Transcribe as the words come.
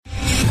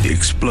The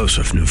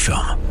explosive new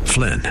film,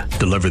 Flynn,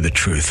 deliver the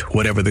truth,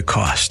 whatever the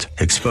cost,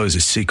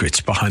 exposes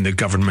secrets behind the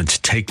government's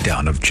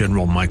takedown of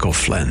General Michael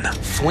Flynn.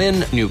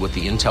 Flynn knew what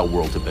the intel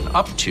world had been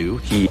up to.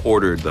 He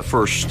ordered the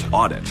first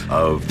audit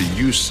of the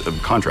use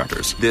of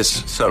contractors.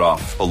 This set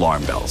off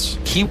alarm bells.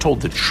 He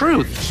told the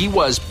truth. He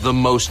was the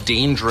most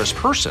dangerous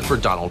person for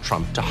Donald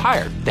Trump to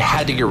hire. They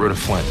had to get rid of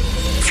Flynn.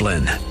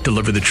 Flynn,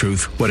 deliver the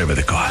truth, whatever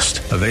the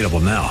cost. Available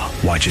now.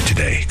 Watch it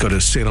today. Go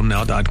to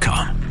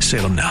salemnow.com.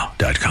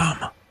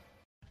 salemnow.com.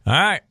 All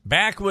right,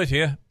 back with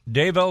you.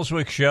 Dave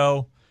Elswick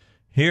Show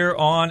here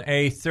on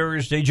a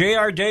Thursday.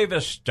 J.R.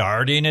 Davis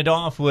starting it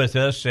off with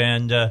us.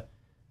 And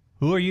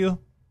who are you?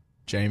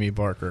 Jamie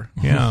Barker.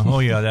 Yeah, oh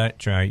yeah,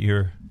 that's right.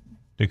 You're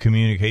the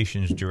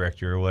communications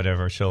director or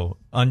whatever. So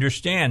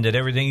understand that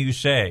everything you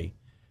say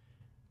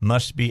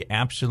must be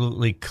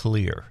absolutely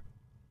clear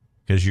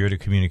because you're the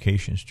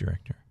communications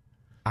director.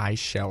 I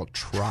shall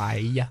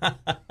try.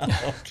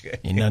 Okay.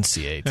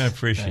 Enunciate. I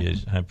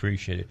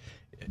appreciate it.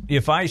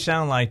 If I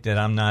sound like that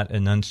I'm not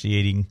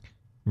enunciating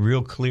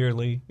real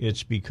clearly,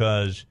 it's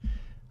because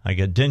I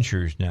got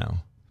dentures now.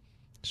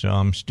 So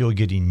I'm still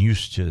getting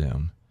used to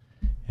them.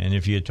 And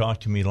if you had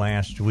talked to me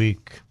last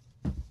week,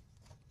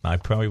 I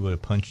probably would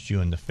have punched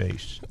you in the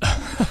face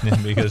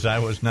because I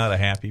was not a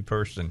happy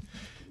person.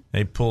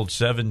 They pulled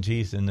 7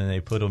 teeth and then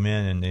they put them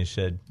in and they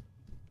said,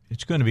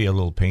 it's going to be a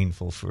little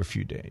painful for a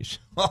few days.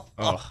 Oh,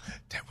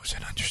 that was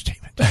an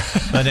understatement.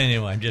 But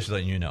anyway, I'm just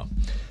letting you know.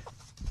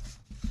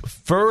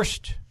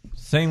 First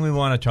thing we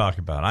want to talk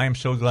about, I am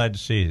so glad to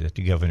see that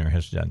the governor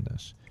has done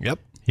this. Yep.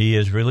 He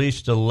has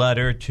released a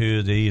letter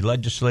to the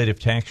Legislative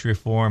Tax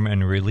Reform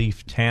and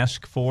Relief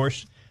Task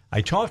Force.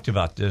 I talked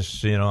about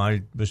this,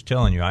 I was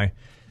telling you, I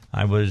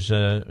was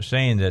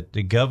saying that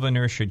the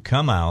governor should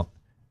come out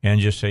and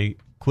just say,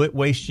 quit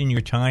wasting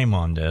your time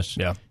on this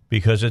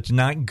because it's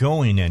not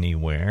going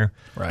anywhere.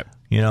 Right.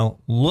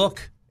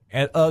 Look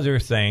at other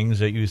things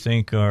that you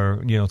think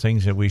are,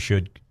 things that we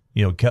should,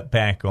 cut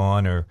back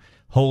on or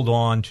hold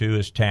on to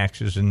as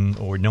taxes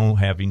or no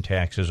having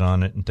taxes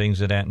on it and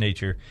things of that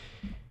nature.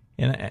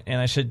 And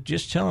I said,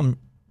 just tell him,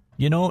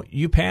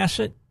 you pass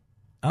it,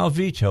 I'll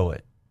veto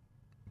it.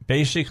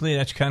 Basically,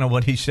 that's kind of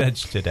what he said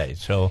today.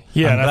 So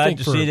I'm glad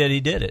to see that he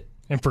did it.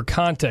 And for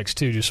context,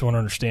 too, just so one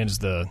understands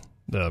the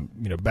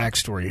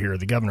backstory here,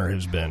 the governor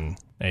has been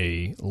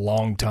a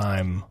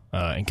long-time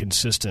and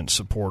consistent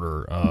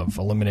supporter of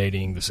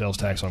eliminating the sales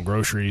tax on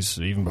groceries,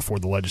 even before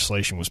the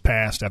legislation was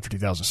passed after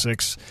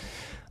 2006.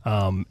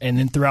 And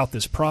then throughout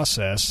this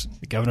process,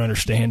 the governor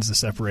understands the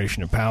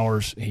separation of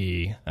powers.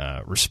 He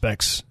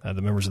respects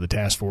the members of the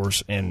task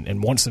force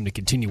and wants them to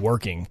continue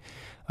working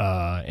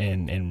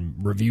and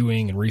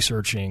reviewing and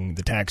researching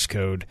the tax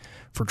code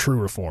for true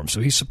reform.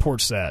 So he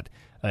supports that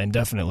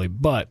indefinitely.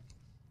 But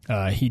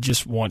he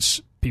just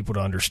wants people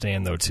to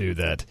understand, though, too,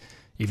 that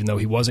even though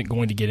he wasn't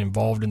going to get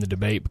involved in the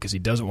debate because he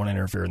doesn't want to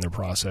interfere in their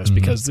process,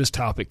 because this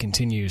topic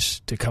continues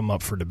to come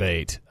up for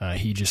debate,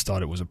 he just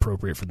thought it was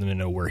appropriate for them to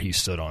know where he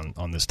stood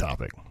on this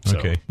topic. So.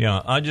 Okay,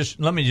 yeah.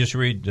 Let me just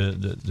read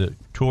the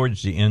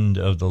towards the end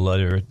of the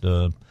letter,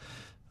 the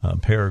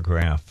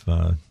paragraph.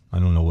 I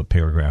don't know what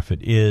paragraph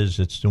it is.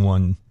 It's the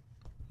one.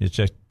 It's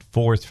at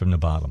fourth from the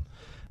bottom.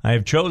 I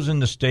have chosen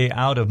to stay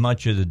out of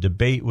much of the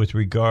debate with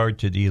regard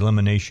to the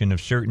elimination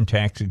of certain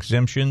tax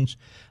exemptions.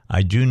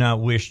 I do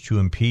not wish to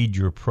impede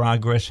your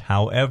progress.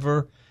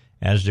 However,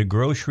 as the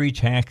grocery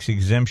tax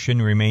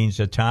exemption remains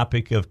a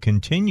topic of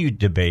continued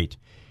debate,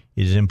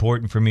 it is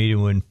important for me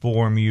to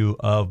inform you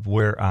of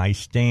where I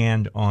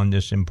stand on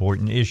this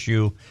important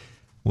issue,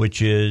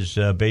 which is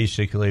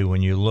basically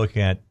when you look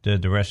at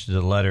the rest of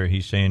the letter,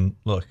 he's saying,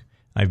 look,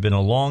 I've been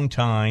a long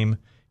time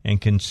and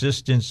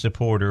consistent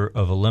supporter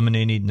of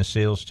eliminating the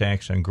sales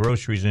tax on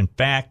groceries. In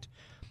fact,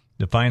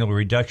 the final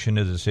reduction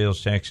of the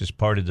sales tax is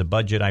part of the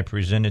budget I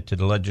presented to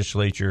the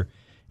legislature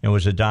and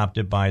was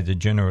adopted by the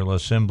General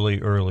Assembly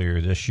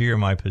earlier this year.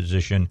 My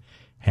position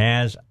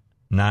has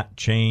not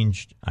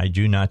changed. I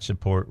do not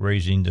support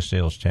raising the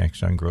sales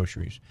tax on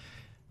groceries.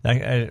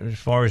 As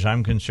far as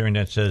I'm concerned,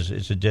 that says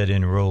it's a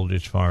dead-end road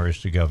as far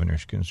as the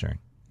governor's concerned.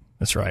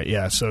 That's right,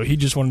 yeah. So he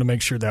just wanted to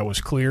make sure that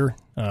was clear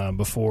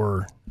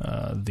before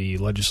the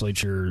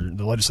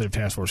legislative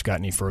task force got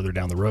any further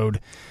down the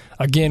road.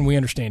 Again, we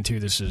understand, too,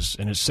 this is,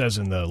 and it says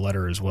in the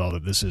letter as well,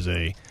 that this is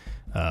a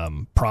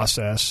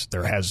process.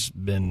 There has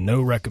been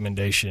no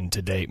recommendation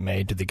to date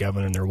made to the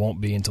governor, and there won't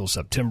be until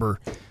September.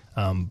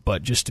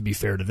 But just to be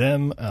fair to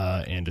them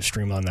and to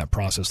streamline that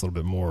process a little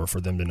bit more for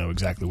them to know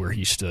exactly where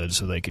he stood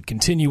so they could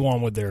continue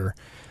on with their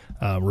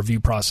review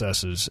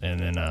processes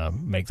and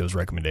then make those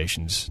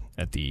recommendations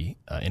at the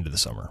end of the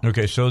summer.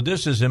 Okay, so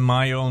this is, in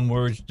my own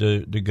words,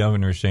 the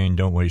governor saying,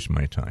 don't waste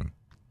my time.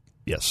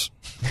 Yes.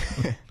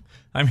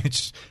 And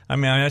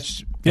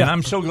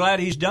I'm so glad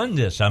he's done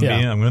this. I'm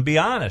going to be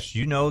honest.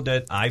 You know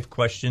that I've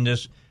questioned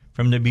this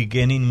from the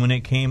beginning when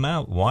it came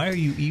out. Why are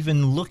you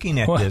even looking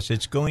at this?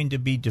 It's going to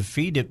be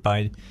defeated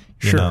by,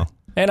 you know.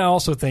 And I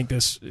also think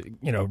this,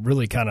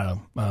 really kind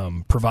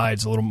of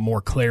provides a little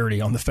more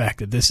clarity on the fact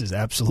that this is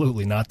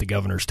absolutely not the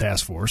governor's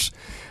task force.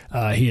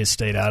 He has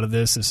stayed out of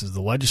this. This is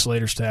the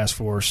legislator's task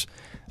force.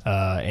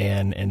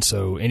 And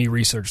so any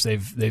research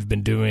they've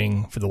been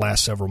doing for the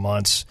last several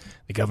months,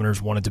 the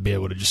governor's wanted to be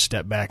able to just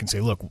step back and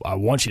say, look, I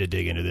want you to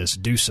dig into this.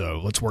 Do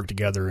so. Let's work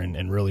together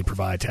and really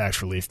provide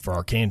tax relief for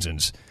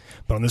Arkansans.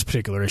 But on this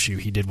particular issue,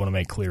 he did want to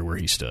make clear where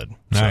he stood.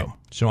 All right.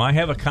 So I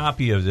have a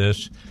copy of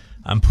this.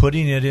 I'm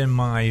putting it in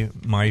my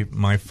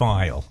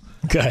file.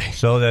 Okay.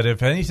 So that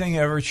if anything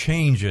ever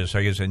changes,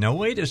 I can say, no,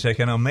 wait a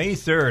second. On May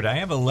 3rd, I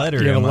have a letter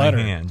in my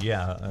hand.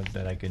 Yeah,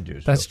 that I can do.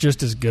 That's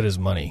just as good as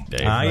money,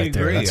 Dave. I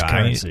agree. That's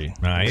currency.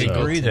 I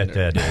agree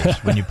that is.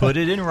 When you put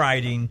it in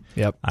writing,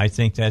 yep. I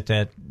think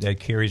that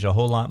carries a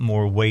whole lot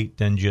more weight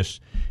than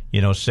just,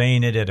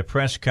 saying it at a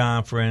press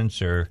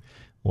conference or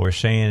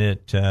saying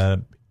it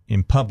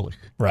in public.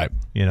 Right.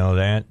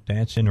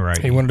 That's in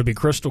writing. He wanted to be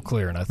crystal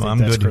clear, and I think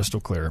that's crystal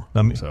clear.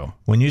 So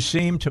when you see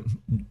him,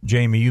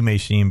 Jamie, you may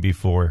see him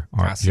before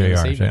JR.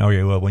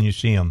 Okay, well, when you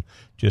see him,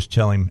 just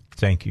tell him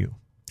thank you.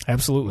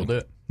 Absolutely. We'll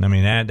do it. I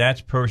mean, that's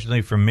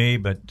personally for me,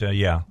 but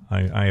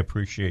I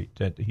appreciate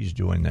that he's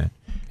doing that.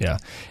 Yeah.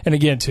 And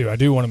again, too, I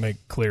do want to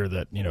make clear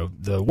that,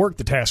 the work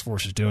the task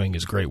force is doing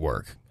is great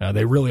work.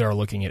 They really are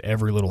looking at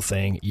every little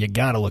thing. You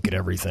got to look at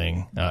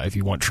everything if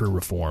you want true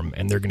reform,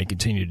 and they're going to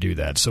continue to do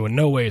that. So in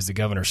no way is the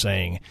governor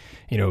saying,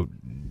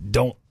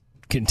 don't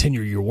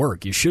continue your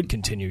work. You should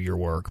continue your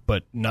work,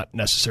 but not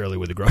necessarily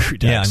with the grocery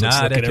tax. Yeah,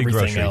 Let's look at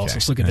everything else. Tax.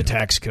 Let's look at the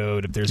tax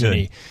code. If there's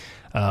any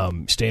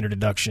standard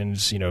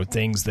deductions,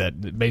 things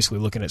that basically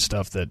looking at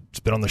stuff that's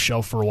been on the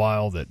shelf for a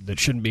while that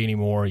shouldn't be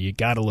anymore. You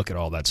got to look at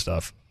all that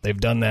stuff. They've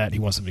done that. He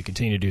wants them to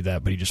continue to do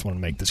that, but he just wanted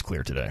to make this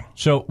clear today.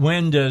 So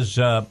when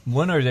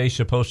are they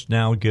supposed to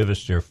now give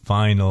us their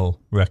final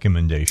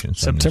recommendations?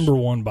 September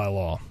 1 by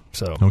law.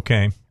 So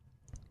okay.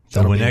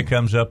 So when that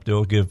comes up,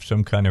 they'll give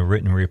some kind of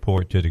written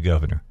report to the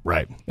governor.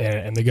 Right.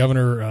 And the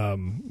governor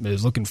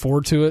is looking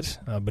forward to it.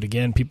 But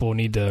again, people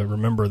need to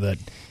remember that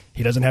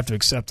he doesn't have to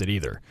accept it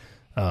either.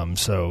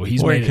 So he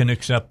can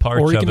accept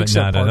parts of it,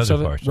 not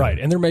other parts. Right.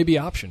 And there may be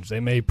options. They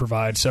may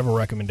provide several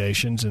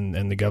recommendations,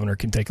 and the governor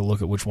can take a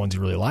look at which ones he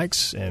really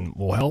likes and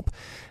will help.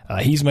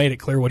 He's made it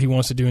clear what he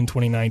wants to do in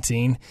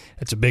 2019.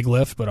 It's a big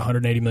lift, but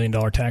 $180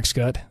 million tax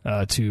cut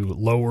to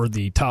lower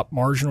the top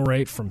marginal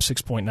rate from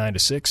 6.9 to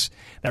 6.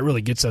 That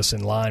really gets us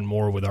in line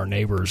more with our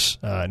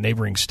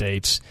neighboring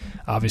states.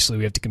 Obviously,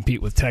 we have to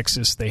compete with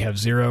Texas. They have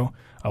 0.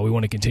 We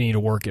want to continue to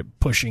work at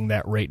pushing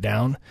that rate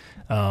down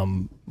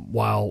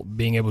while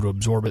being able to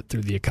absorb it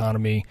through the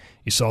economy.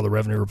 You saw the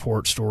revenue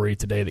report story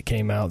today that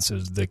came out that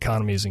says the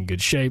economy is in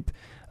good shape.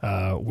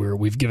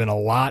 We've given a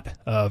lot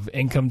of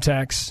income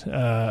tax.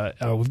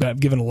 We've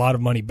given a lot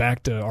of money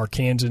back to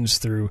Arkansans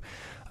through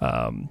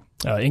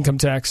income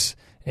tax,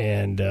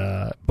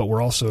 but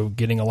we're also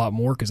getting a lot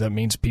more because that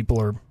means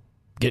people are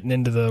getting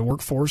into the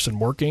workforce and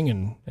working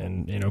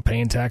and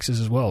paying taxes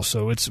as well.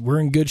 So we're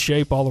in good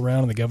shape all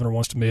around, and the governor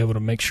wants to be able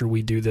to make sure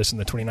we do this in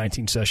the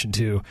 2019 session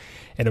too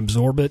and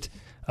absorb it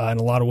in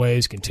a lot of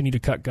ways, continue to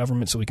cut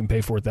government so we can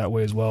pay for it that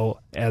way as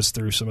well as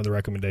through some of the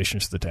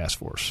recommendations to the task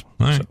force.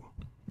 All right.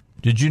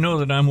 Did you know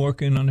that I'm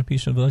working on a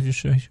piece of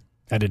legislation?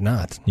 I did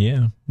not.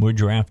 Yeah, we're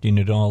drafting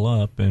it all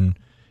up, and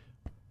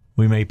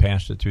we may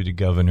pass it through the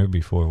governor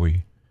before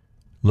we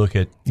look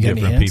at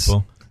different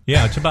people.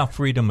 Yeah, it's about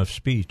freedom of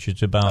speech.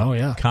 It's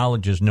about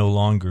colleges no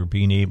longer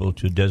being able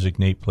to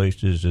designate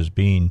places as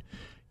being,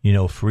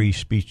 free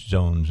speech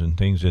zones and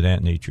things of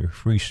that nature.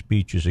 Free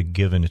speech is a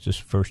given. It's a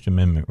First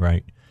Amendment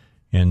right,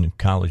 and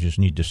colleges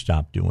need to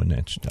stop doing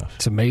that stuff.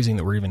 It's amazing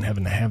that we're even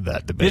having to have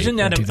that debate. Isn't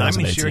that?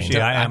 Seriously,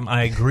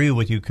 I agree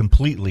with you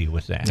completely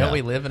with that. Don't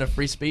we live in a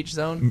free speech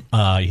zone?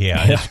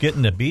 It's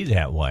getting to be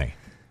that way.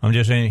 I'm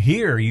just saying,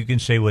 here you can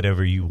say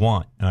whatever you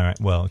want. All right,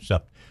 well, it's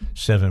up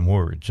 7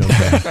 words.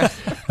 Okay,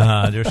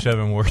 there's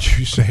 7 words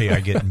you say I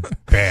get in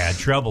bad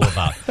trouble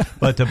about.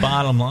 But the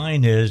bottom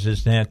line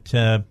is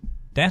that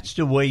that's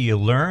the way you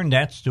learn.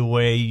 That's the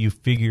way you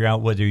figure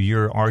out whether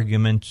your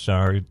arguments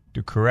are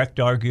the correct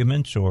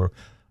arguments or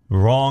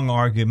wrong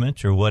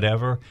arguments or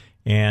whatever.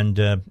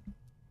 And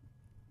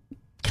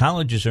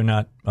colleges are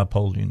not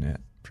upholding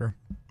that. Sure.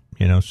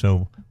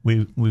 So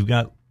we've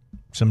got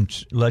some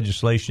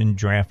legislation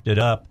drafted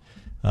up.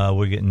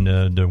 We're getting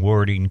the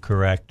wording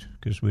correct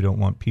because we don't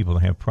want people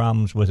to have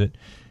problems with it.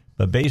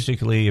 But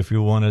basically, if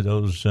you're one of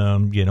those,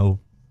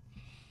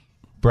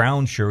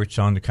 brown shirts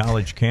on the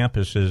college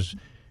campuses,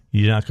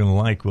 you're not going to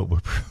like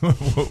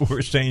what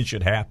we're saying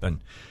should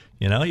happen.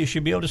 You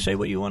should be able to say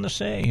what you want to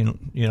say.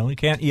 You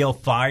can't yell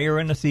fire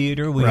in a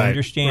theater. We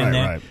understand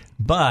that. Right.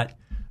 But,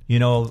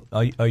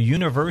 a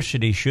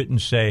university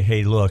shouldn't say,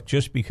 hey, look,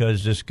 just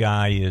because this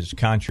guy is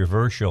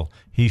controversial,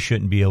 he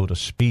shouldn't be able to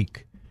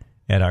speak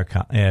at our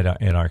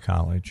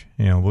college.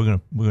 We're going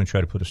to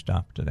try to put a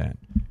stop to that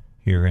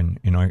here in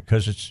our,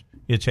 because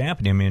it's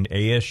happening. I mean,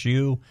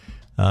 ASU,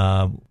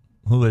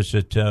 who is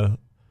it?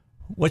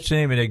 What's the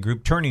name of that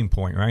group? Turning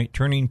Point, right?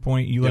 Turning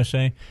Point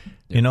USA.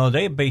 Yep.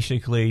 They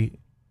basically,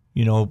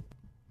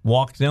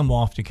 walked them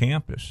off the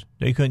campus.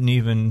 They couldn't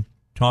even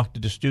talk to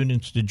the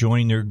students to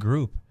join their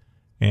group.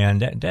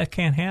 And that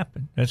can't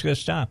happen. That's going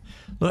to stop.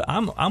 Look,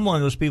 I'm one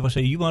of those people who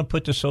say, you want to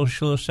put the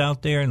socialists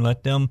out there and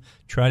let them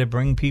try to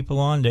bring people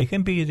on? They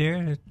can be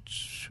there.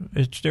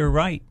 It's their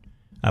right.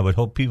 I would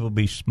hope people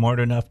be smart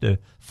enough to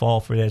fall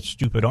for that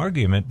stupid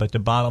argument. But the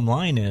bottom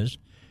line is,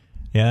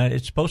 yeah,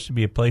 it's supposed to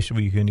be a place where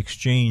you can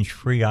exchange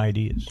free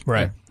ideas.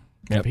 Right.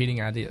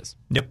 Competing ideas.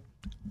 Yep.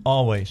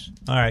 Always.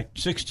 All right.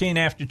 16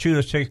 after 2.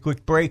 Let's take a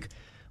quick break.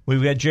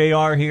 We've got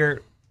JR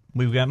here.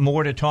 We've got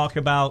more to talk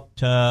about.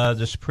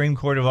 The Supreme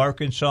Court of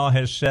Arkansas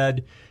has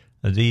said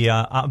the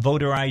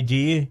voter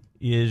ID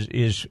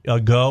is a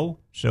go.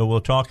 So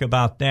we'll talk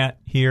about that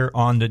here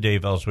on the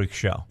Dave Elswick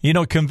Show. You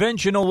know,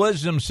 conventional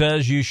wisdom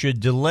says you should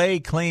delay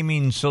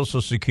claiming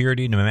Social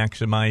Security to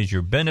maximize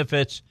your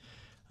benefits.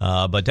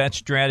 But that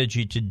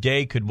strategy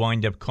today could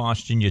wind up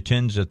costing you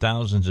tens of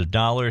thousands of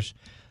dollars.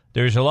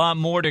 There's a lot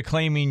more to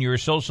claiming your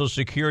Social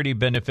Security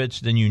benefits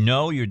than you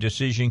know. Your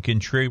decision can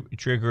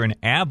trigger an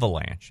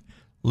avalanche.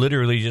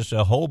 Literally just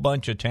a whole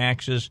bunch of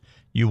taxes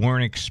you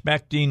weren't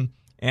expecting,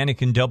 and it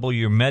can double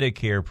your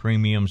Medicare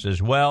premiums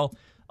as well.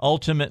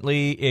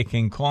 Ultimately, it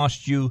can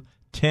cost you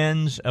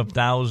tens of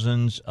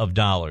thousands of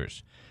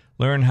dollars.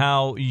 Learn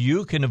how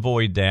you can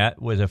avoid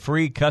that with a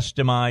free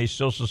customized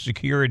Social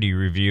Security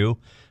review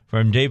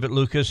from David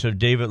Lucas of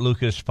David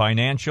Lucas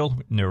Financial.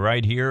 And they're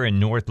right here in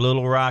North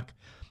Little Rock.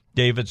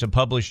 David's a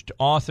published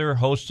author,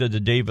 host of the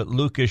David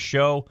Lucas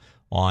Show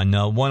on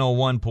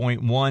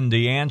 101.1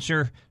 The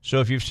Answer. So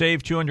if you've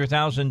saved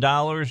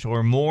 $200,000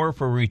 or more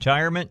for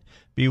retirement,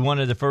 be one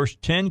of the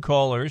first 10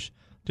 callers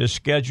to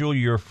schedule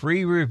your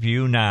free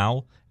review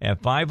now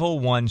at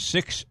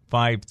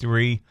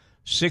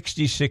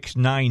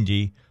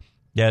 501-653-6690.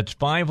 That's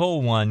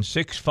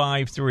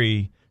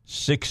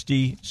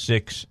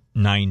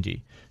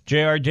 501-653-6690.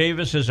 J.R.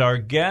 Davis is our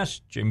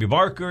guest. Jimmy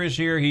Barker is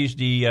here. He's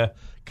the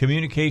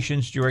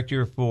communications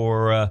director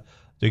for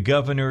the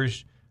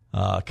governor's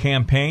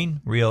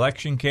campaign,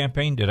 re-election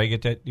campaign. Did I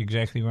get that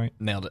exactly right?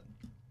 Nailed it.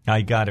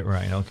 I got it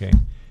right. Okay.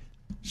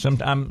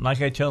 I'm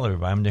like I tell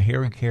everybody, I'm the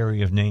Harry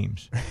Carey of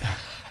names.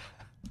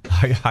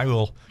 I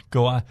will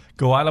go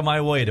out of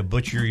my way to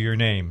butcher your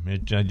name.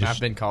 I've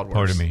been called worse.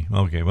 Pardon me.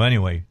 Okay. Well,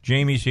 anyway,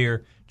 Jamie's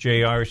here.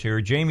 JR's here.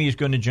 Jamie's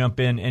going to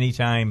jump in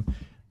anytime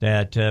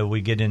that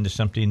we get into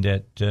something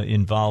that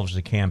involves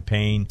the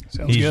campaign.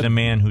 Sounds He's good. the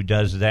man who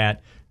does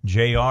that.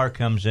 JR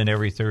comes in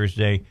every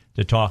Thursday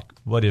to talk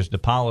what is the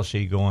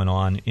policy going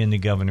on in the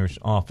governor's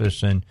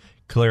office and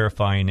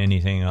clarifying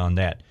anything on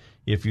that.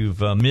 If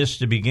you've missed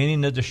the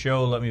beginning of the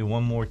show, let me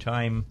one more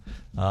time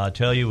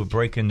tell you we're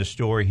breaking the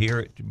story here.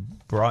 It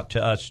brought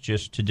to us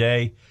just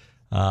today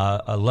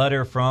a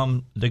letter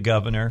from the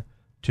governor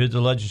to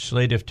the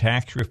Legislative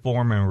Tax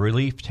Reform and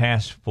Relief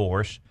Task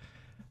Force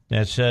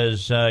that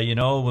says,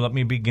 let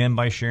me begin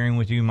by sharing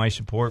with you my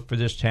support for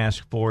this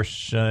task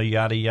force,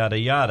 yada, yada,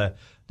 yada.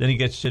 Then he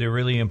gets to the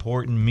really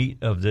important meat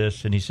of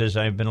this, and he says,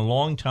 I've been a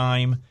long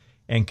time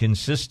and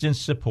consistent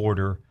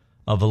supporter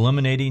of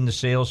eliminating the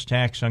sales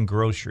tax on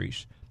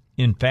groceries.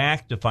 In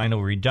fact, the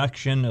final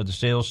reduction of the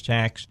sales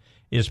tax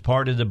is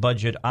part of the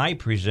budget I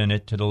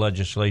presented to the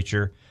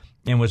legislature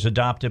and was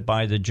adopted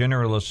by the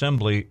General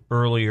Assembly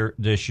earlier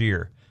this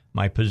year.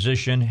 My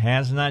position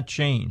has not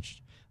changed.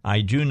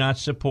 I do not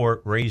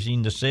support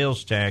raising the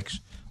sales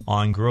tax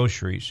on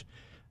groceries.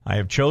 I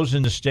have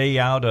chosen to stay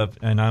out of,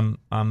 and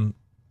I'm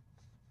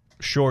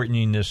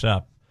shortening this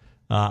up.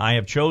 I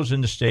have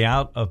chosen to stay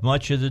out of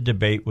much of the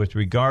debate with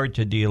regard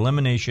to the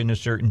elimination of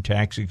certain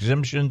tax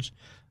exemptions.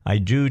 I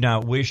do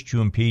not wish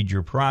to impede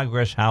your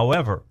progress.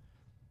 However,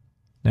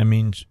 that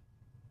means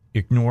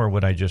ignore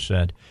what I just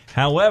said.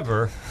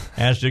 However,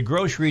 as the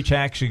grocery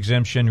tax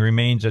exemption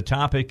remains a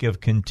topic of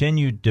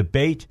continued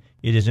debate,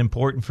 it is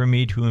important for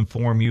me to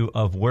inform you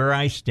of where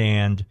I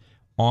stand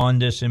on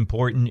this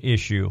important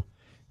issue.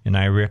 And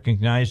I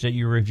recognize that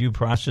your review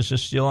process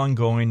is still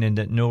ongoing and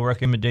that no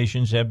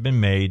recommendations have been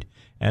made.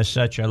 As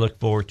such, I look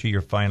forward to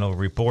your final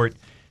report.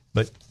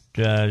 But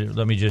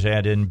let me just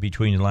add in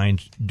between the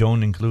lines,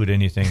 don't include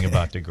anything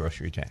about the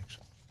grocery tax.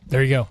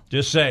 There you go.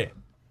 Just say it.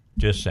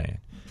 Just say it.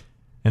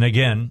 And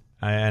again,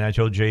 I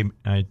told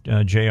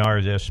JR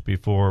this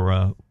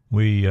before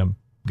we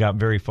got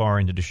very far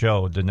into the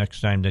show. The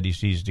next time that he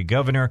sees the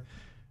governor,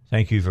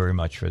 thank you very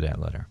much for that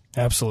letter.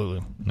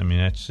 Absolutely. I mean,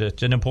 it's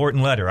an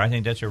important letter. I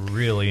think that's a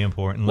really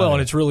important letter. Well,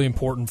 and it's really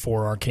important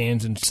for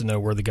Arkansans to know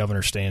where the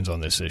governor stands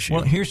on this issue.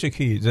 Well, here's the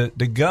key.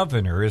 The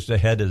governor is the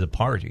head of the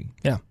party.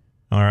 Yeah.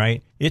 All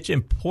right? It's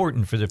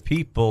important for the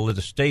people of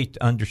the state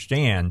to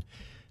understand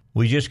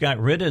we just got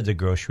rid of the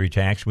grocery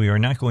tax. We are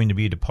not going to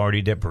be the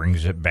party that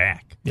brings it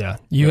back. Yeah.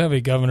 You have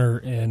a governor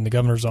in the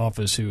governor's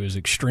office who is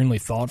extremely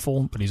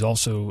thoughtful, but he's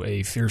also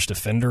a fierce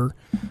defender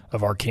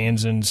of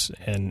Arkansans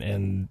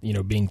and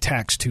being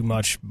taxed too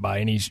much by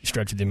any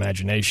stretch of the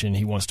imagination.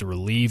 He wants to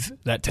relieve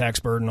that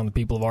tax burden on the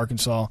people of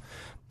Arkansas.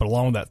 But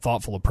along with that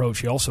thoughtful approach,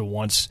 he also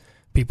wants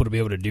people to be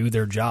able to do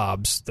their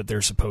jobs that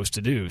they're supposed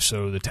to do.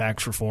 So the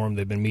tax reform,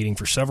 they've been meeting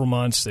for several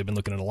months. They've been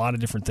looking at a lot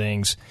of different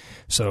things.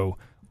 So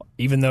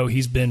even though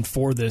he's been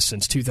for this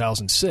since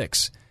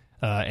 2006.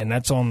 And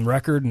that's on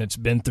record, and it's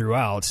been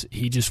throughout.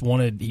 He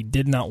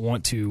did not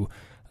want to,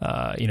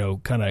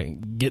 kind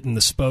of get in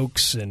the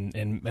spokes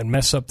and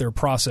mess up their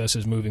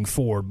processes moving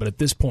forward. But at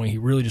this point, he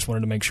really just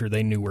wanted to make sure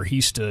they knew where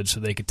he stood so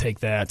they could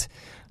take that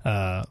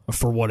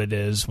for what it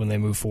is when they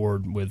move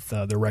forward with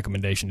their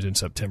recommendations in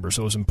September.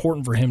 So it was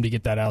important for him to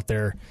get that out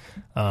there,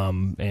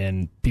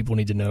 and people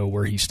need to know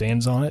where he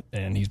stands on it,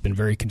 and he's been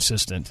very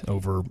consistent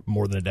over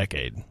more than a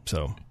decade.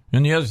 So,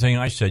 and the other thing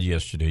I said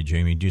yesterday,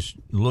 Jamie, just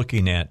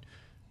looking at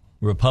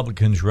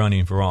Republicans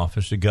running for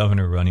office, the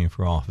governor running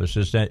for office,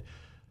 is that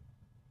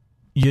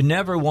you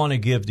never want to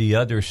give the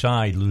other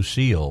side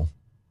Lucille,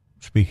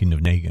 speaking of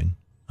Nagin,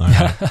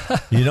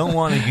 you don't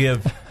want to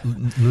give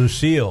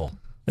Lucille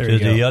to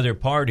the other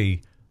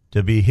party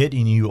to be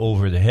hitting you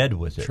over the head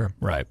with it. Sure.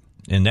 Right.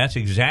 And that's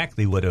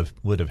exactly what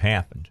would have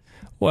happened.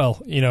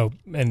 Well,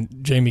 and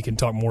Jamie can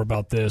talk more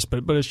about this,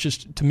 but it's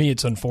just, to me,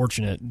 it's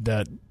unfortunate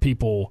that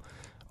people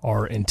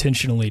are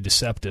intentionally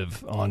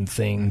deceptive on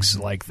things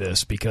like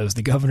this, because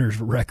the governor's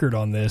record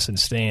on this and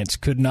stance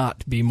could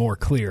not be more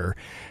clear.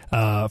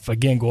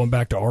 Again, going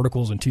back to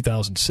articles in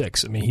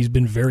 2006, I mean, he's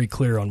been very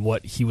clear on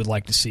what he would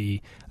like to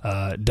see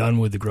done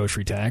with the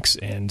grocery tax,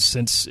 and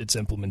since its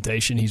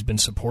implementation, he's been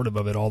supportive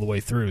of it all the way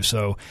through.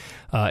 So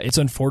it's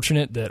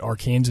unfortunate that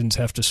Arkansans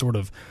have to sort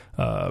of,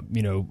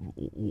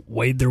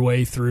 wade their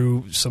way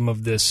through some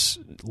of this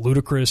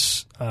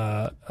ludicrous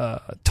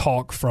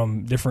talk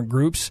from different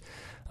groups.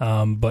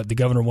 But the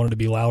governor wanted to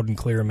be loud and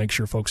clear and make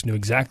sure folks knew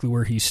exactly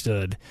where he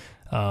stood,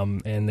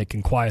 and they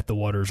can quiet the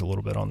waters a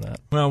little bit on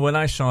that. Well, when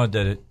I saw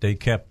that they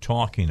kept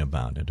talking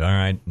about it, all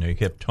right, they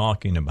kept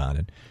talking about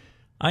it,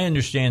 I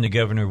understand the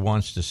governor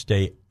wants to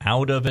stay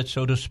out of it,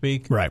 so to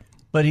speak. Right.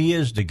 But he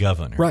is the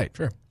governor. Right,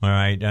 sure. All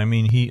right. I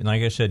mean,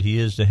 like I said, he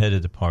is the head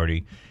of the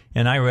party.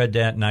 And I read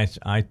that, and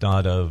I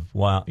thought of,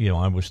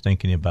 I was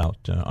thinking about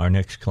our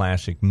next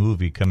classic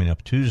movie coming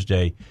up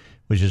Tuesday,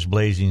 which is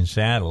Blazing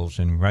Saddles,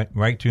 and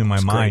right through my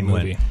mind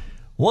went,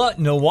 what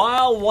in the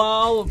wild,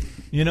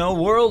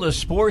 world of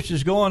sports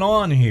is going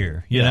on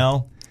here, you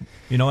know?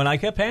 And I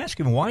kept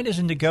asking, why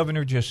doesn't the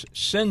governor just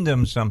send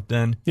them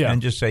something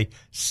and just say,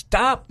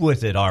 stop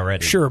with it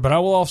already? Sure, but I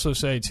will also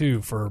say,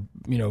 too, for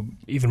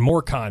even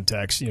more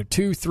context,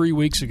 2-3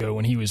 weeks ago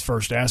when he was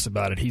first asked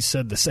about it, he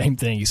said the same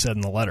thing he said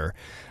in the letter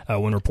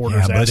when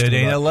reporters asked him. But it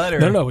ain't a letter.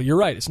 No, you're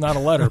right. It's not a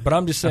letter. But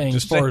I'm just saying,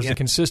 as far as the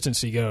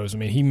consistency goes, I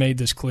mean, he made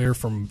this clear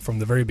from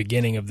the very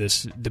beginning of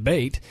this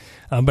debate.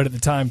 But at the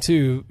time,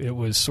 too, it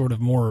was sort of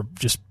more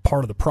just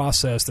part of the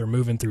process. They're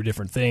moving through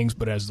different things.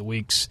 But as the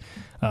weeks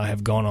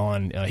have gone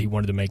on, he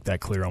wanted to make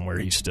that clear on where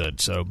he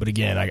stood. So, but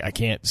again, I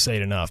can't say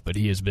it enough, but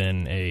he has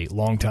been a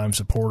longtime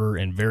supporter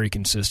and very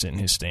consistent in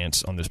his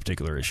stance on this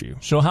particular issue.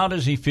 So how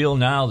does he feel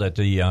now that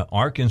the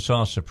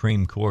Arkansas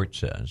Supreme Court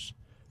says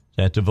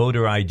that the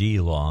voter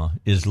ID law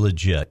is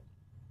legit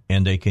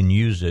and they can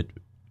use it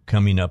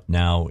coming up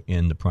now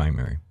in the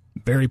primary?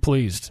 Very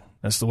pleased.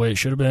 That's the way it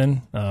should have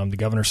been. The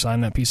governor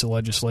signed that piece of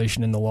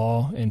legislation in the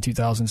law in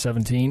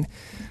 2017.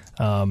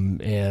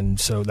 And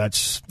so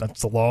that's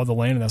the law of the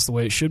land, and that's the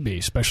way it should be,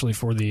 especially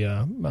for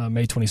the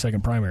May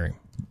 22nd primary.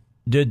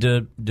 Did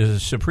the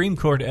Supreme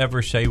Court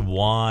ever say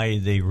why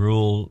they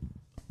rule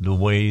the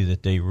way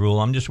that they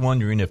rule? I'm just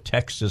wondering if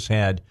Texas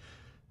had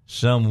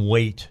some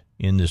weight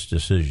in this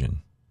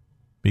decision.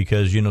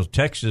 Because,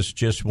 Texas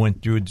just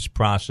went through this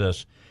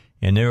process,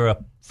 and they're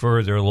up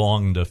further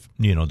along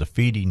the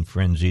feeding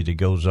frenzy that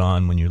goes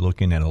on when you're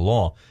looking at a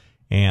law.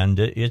 And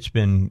it's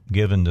been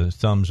given the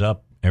thumbs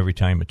up every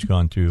time it's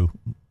gone through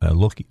a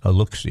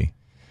look-see.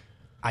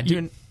 I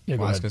do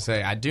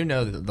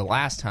know that the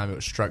last time it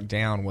was struck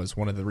down was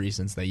one of the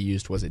reasons they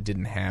used was it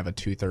didn't have a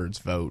 2/3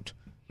 vote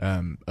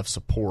of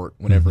support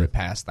whenever it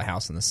passed the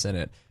House and the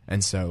Senate,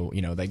 and so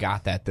they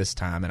got that this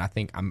time. And I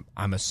think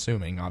I'm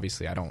assuming,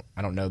 obviously I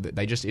don't know, that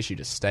they just issued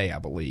a stay, I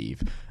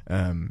believe,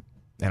 and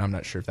I'm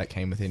not sure if that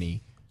came with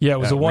any. Yeah, it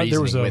was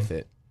with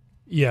it.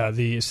 Yeah,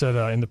 it said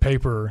in the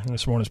paper, in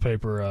this morning's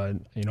paper,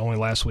 only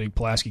last week,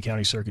 Pulaski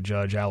County Circuit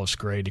Judge Alice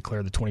Gray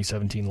declared the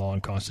 2017 law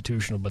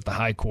unconstitutional, but the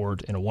High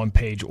Court, in a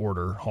one-page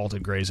order,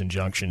 halted Gray's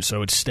injunction.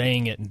 So it's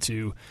staying it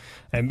into,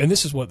 and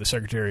this is what the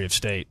Secretary of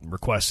State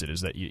requested, is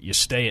that you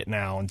stay it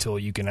now until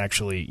you can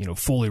actually,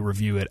 fully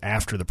review it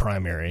after the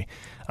primary,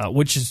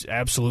 which is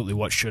absolutely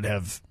what should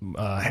have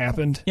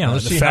happened. Yeah,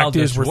 let's see how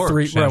this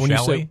works,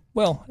 shall we?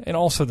 Well, and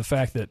also the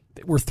fact that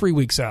we're 3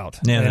 weeks out,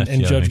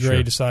 and Judge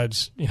Gray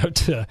decides,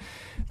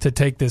 to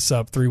take this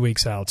up 3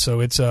 weeks out.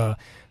 So it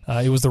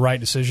was the right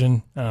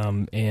decision,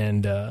 and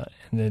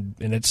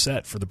it's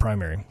set for the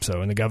primary.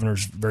 So, and the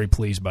governor's very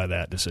pleased by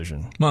that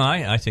decision. Well,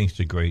 I think it's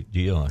a great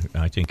deal.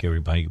 I think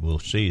everybody will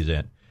see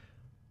that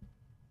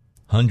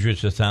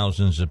hundreds of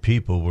thousands of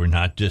people were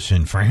not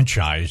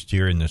disenfranchised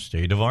here in the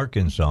state of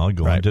Arkansas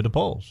going to the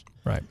polls.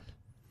 Right.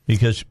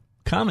 Because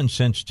common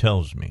sense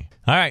tells me.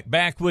 All right,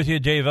 back with you,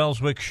 Dave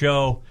Elswick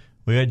Show.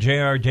 We got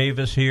J.R.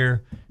 Davis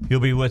here. He'll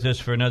be with us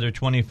for another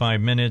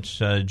 25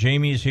 minutes.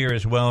 Jamie's here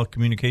as well,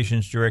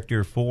 communications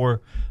director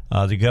for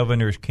the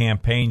governor's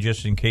campaign,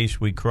 just in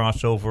case we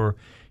cross over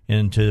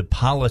into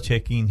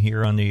politicking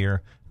here on the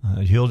air.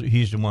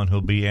 He's the one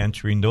who'll be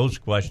answering those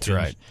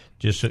questions.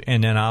 That's right.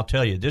 And then I'll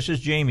tell you, this is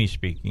Jamie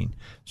speaking,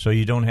 so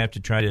you don't have to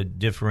try to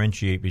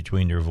differentiate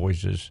between their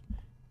voices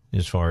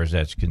as far as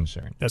that's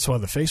concerned. That's why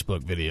the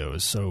Facebook video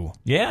is so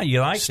you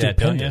like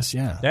stupendous, that,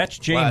 don't you? Yeah. That's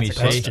Jamie.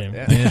 That's Jamie.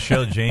 I'm going to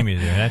show Jamie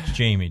there. That's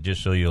Jamie,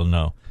 just so you'll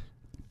know.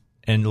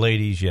 And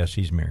ladies, yes,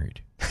 he's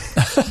married.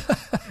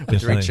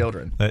 With 3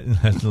 children.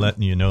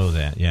 Letting you know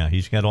that. Yeah,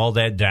 he's got all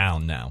that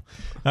down now.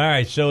 All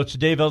right, so it's the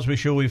Dave Elswick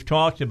Show. We've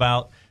talked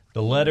about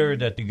the letter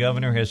that the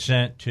governor has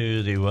sent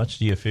to what's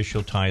the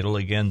official title?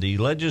 Again, the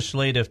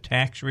Legislative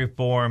Tax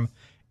Reform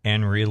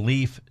and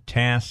Relief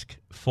Task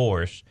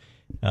Force,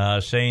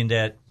 saying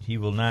that he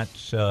will not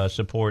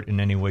support in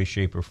any way,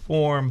 shape, or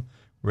form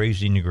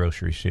raising the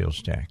grocery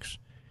sales tax.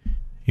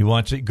 He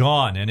wants it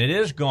gone, and it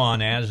is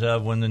gone as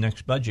of when the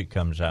next budget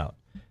comes out,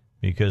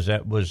 because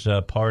that was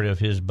part of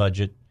his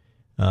budget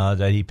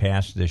that he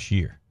passed this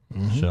year.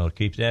 Mm-hmm. So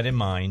keep that in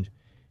mind,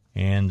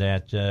 and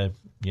that,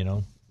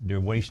 they're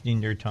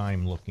wasting their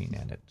time looking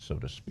at it, so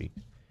to speak.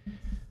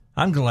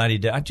 I'm glad he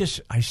did.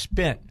 I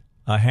spent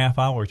a half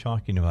hour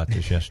talking about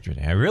this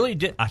yesterday. I really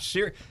did.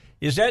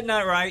 Is that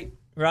not right,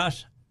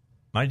 Ross?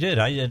 I did.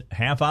 I did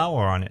half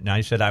hour on it, and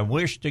I said I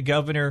wish the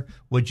governor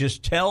would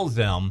just tell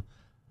them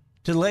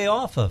to lay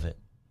off of it.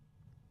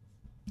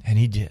 And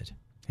he did.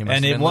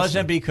 And it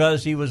wasn't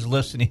because he was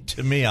listening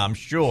to me, I'm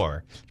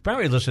sure. He's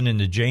probably listening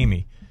to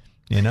Jamie,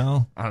 I don't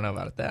know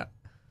about that.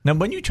 Now,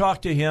 when you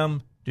talk to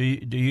him, do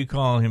you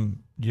call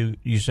him, do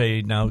you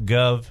say, now,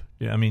 Gov?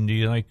 I mean, do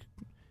you,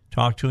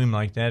 talk to him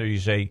like that? Or you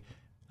say,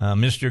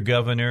 Mr.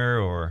 Governor,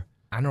 or...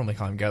 I normally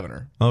call him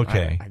Governor.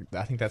 Okay.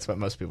 I think that's what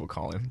most people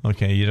call him.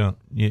 Okay, you're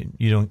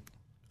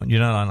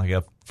not on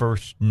a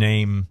first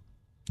name,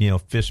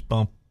 fist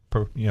bump,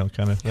 kind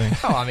of thing.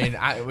 Oh, I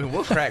mean,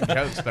 we'll crack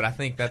jokes, but I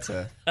think that's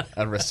a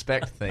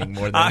respect thing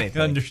more than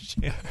anything. I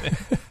understand.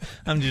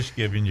 I'm just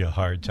giving you a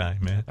hard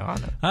time, man. Oh, I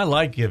know. I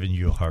like giving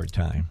you a hard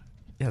time.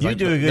 Yeah, you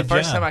do a good job. The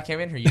first time I came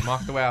in here, you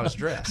mocked the way I was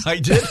dressed. I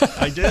did.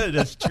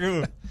 That's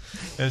true.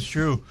 That's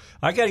true.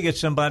 I got to get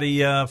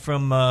somebody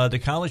from the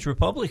college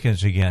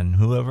Republicans again.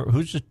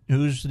 Who's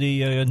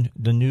the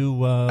new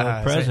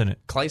president?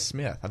 Clay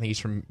Smith. I think he's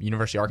from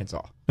University of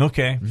Arkansas.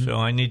 Okay, so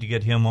I need to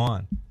get him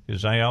on,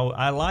 because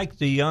I like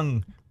the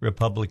young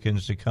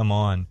Republicans to come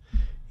on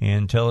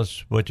and tell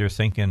us what they're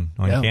thinking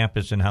on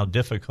campus and how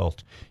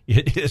difficult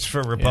it is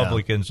for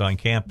Republicans on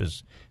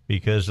campus.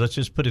 Because let's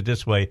just put it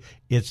this way: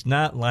 it's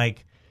not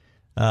like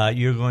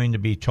you're going to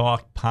be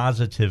talked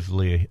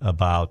positively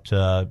about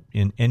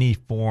in any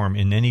form,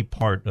 in any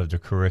part of the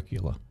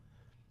curricula.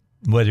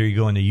 Whether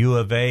you're going to U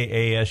of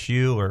A,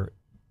 ASU, or,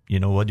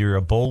 whether you're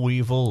a boll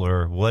weevil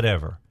or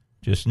whatever,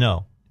 just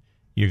know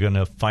you're going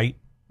to fight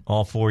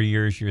all 4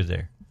 years you're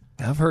there.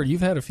 I've heard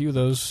you've had a few of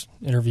those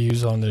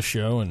interviews on this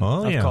show, and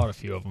I've caught a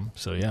few of them.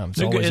 So,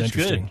 it's always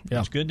interesting. Good. Yeah.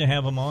 It's good to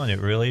have them on. It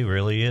really,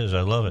 really is.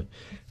 I love it.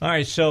 All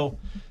right, so...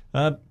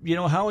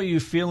 how are you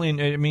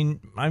feeling? I mean,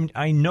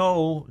 I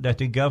know that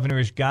the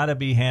governor's got to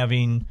be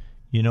having,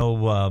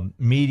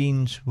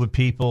 meetings with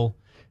people,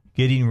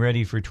 getting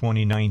ready for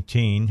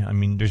 2019. I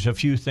mean, there's a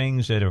few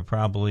things that are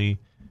probably,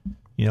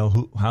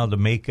 how the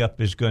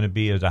makeup is going to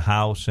be of the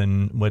House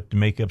and what the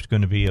makeup's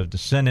going to be of the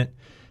Senate.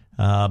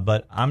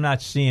 But I'm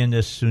not seeing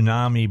this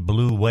tsunami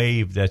blue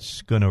wave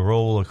that's going to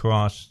roll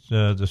across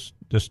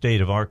the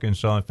state of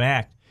Arkansas. In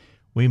fact,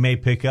 we may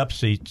pick up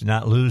seats,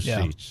 not lose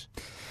seats.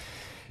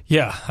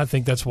 Yeah, I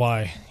think that's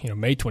why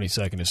May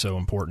 22nd is so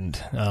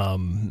important.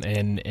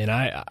 And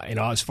I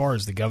as far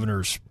as the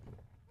governor's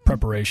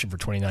preparation for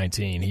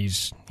 2019,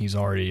 he's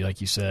already,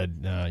 like you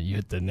said, you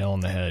hit the nail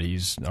on the head.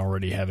 He's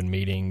already having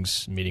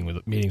meetings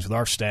with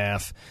our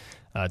staff,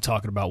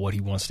 talking about what he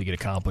wants to get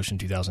accomplished in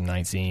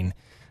 2019.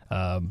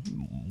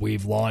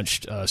 We've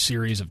launched a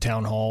series of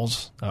town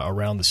halls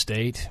around the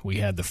state. We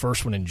had the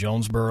first one in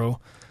Jonesboro.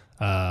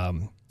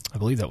 I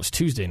believe that was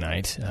Tuesday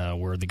night,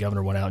 where the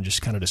governor went out and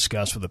just kind of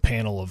discussed with a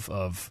panel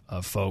of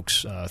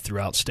folks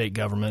throughout state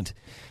government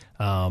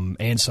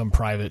and some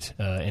private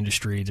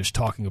industry, just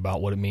talking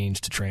about what it means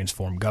to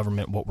transform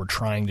government, what we're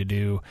trying to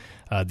do,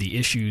 the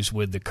issues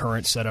with the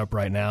current setup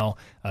right now.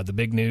 The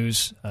big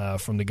news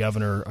from the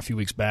governor a few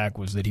weeks back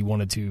was that he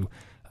wanted to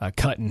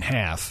cut in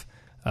half,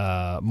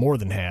 more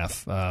than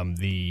half,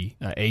 the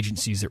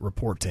agencies that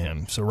report to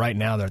him. So right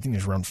now, I think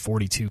there's around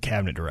 42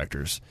 cabinet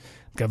directors.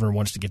 The governor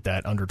wants to get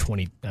that under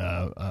 20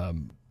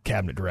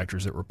 cabinet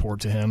directors that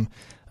report to him.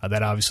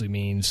 That obviously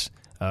means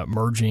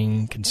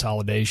merging,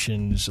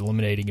 consolidations,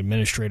 eliminating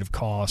administrative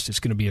costs.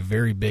 It's going to be a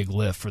very big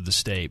lift for the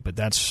state, but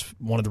that's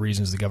one of the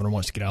reasons the governor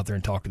wants to get out there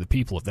and talk to the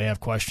people. If they have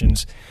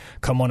questions,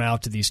 come on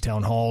out to these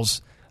town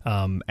halls.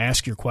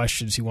 Ask your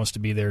questions. He wants to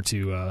be there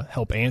to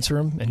help answer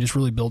them and just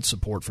really build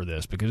support for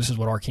this, because this is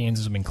what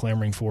Arkansans have been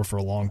clamoring for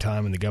a long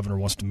time, and the governor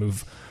wants to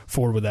move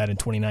forward with that in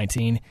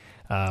 2019.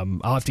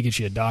 I'll have to get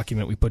you a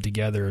document we put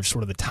together of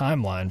sort of the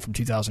timeline from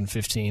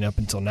 2015 up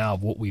until now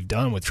of what we've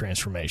done with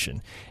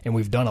transformation. And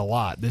we've done a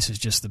lot. This is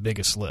just the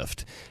biggest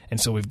lift. And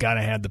so we've got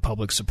to have the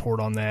public support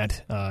on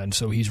that. And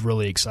so he's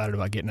really excited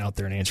about getting out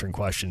there and answering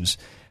questions.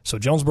 So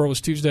Jonesboro is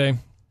Tuesday.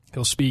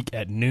 He'll speak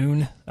at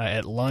noon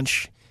at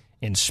lunch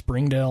in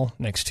Springdale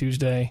next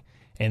Tuesday,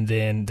 and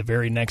then the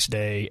very next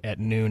day at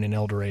noon in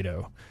El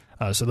Dorado.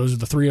 So those are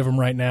the three of them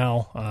right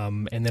now,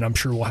 and then I'm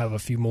sure we'll have a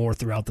few more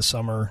throughout the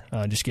summer,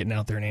 just getting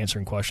out there and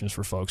answering questions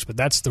for folks. But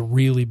that's the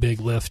really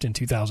big lift in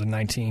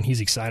 2019. He's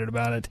excited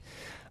about it,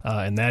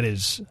 and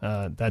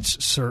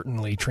that's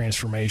certainly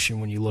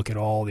transformation when you look at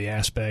all the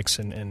aspects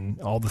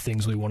and all the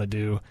things we want to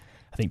do.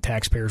 I think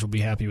taxpayers will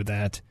be happy with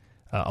that,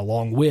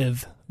 along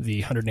with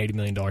the $180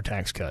 million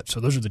tax cut. So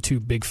those are the two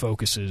big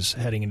focuses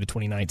heading into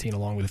 2019,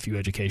 along with a few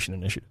education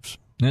initiatives.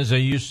 As I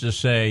used to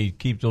say,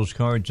 keep those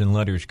cards and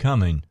letters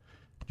coming.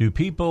 Do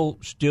people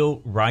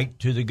still write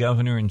to the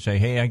governor and say,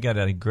 hey, I got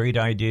a great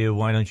idea,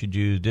 why don't you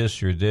do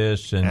this or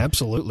this? And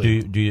absolutely.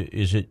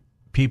 Is it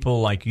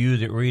people like you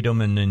that read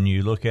them and then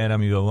you look at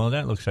them, you go, well,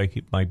 that looks like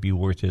it might be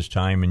worth his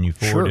time, and you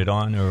forward it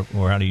on,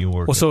 or how do you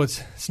work it? So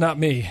it's not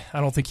me. I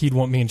don't think he'd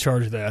want me in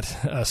charge of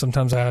that.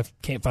 Sometimes I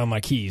can't find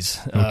my keys.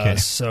 Okay.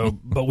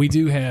 But we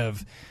do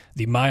have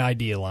the My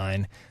Idea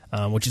line,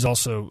 which is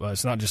also,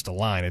 it's not just a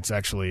line, it's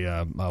actually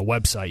a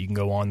website. You can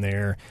go on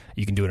there,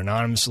 you can do it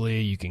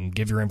anonymously, you can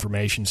give your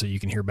information so you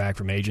can hear back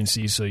from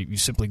agencies. So you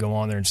simply go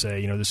on there and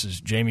say, this is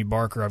Jamie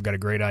Barker, I've got a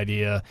great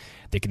idea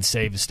that can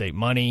save the state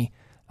money,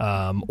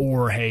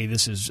 or, hey,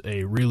 this is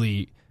a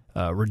really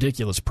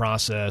ridiculous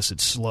process,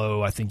 it's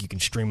slow, I think you can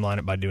streamline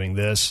it by doing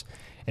this.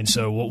 And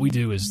so what we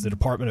do is the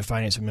Department of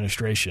Finance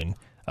Administration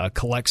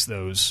collects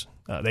those.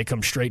 They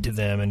come straight to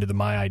them into the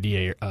My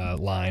Idea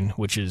line,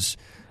 which is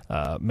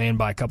manned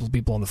by a couple of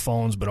people on the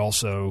phones, but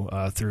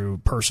also through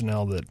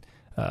personnel that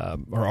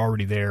are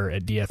already there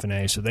at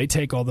DFNA. So they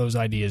take all those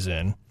ideas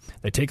in.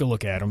 They take a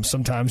look at them.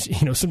 Sometimes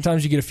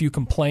you get a few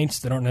complaints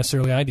that aren't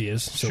necessarily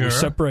ideas. So we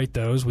separate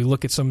those. We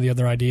look at some of the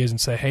other ideas and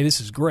say, hey, this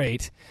is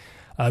great.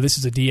 This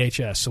is a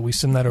DHS. So we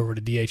send that over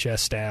to DHS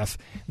staff.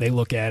 They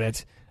look at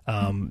it.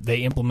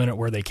 They implement it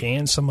where they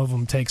can. Some of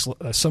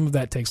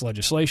that takes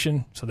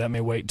legislation, so that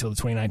may wait until the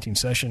 2019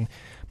 session.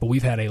 But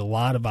we've had a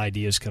lot of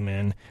ideas come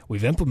in.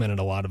 We've implemented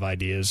a lot of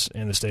ideas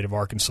in the state of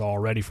Arkansas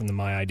already from the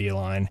My Idea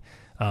line.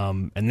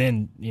 And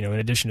then, in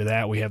addition to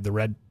that, we have the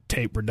Red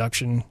Tape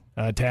Reduction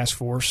Task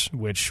Force,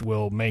 which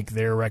will make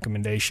their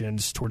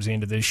recommendations towards the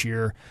end of this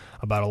year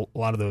about a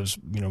lot of those,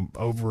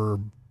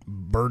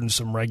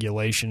 overburdensome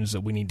regulations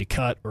that we need to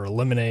cut or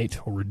eliminate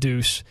or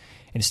reduce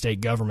in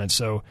state government.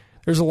 So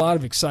there's a lot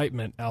of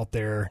excitement out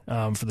there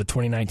for the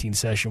 2019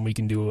 session. We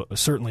can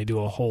certainly do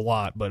a whole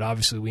lot, but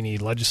obviously we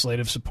need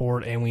legislative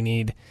support and we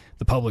need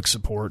the public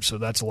support. So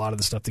that's a lot of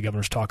the stuff the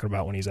governor's talking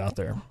about when he's out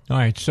there. All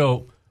right.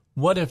 So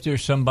what if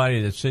there's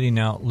somebody that's sitting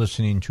out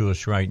listening to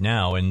us right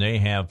now and they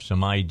have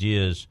some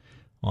ideas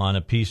on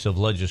a piece of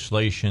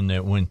legislation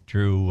that went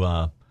through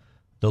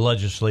the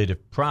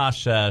legislative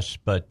process,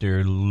 but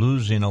they're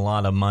losing a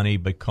lot of money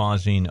but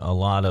causing a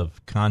lot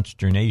of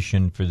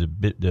consternation for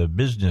the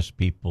business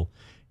people?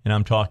 And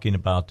I'm talking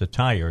about the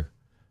tire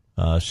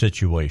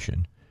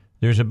situation.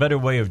 There's a better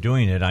way of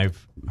doing it.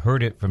 I've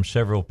heard it from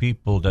several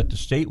people that the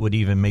state would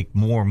even make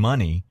more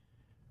money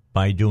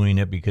by doing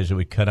it because it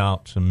would cut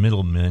out some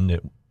middlemen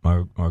that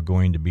are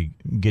going to be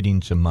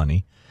getting some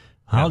money.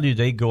 How do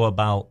they go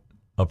about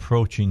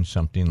approaching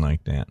something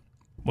like that?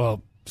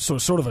 Well, so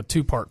sort of a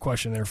two-part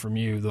question there from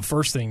you. The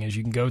first thing is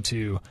you can go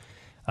to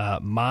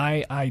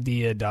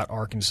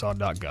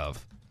myidea.arkansas.gov.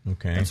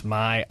 Okay. That's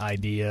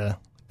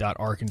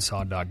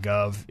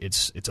myidea.arkansas.gov.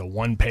 It's a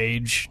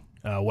one-page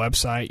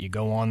website. You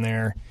go on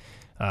there,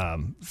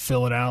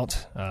 fill it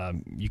out.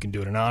 You can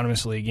do it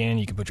anonymously again.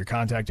 You can put your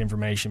contact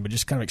information, but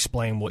just kind of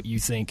explain what you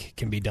think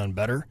can be done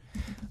better.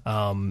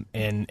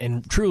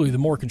 And truly, the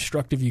more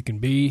constructive you can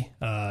be,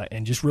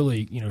 and just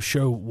really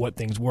show what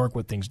things work,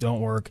 what things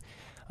don't work.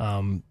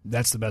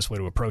 That's the best way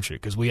to approach it,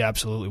 because we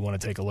absolutely want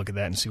to take a look at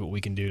that and see what we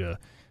can do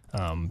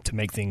to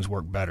make things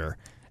work better.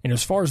 And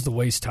as far as the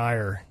waste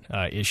tire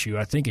issue,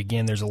 I think,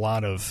 again, there's a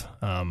lot of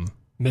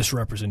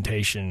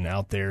misrepresentation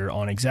out there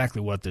on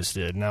exactly what this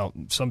did. Now,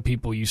 some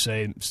people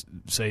say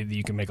that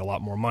you can make a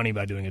lot more money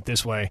by doing it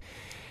this way.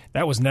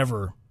 That was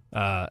never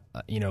an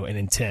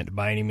intent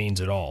by any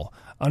means at all.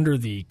 Under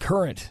the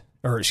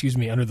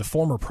under the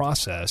former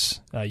process,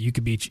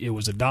 it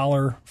was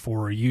 $1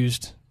 for a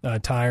used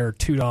tire,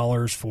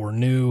 $2 for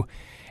new,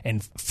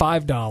 and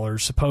 $5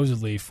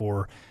 supposedly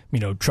for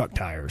truck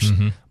tires.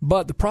 Mm-hmm.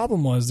 But the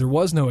problem was there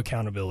was no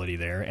accountability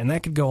there, and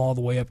that could go all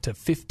the way up to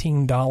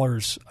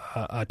 $15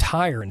 a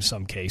tire in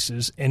some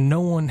cases, and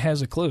no one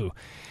has a clue.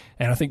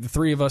 And I think the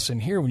three of us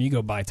in here, when you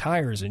go buy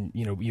tires and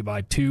you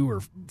buy 2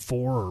 or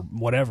 4 or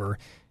whatever,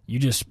 you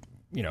just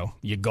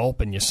you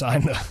gulp and you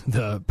sign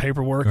the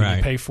paperwork and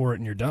you pay for it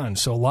and you're done.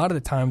 So a lot of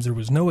the times there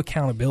was no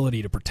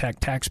accountability to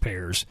protect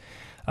taxpayers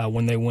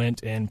when they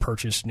went and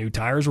purchased new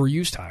tires or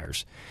used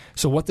tires.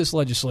 So what this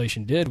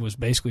legislation did was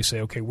basically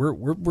say, okay,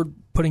 we're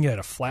putting it at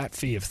a flat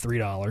fee of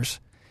 $3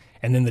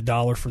 and then the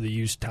 $1 for the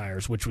used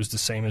tires, which was the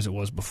same as it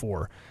was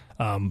before.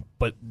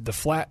 But the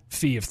flat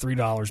fee of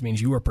 $3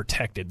 means you are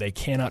protected. They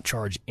cannot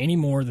charge any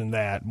more than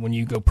that when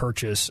you go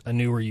purchase a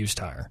new or used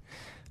tire.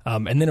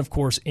 And then, of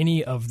course,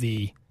 any of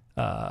the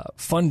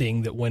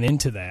funding that went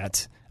into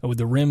that, with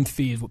the RIM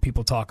fee is what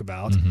people talk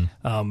about,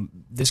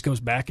 this goes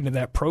back into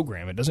that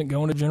program. It doesn't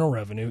go into general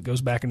revenue. It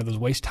goes back into those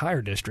waste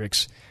tire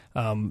districts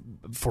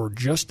for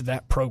just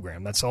that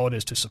program. That's all it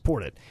is to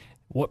support it.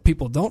 What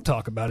people don't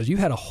talk about is you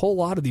had a whole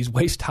lot of these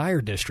waste tire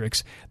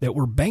districts that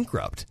were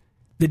bankrupt,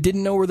 that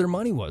didn't know where their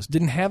money was,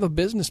 didn't have a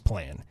business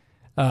plan.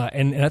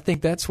 And I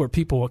think that's where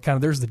people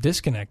there's the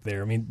disconnect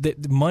there. I mean, the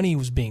money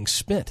was being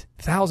spent.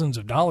 Thousands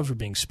of dollars were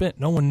being spent.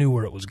 No one knew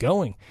where it was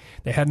going.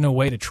 They had no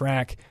way to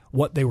track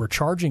what they were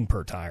charging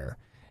per tire.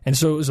 And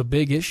so it was a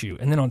big issue.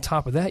 And then on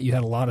top of that, you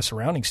had a lot of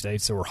surrounding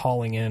states that were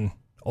hauling in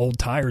old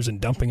tires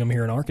and dumping them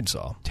here in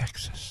Arkansas.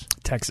 Texas.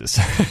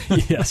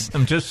 Yes.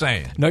 I'm just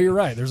saying. No, you're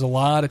right. There's a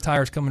lot of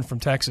tires coming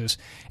from Texas.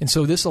 And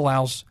so this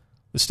allows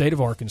the state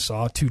of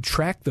Arkansas to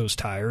track those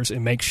tires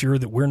and make sure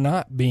that we're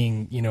not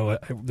being,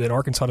 that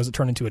Arkansas doesn't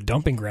turn into a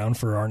dumping ground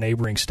for our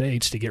neighboring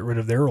states to get rid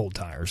of their old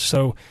tires.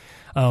 So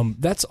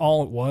that's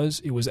all it was.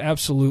 It was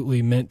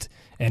absolutely meant,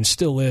 and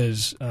still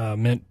is,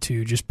 meant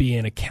to just be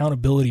an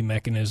accountability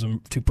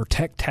mechanism to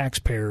protect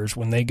taxpayers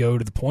when they go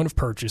to the point of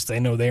purchase. They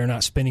know they are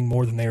not spending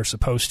more than they are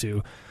supposed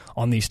to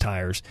on these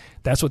tires.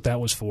 That's what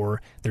that was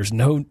for. There's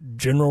no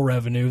general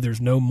revenue. There's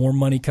no more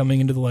money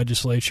coming into the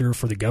legislature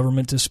for the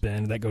government to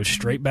spend. That goes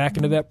straight back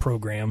into that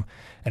program,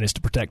 and it's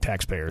to protect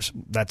taxpayers.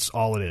 That's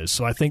all it is.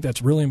 So I think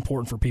that's really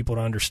important for people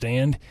to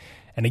understand.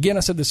 And again,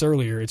 I said this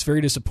earlier, it's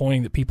very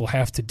disappointing that people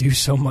have to do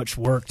so much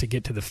work to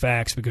get to the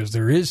facts, because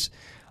there is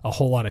a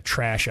whole lot of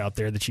trash out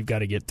there that you've got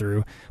to get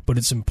through, but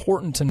it's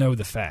important to know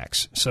the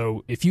facts.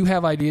 So if you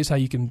have ideas how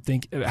you can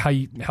think,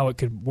 how it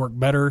could work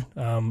better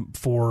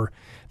for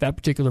that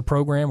particular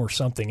program or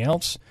something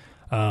else,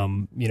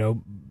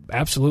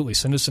 absolutely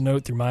send us a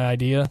note through My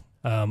Idea,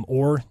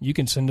 or you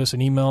can send us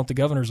an email at the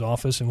governor's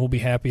office, and we'll be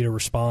happy to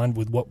respond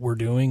with what we're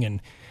doing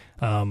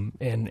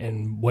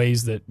and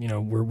ways that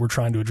we're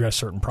trying to address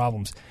certain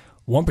problems.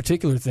 One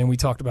particular thing, we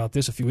talked about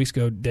this a few weeks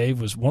ago,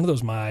 Dave, was one of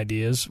those My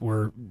Ideas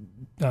were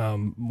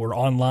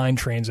online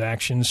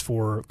transactions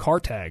for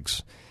car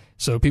tags.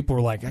 So people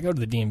were like, I go to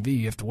the DMV,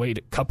 you have to wait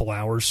a couple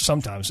hours.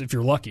 Sometimes, if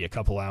you're lucky, a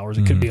couple hours.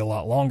 It could be a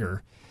lot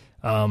longer.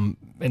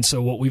 And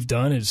so what we've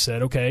done is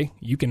said, okay,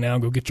 you can now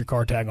go get your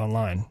car tag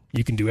online.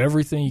 You can do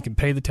everything. You can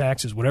pay the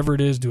taxes, whatever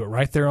it is, do it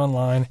right there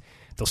online.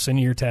 They'll send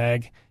you your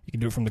tag. You can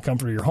do it from the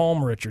comfort of your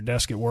home or at your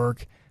desk at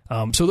work.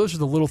 So those are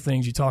the little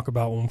things you talk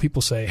about when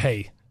people say,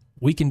 hey,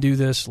 we can do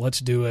this, let's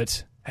do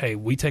it. Hey,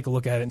 we take a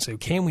look at it and say,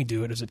 can we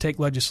do it? Does it take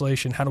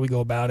legislation? How do we go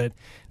about it?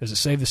 Does it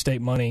save the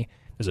state money?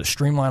 Does it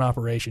streamline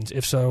operations?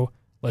 If so,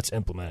 let's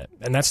implement it.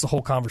 And that's the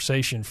whole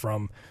conversation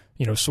from,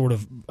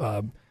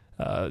 the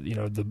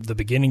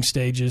beginning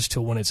stages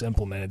till when it's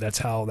implemented. That's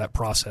how that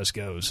process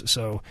goes.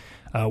 So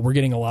we're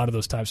getting a lot of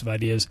those types of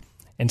ideas.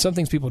 And some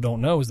things people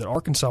don't know is that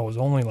Arkansas was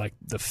only like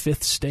the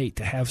 5th state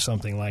to have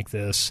something like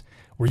this,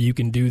 where you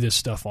can do this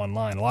stuff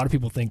online. A lot of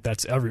people think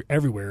that's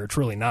everywhere. It's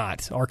really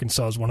not.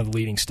 Arkansas is one of the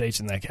leading states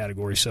in that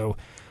category. So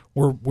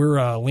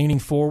we're leaning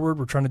forward.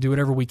 We're trying to do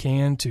whatever we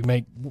can to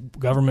make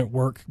government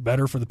work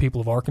better for the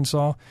people of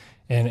Arkansas.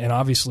 And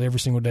obviously, every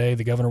single day,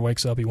 the governor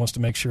wakes up. He wants to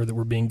make sure that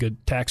we're being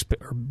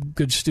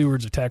good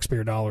stewards of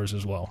taxpayer dollars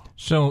as well.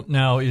 So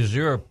now, is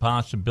there a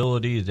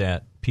possibility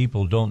that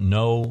people don't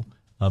know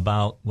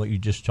about what you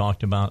just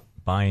talked about,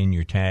 buying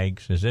your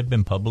tags? Has it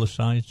been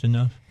publicized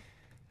enough?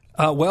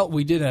 Well,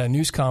 we did a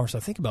news conference, I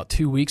think, about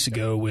 2 weeks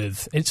ago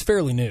with – it's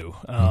fairly new.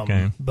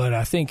 But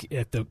I think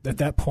at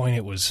that point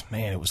it was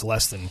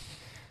less than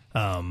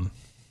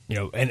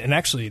and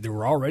actually there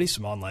were already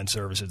some online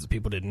services that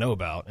people didn't know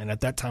about. And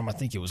at that time I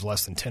think it was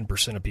less than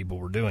 10% of people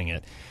were doing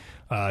it.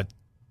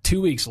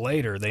 2 weeks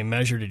later, they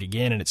measured it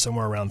again, and it's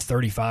somewhere around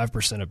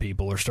 35% of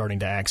people are starting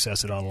to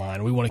access it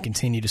online. We want to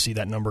continue to see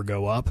that number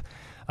go up.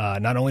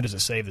 Not only does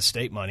it save the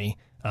state money,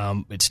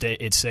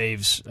 it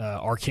saves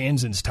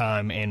Arkansans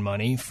time and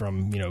money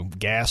from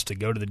gas to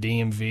go to the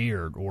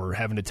DMV or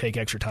having to take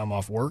extra time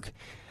off work.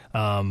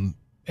 And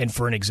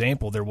for an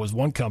example, there was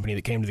one company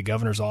that came to the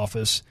governor's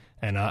office,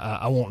 and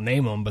I won't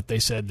name them, but they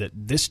said that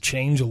this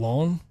change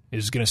alone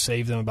is going to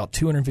save them about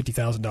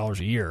 $250,000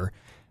 a year,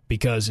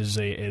 because is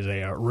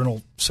a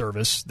rental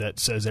service that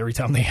says every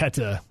time they had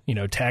to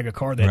tag a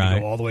car, they had to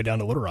go all the way down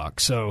to Little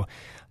Rock. So.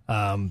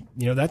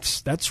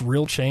 That's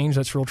real change.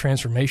 That's real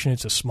transformation.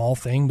 It's a small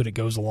thing, but it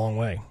goes a long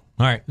way.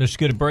 All right, let's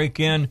get a break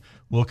in.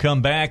 We'll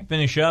come back,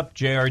 finish up.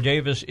 J.R.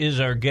 Davis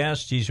is our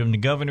guest. He's from the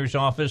governor's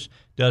office,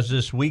 does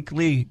this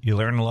weekly. You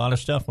learn a lot of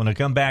stuff. When I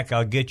come back,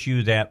 I'll get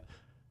you that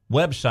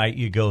website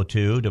you go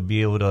to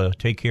be able to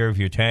take care of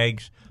your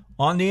tags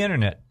on the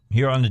internet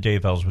here on the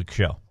Dave Elswick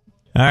Show.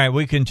 All right,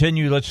 we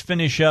continue. Let's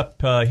finish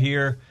up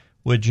here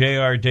with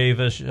J.R.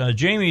 Davis.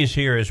 Jamie is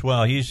here as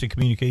well. He's the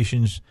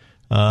communications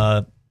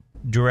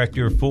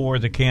director for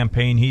the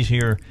campaign. He's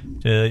here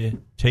to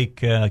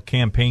take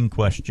campaign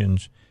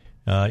questions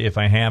if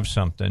I have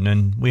something.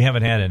 And we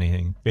haven't had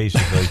anything,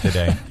 basically,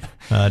 today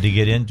to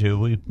get into.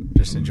 We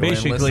just enjoy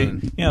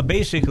basically,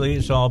 basically,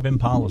 it's all been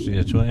policy.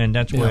 That's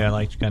why I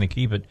like to kind of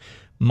keep it.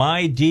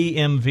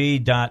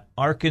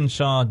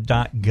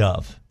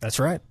 mydmv.arkansas.gov. That's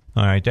right.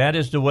 All right, that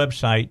is the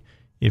website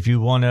if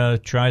you want to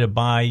try to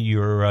buy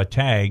your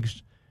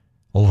tags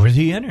over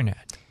the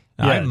internet.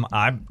 Yeah.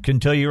 I can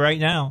tell you right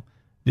now,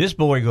 this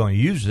boy going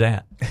to use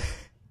that.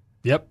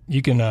 Yep,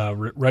 you can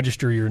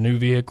register your new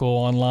vehicle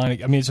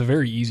online. I mean, it's a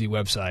very easy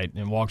website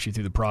and walks you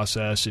through the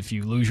process. If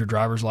you lose your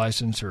driver's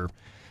license or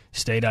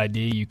state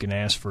ID, you can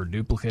ask for a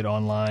duplicate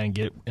online,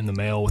 get it in the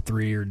mail with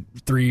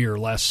 3 or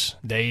less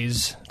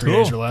days, 3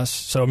 days or less.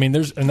 So I mean,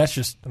 there's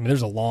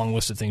a long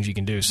list of things you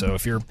can do. So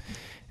if you're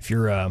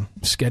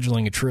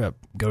scheduling a trip,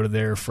 go to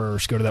that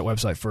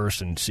website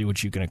first and see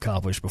what you can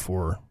accomplish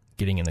before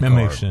getting in the car. That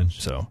makes sense.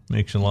 So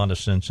makes a lot of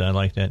sense. I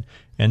like that.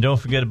 And don't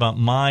forget about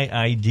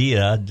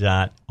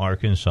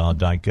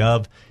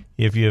myidea.arkansas.gov.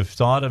 If you've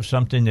thought of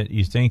something that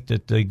you think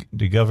that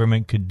the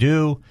government could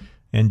do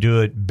and do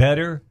it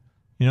better,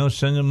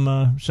 send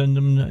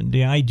them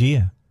the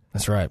idea.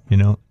 That's right.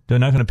 They're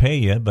not going to pay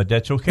you, but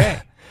that's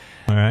okay.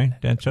 All right,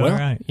 that's all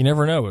right. You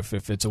never know.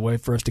 If it's a way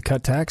for us to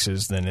cut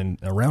taxes, then in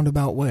a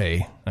roundabout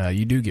way,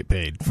 you do get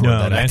paid for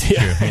that that's idea.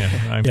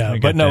 True. Yeah,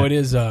 but no, it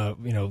is.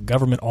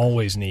 Government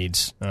always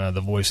needs the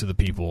voice of the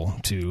people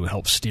to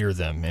help steer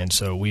them, and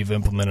so we've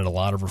implemented a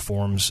lot of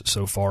reforms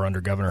so far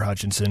under Governor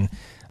Hutchinson.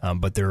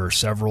 But there are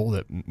several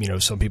that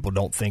some people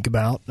don't think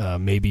about.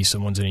 Maybe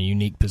someone's in a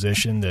unique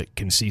position that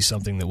can see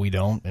something that we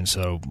don't, and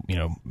so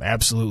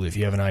absolutely, if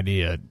you have an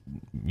idea,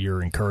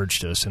 you're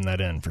encouraged to send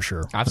that in for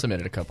sure. I've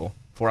submitted a couple.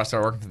 Before I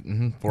started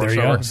working for the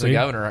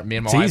governor, me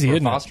and my wife were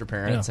foster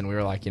parents, and we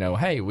were like,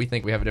 hey, we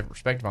think we have a different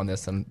perspective on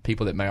this than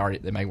people that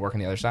may work on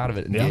the other side of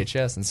it in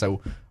DHS, and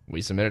so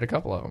we submitted a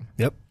couple of them.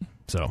 Yep.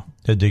 So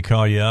did they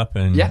call you up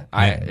and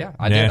I did.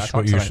 Ask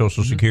what your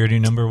social security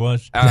number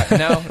was?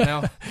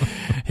 No.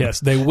 Yes,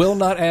 they will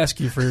not ask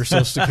you for your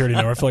social security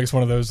number. I feel like it's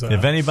one of those.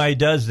 If anybody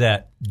does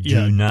that,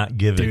 do not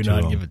give it to them. Do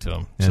not give it to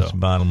them. That's the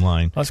bottom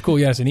line. That's cool.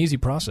 Yeah, it's an easy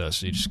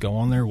process. You just go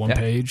on there, one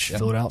page,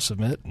 fill it out,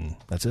 submit, and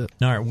that's it.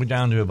 All right, we're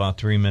down to about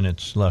 3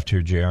 minutes left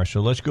here, JR.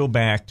 So let's go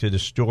back to the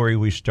story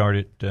we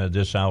started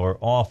this hour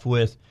off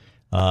with.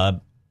 I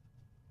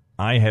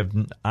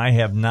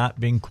have not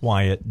been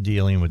quiet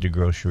dealing with the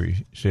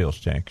grocery sales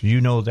tax. You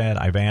know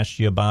that. I've asked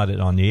you about it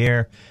on the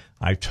air.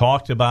 I've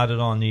talked about it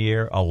on the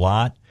air a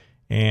lot.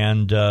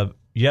 And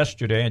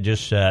yesterday I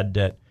just said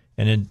that,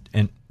 and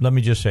let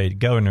me just say, the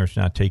governor's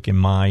not taking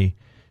my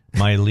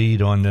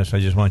lead on this. I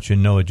just want you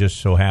to know it just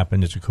so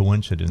happened it's a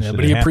coincidence. Yeah,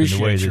 but he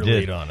appreciates your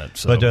lead on it.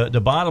 So. But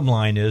the bottom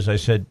line is, I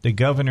said the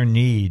governor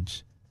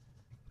needs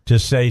to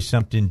say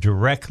something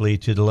directly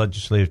to the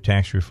Legislative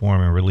Tax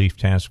Reform and Relief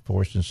Task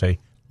Force and say,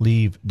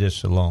 leave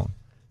this alone.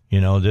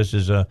 This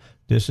is a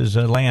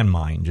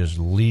landmine. Just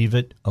leave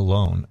it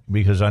alone,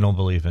 because I don't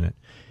believe in it.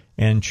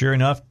 And sure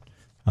enough,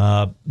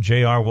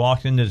 JR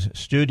walked into the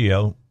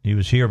studio. He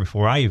was here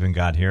before I even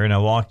got here, and I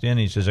walked in. And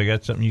he says, "I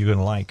got something you're going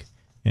to like,"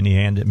 and he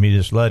handed me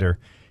this letter,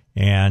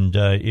 and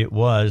it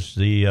was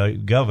the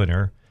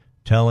governor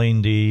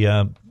telling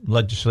the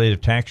Legislative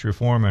Tax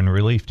Reform and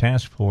Relief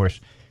Task Force,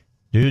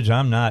 "Dudes,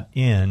 I'm not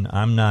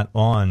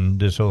on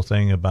this whole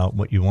thing about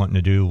what you want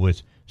to do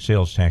with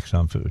sales tax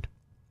on food."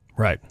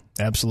 Right.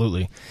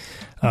 Absolutely.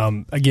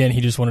 Again, he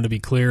just wanted to be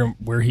clear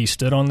where he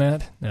stood on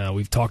that.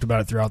 We've talked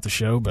about it throughout the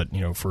show, but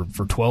for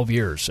 12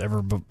 years,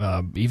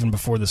 even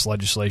before this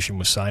legislation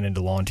was signed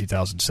into law in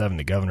 2007,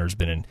 the governor's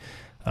been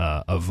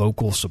a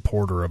vocal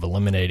supporter of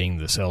eliminating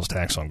the sales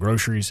tax on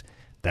groceries.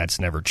 That's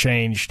never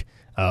changed.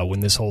 When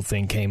this whole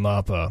thing came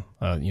up,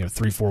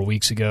 3-4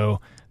 weeks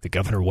ago, the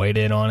governor weighed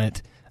in on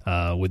it.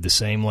 With the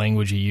same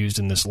language he used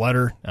in this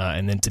letter.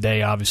 And then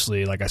today,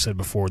 obviously, like I said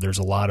before, there's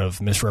a lot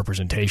of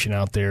misrepresentation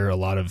out there, a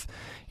lot of,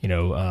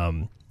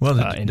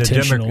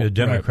 intentional. The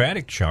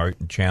Democratic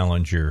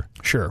challenger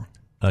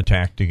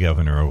attacked the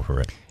governor over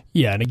it.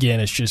 Yeah, and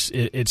again, it's just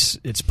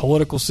it's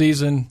political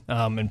season,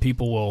 and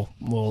people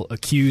will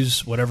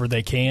accuse whatever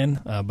they can.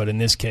 But in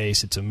this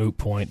case, it's a moot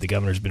point. The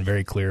governor's been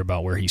very clear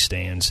about where he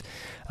stands,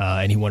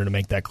 and he wanted to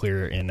make that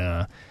clear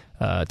in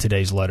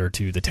today's letter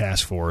to the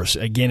task force.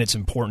 Again, it's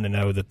important to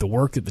know that the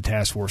work that the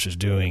task force is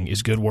doing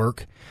is good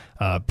work.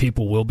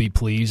 People will be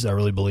pleased. I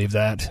really believe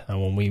that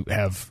when we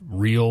have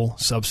real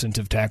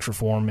substantive tax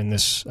reform in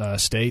this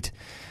state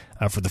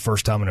for the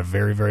first time in a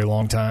very, very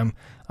long time.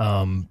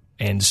 And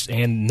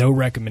no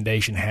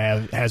recommendation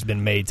has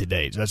been made to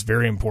date. So that's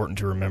very important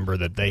to remember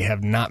that they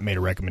have not made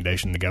a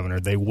recommendation to the governor.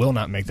 They will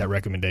not make that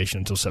recommendation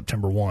until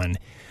September 1.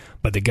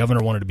 But the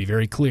governor wanted to be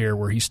very clear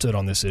where he stood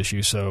on this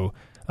issue. So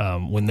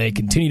when they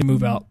continue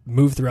to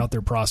move throughout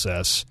their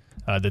process,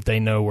 that they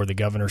know where the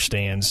governor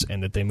stands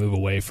and that they move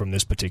away from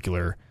this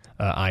particular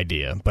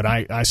idea. But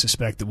I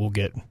suspect that we'll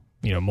get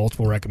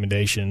multiple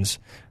recommendations.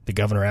 The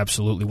governor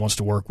absolutely wants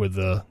to work with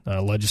the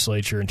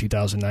legislature in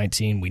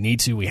 2019. We need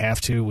to. We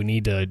have to. We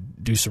need to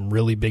do some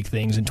really big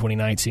things in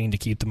 2019 to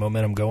keep the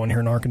momentum going here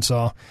in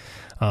Arkansas.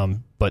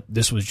 But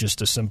this was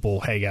just a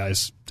simple, hey,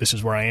 guys, this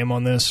is where I am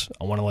on this.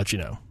 I want to let you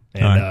know.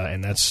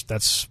 And and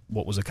that's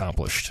what was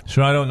accomplished.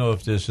 So I don't know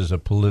if this is a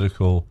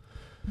political,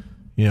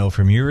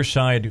 from your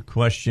side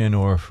question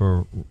or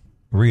for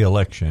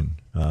re-election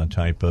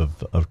type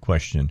of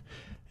question.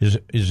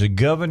 Is the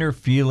governor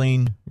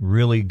feeling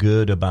really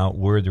good about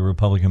where the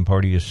Republican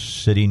Party is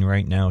sitting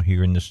right now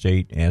here in the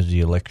state as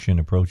the election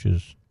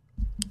approaches?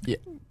 Yeah.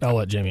 I'll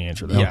let Jamie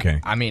answer that. Yeah.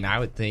 Okay. I mean,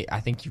 I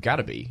think you've got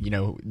to be.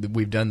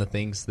 We've done the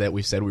things that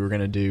we said we were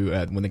going to do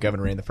when the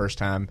governor ran the first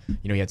time.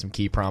 He had some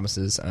key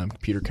promises: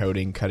 computer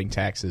coding, cutting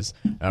taxes,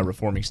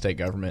 reforming state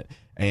government,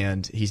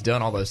 and he's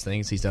done all those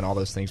things. He's done all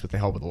those things with the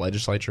help of the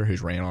legislature,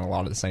 who's ran on a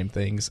lot of the same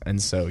things.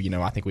 And so,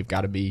 I think we've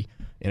got to be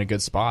in a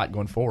good spot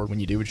going forward. When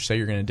you do what you say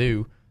you're going to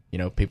do,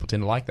 people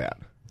tend to like that.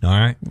 All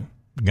right,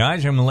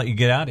 guys, I'm going to let you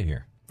get out of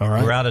here. All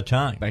right, we're out of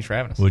time. Thanks for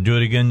having us. We'll do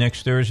it again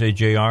next Thursday.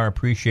 JR,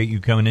 appreciate you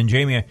coming in.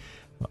 Jamie,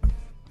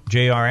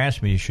 JR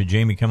asked me, should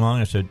Jamie come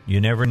on? I said, you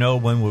never know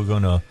when we're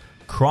going to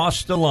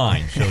cross the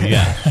line. So,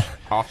 yes.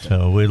 Often.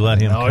 So we let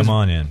him come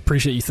on in.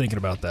 Appreciate you thinking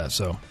about that.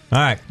 So, all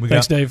right.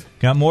 Thanks, Dave.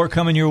 Got more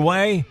coming your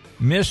way.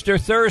 Mr.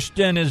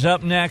 Thurston is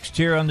up next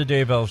here on the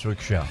Dave Elswick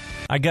Show.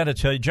 I got to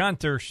tell you, John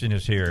Thurston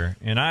is here,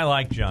 and I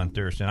like John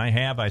Thurston.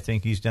 I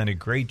think he's done a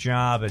great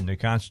job in the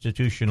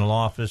constitutional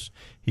office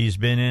he's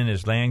been in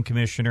as land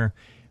commissioner.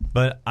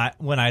 But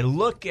when I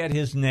look at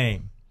his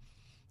name,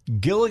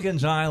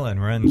 Gilligan's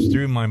Island runs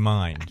through my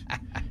mind,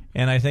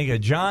 and I think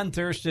of John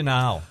Thurston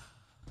Owl.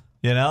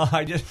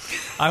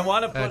 I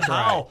want to put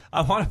Howell. Right.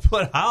 I want to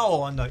put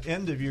Howell on the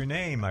end of your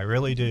name. I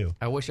really do.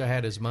 I wish I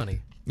had his money.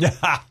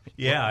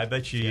 Yeah, I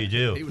bet you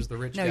do. He was the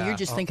rich guy. No, you're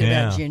just thinking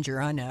about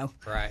Ginger. I know.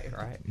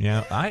 Right.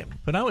 Yeah,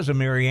 but I was a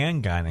Mary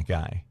Ann kind of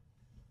guy.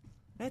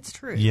 That's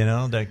true.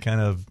 That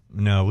kind of.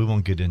 No, we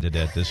won't get into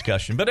that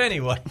discussion. But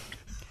anyway.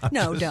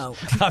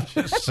 Don't. I'm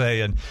just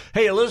saying.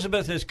 Hey,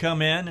 Elizabeth has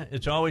come in.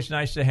 It's always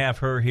nice to have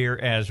her here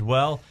as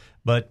well.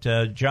 But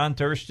John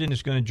Thurston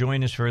is going to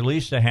join us for at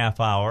least a half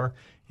hour.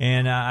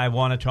 And I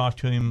want to talk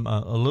to him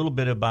a little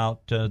bit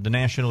about the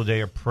National Day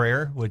of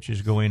Prayer, which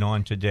is going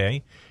on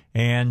today.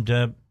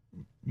 And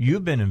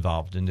you've been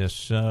involved in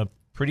this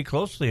pretty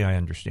closely, I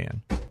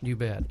understand. You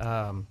bet.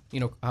 I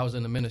was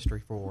in the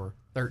ministry for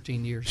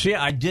 13 years. See,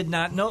 I did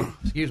not know.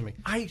 Excuse me.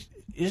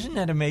 Isn't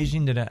that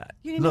amazing that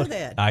you didn't know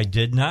that? I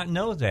did not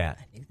know that.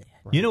 I knew that.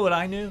 Right. You know what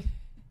I knew?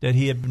 That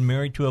he had been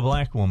married to a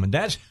black woman.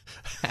 That's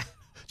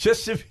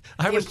just.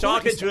 I was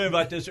talking to him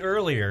about this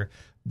earlier.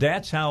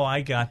 That's how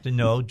I got to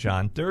know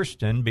John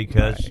Thurston,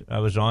 because I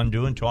was on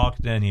doing talk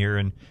then here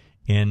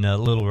in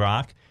Little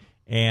Rock,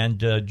 and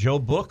Joe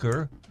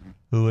Booker,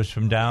 who was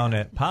from down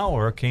at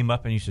Power, came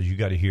up and he says, "You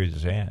got to hear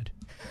this ad.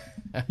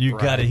 You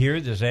got to hear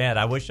this ad.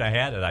 I wish I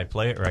had it. I'd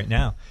play it right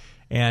now."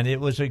 And it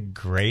was a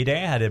great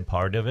ad, and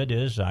part of it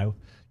is, how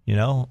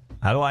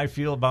do I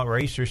feel about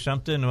race or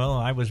something? Well,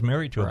 I was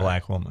married to a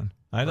black woman.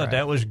 I thought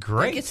that was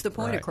great. That gets the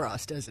point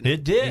across, doesn't it?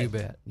 It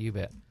did. You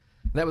bet.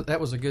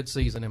 That was a good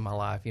season in my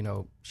life.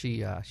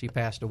 She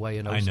passed away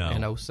in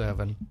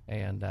 07,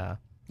 and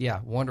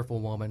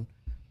wonderful woman.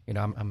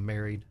 I'm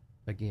married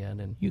again,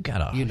 and you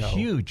got a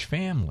huge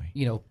family.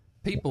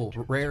 People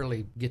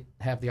rarely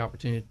have the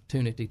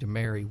opportunity to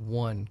marry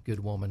one good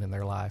woman in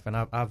their life, and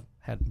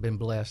I've been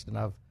blessed, and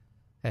I've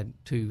had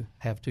two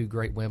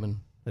great women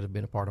that have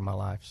been a part of my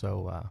life.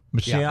 So,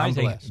 but see, I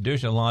think blessed.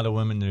 There's a lot of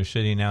women that are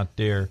sitting out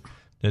there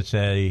that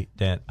say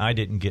that I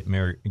didn't get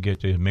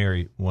to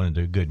marry one of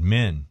the good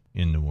men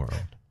in the world.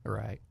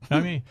 Right. I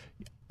mean,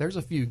 there's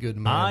a few good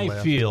men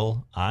left.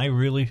 I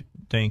really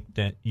think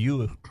that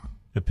you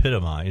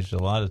epitomize a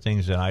lot of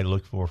things that I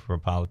look for a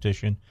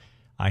politician.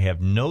 I have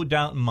no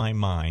doubt in my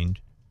mind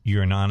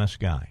you're an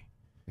honest guy.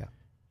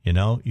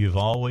 Yeah. You've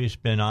always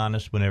been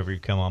honest whenever you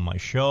come on my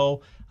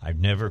show. I've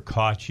never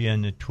caught you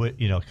in the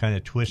kind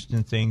of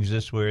twisting things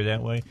this way or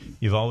that way.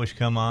 You've always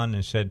come on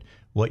and said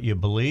what you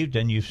believed,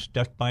 and you've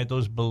stuck by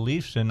those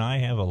beliefs, and I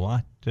have a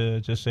lot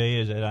to say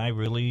is that I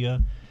really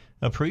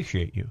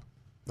appreciate you.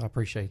 I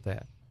appreciate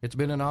that. It's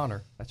been an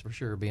honor, that's for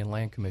sure, being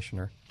land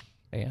commissioner.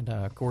 And,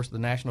 of course, the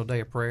National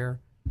Day of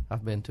Prayer.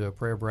 I've been to a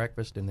prayer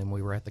breakfast, and then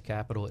we were at the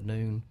Capitol at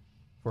noon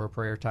for a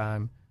prayer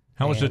time.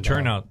 How was the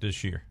turnout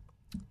this year?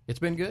 It's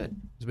been good.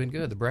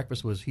 The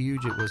breakfast was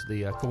huge. It was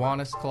the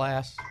Kiwanis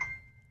class.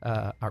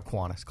 Our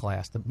Kiwanis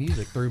class. The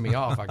music threw me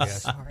off, I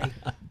guess. Sorry.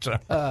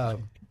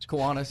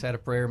 Kiwanis had a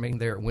prayer meeting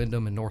there at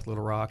Wyndham in North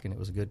Little Rock, and it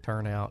was a good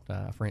turnout.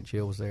 French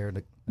Hill was there,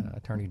 the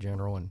Attorney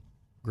General, and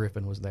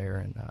Griffin was there.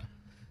 And,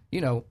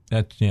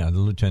 That's, the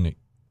Lieutenant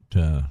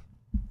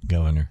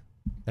Governor.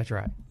 That's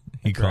right.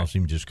 He calls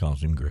him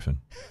Griffin.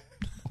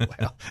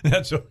 Well,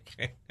 that's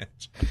okay.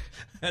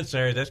 That's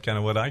all right. That's kind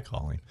of what I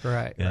call him.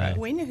 Right.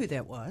 We knew who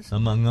that was,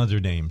 among other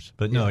names.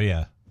 But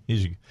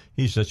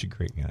he's such a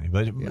great guy.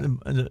 But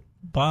the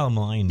bottom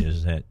line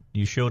is that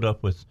you showed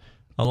up with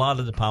a lot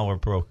of the power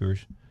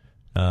brokers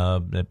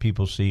that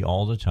people see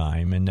all the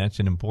time, and that's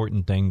an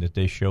important thing that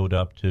they showed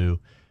up to,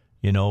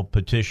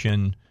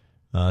 petition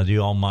the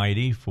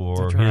Almighty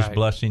for His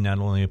blessing not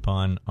only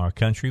upon our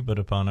country but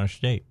upon our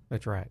state.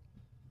 That's right.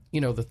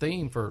 The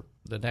theme for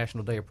the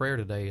National Day of Prayer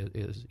today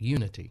is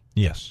unity.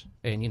 Yes.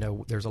 And,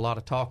 there's a lot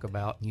of talk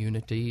about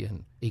unity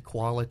and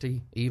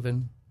equality,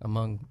 even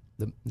among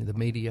the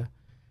media.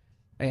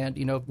 And,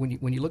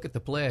 when you look at the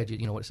pledge,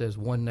 it says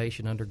one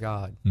nation under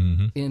God,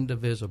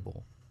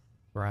 indivisible,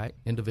 right?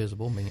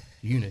 Indivisible means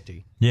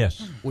unity.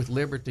 Yes. With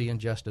liberty and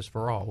justice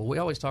for all. Well, we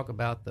always talk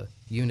about the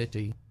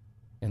unity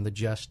and the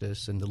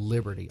justice and the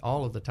liberty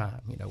all of the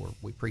time.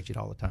 We preach it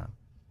all the time.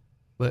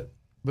 But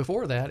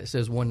before that, it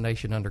says one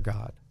nation under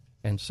God.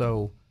 And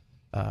so...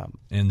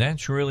 and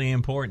that's really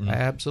important.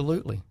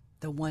 Absolutely.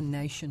 The one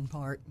nation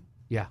part.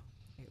 Yeah.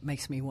 It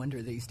makes me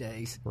wonder these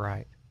days.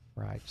 Right.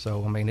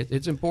 So,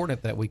 it's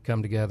important that we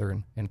come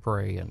together and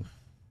pray and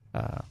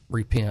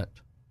repent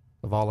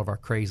of all of our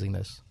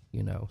craziness,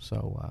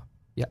 So,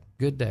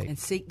 good day. And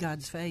seek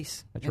God's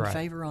face That's and right.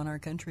 favor on our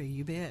country,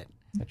 you bet.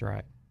 That's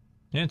right.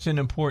 It's an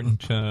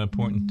important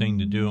thing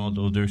to do,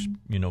 although there's,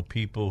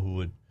 people who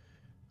would,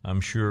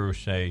 I'm sure,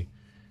 say,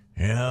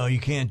 you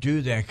can't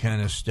do that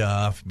kind of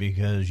stuff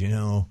because,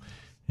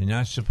 you're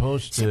not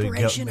supposed to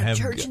separation of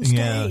church and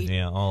state.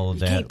 Yeah, all of you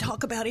that. You can't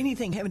talk about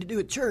anything having to do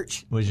with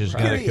church. Which is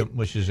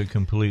a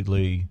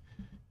completely,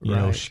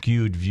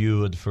 skewed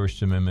view of the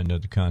First Amendment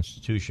of the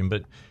Constitution.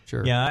 But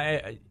sure.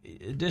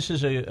 This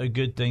is a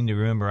good thing to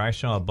remember. I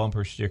saw a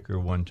bumper sticker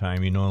one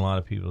time. A lot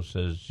of people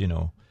says,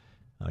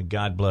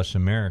 God bless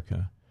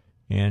America.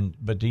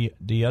 But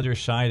the other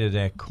side of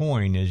that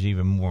coin is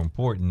even more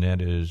important. That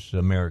is,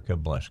 America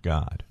bless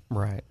God.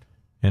 Right.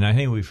 And I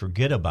think we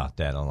forget about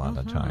that a lot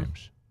of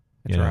times.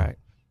 That's right.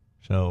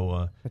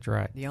 So that's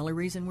right. The only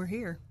reason we're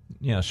here.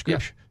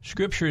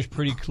 Scripture is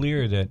pretty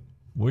clear that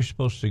we're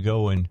supposed to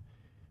go and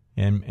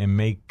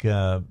make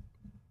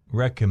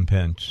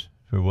recompense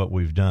for what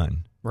we've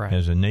done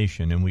as a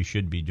nation, and we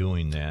should be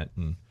doing that.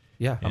 And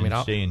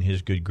stay in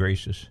His good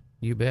graces.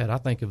 You bet. I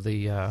think of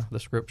the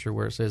scripture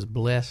where it says,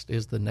 "Blessed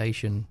is the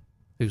nation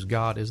whose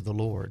God is the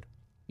Lord."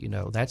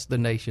 That's the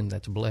nation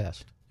that's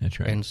blessed. That's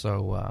right. And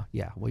so,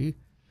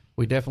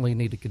 we definitely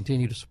need to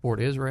continue to support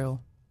Israel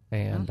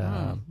and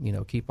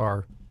keep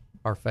our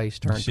face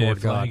turned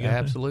toward God.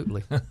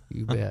 Absolutely,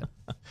 you bet.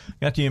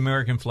 Got the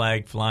American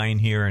flag flying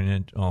here, and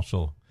it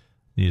also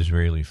the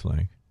Israeli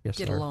flag. Yes,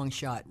 Get sir. a long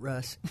shot,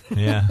 Russ.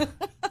 Yeah.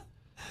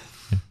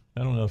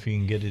 I don't know if you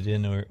can get it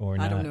in or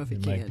not. I don't know if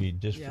it can. might be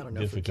I don't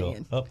know difficult.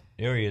 If can. Oh,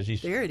 there he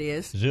is. There it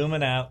is.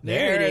 Zooming out.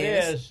 There it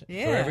is.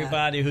 Yeah. For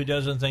everybody who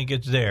doesn't think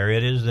it's there,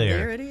 it is there.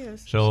 There it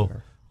is. So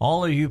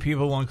all of you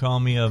people want to call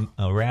me a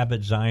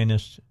rabid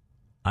Zionist.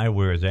 I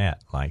wear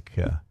that like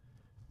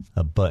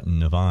a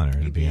button of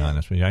honor, to be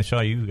honest with you. I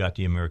saw you got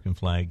the American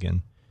flag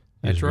and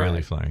the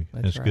Israeli flag.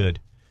 That's right. Good.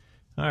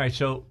 All right,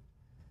 so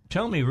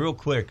tell me real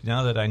quick,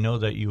 now that I know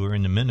that you were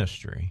in the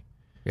ministry,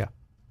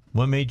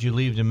 what made you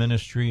leave the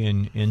ministry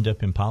and end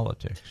up in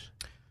politics?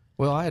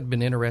 Well, I had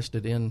been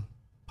interested in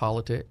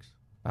politics.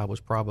 I was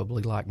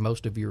probably like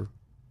most of your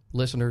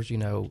listeners,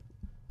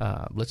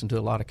 listened to a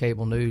lot of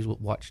cable news,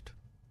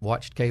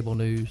 watched cable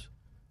news,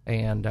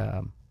 and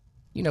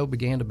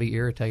began to be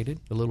irritated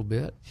a little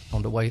bit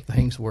on the way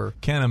things were.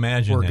 Can't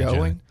imagine were that,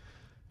 going.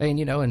 John. And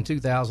in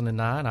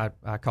 2009,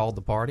 I called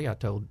the party. I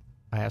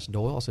asked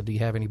Doyle. I said, "Do you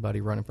have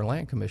anybody running for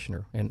land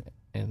commissioner?" And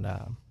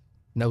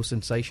no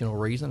sensational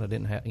reason. I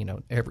didn't have,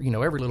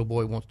 every little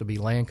boy wants to be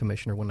land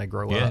commissioner when they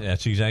grow up. Yeah,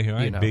 that's exactly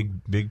right.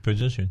 Big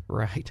position.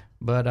 Right.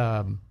 But,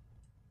 and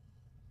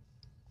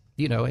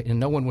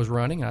no one was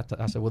running. I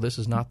said, well, this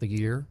is not the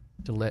year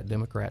to let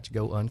Democrats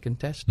go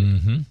uncontested.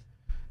 Mm-hmm.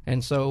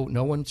 And so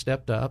no one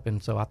stepped up,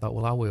 and so I thought,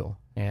 well, I will.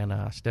 And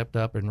I stepped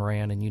up and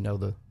ran, and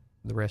the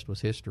rest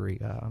was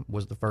history.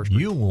 Was the first.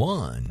 You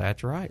won.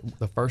 That's right.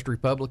 The first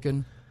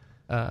Republican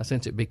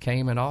since it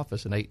became in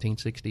office in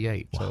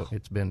 1868. Wow. So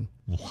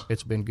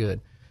it's been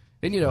good.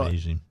 And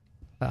amazing.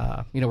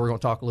 We're going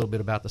to talk a little bit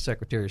about the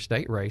Secretary of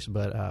State race,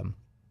 but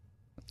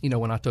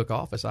when I took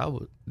office,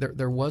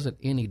 there wasn't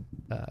any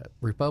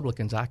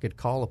Republicans I could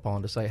call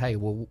upon to say, hey,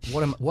 well,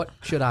 what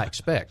should I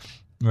expect?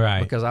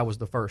 Right. Because I was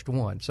the first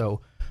one.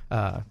 So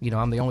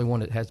I'm the only one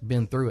that has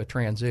been through a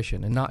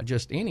transition, and not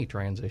just any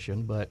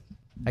transition, but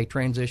a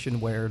transition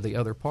where the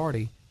other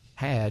party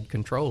had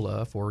control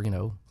of for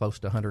close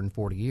to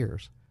 140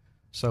 years.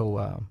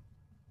 So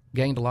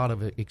gained a lot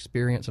of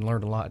experience and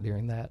learned a lot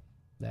during that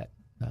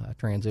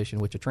transition,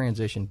 which a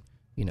transition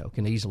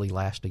can easily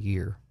last a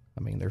year.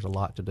 I mean, there's a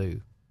lot to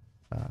do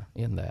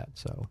in that.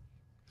 So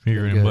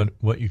figuring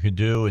what you could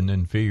do and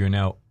then figuring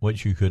out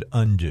what you could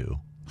undo.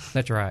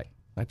 That's right.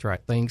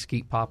 Things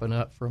keep popping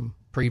up from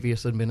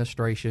previous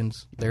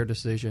administrations, their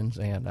decisions,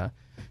 and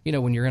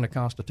when you're in a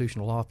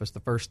constitutional office, the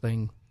first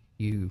thing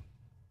you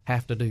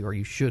have to do, or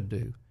you should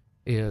do,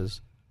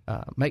 is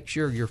make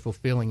sure you're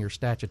fulfilling your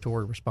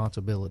statutory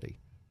responsibility.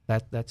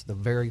 That's the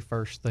very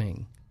first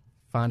thing.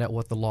 Find out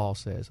what the law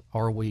says.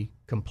 Are we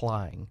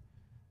complying?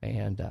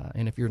 And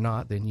if you're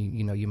not, then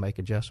you make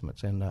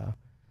adjustments. And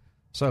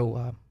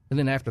So, and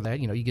then after that,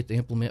 you get to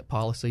implement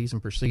policies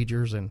and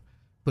procedures and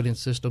put in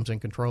systems and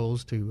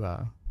controls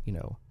to,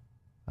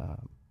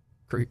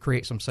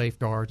 create some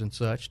safeguards and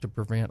such to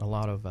prevent a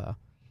lot of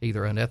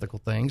either unethical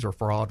things or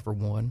fraud, for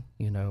one.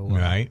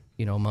 Right.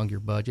 Among your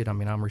budget. I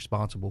mean, I'm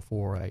responsible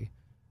for a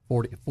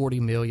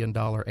 $40 million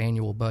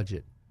annual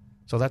budget,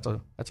 so that's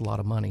a lot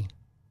of money.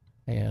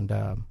 And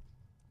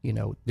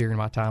during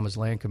my time as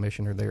land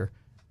commissioner, there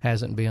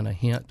hasn't been a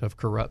hint of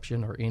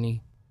corruption or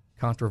any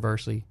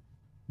controversy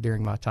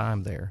during my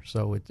time there.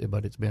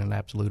 But it's been an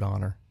absolute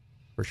honor,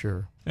 for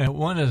sure. And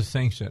one of the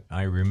things that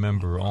I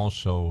remember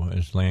also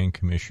as land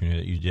commissioner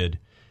that you did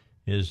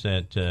is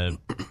that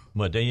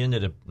they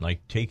ended up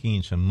like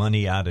taking some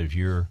money out of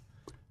your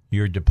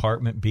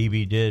department.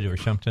 BB did, or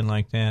something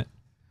like that.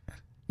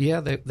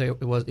 Yeah,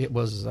 it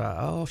was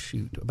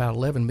about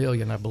 $11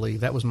 million, I believe.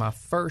 That was my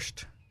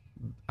first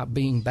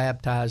being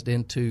baptized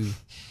into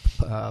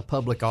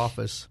public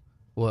office.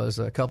 Was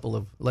a couple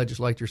of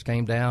legislators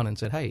came down and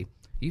said, "Hey,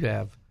 you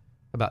have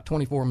about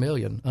 $24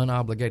 million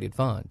unobligated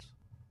funds,"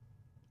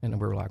 and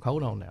we were like,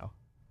 "Hold on now,"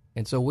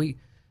 and so we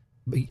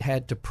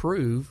had to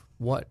prove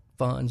what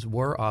funds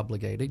were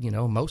obligated.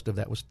 Most of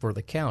that was for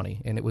the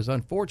county, and it was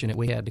unfortunate.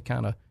 We had to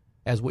kind of,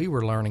 as we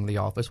were learning the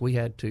office, we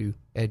had to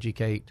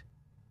educate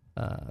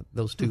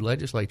those two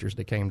legislators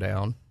that came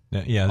down.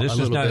 Yeah, this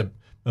is not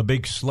a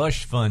big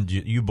slush fund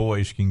you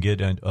boys can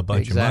get a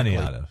bunch of money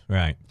out of,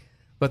 right?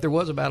 But there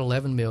was about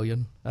 $11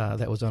 million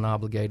that was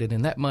unobligated,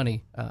 and that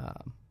money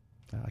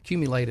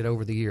accumulated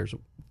over the years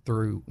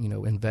through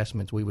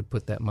investments. We would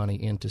put that money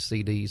into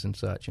CDs and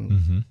such, and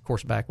of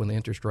course, back when the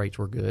interest rates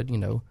were good,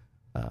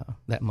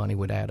 that money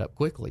would add up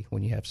quickly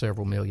when you have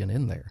several million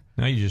in there.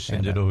 Now you just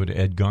send it over to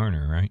Ed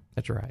Garner, right?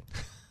 That's right.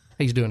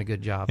 He's doing a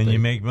good job, and you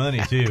make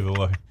money too,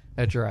 boy.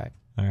 That's right.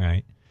 All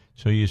right.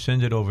 So you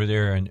send it over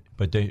there,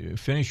 but they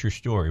finish your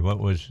story.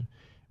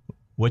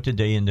 What did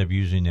they end up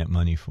using that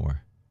money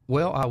for?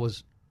 Well, I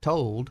was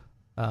told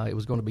it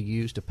was going to be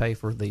used to pay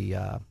for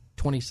the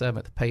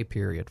 27th pay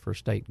period for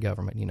state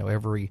government.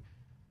 Every,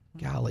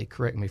 golly,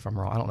 correct me if I'm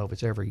wrong, I don't know if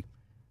it's every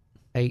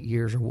 8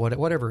 years or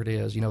whatever it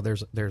is.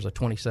 There's a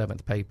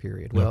 27th pay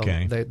period. Well,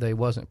 okay. They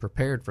wasn't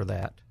prepared for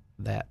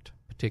that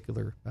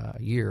particular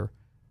year,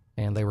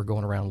 and they were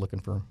going around looking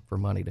for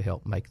money to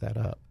help make that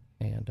up.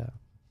 And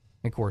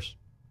of course,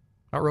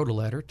 I wrote a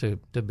letter to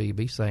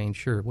BB saying,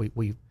 sure,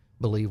 we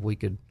believe we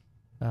could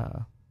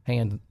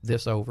hand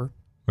this over.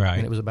 Right.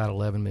 And it was about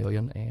 $11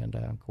 million, and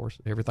of course,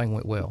 everything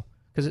went well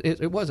because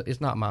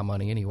it's not my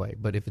money anyway.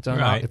 But if it's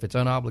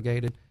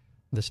unobligated,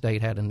 the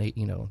state had a need.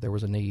 There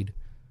was a need,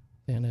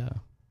 and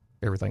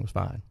everything was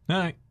fine. All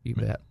right, you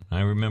bet.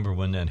 I remember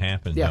when that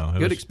happened. Yeah,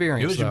 good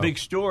experience. It was a big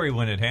story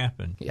when it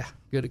happened. Yeah,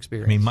 good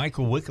experience. I mean,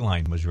 Michael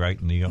Wickline was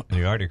writing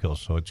the article,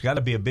 so it's got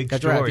to be a big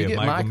That's story. Right. If you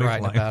get Mike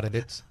writing about it,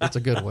 it's a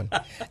good one.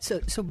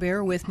 So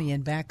bear with me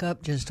and back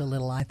up just a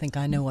little. I think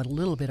I know a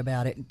little bit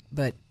about it,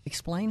 but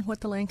explain what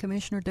the land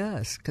commissioner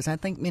does, because I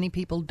think many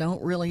people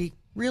don't really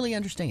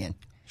understand.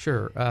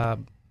 Sure.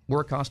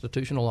 We're a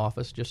constitutional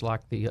office, just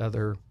like the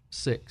other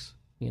 6,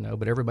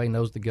 but everybody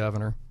knows the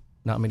governor.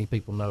 Not many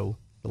people know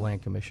the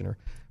land commissioner.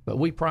 But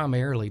we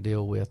primarily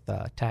deal with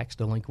tax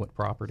delinquent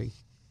property.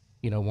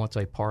 Once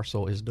a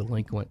parcel is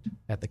delinquent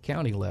at the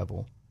county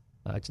level,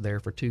 it's there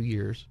for 2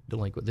 years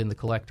delinquent. Then the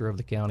collector of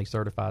the county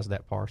certifies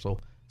that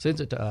parcel, sends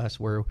it to us,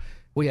 where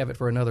we have it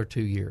for another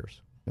 2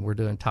 years. And we're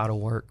doing title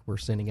work. We're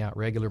sending out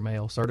regular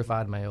mail,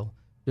 certified mail,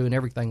 doing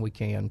everything we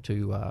can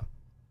to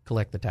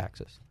collect the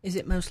taxes. Is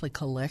it mostly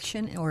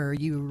collection, or are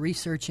you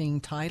researching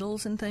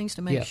titles and things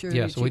to make sure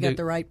that so you got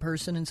the right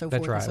person and so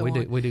forth? That's right.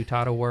 And so We do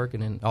title work,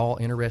 and then all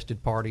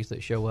interested parties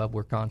that show up,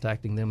 we're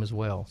contacting them as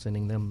well,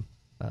 sending them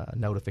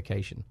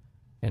notification.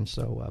 And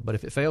so, but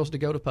if it fails to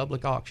go to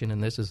public auction,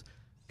 and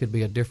could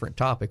be a different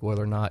topic,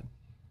 whether or not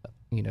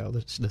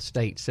the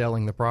state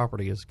selling the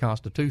property is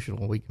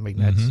constitutional.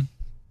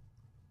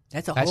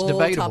 That's a whole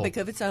debatable topic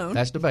of its own.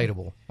 That's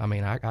debatable. I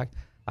mean,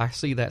 I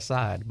see that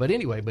side. But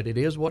anyway, it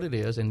is what it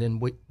is. And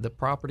then the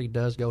property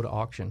does go to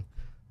auction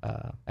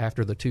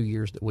after the 2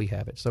 years that we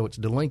have it. So it's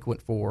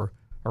delinquent for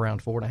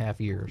around 4.5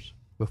 years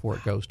before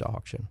it goes to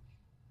auction.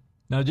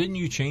 Now, didn't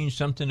you change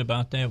something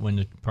about that when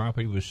the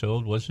property was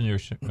sold? Wasn't there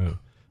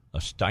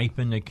a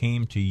stipend that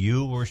came to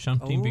you or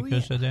something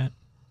because of that?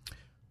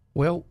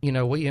 Well,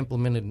 we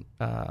implemented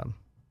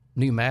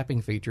new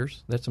mapping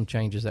features. That's some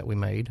changes that we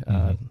made.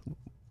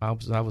 I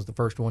was the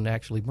first one to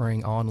actually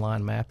bring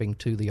online mapping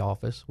to the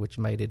office, which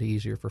made it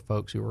easier for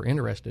folks who were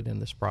interested in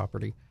this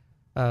property.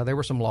 There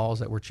were some laws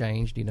that were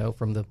changed,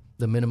 from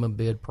the minimum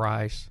bid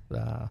price,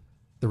 the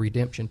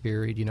redemption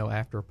period,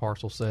 after a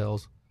parcel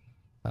sells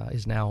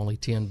is now only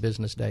 10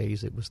 business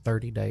days. It was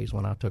 30 days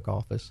when I took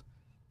office.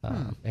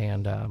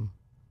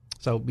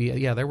 So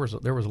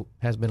there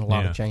has been a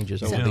lot of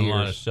changes over the years. A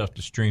lot of stuff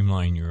to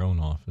streamline your own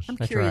office. I'm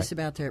curious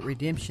about that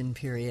redemption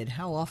period.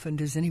 How often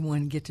does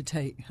anyone get to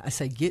take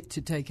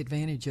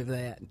advantage of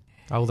that?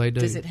 Oh, they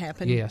do. Does it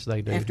happen? Yes,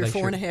 they do. After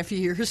 4.5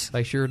 years?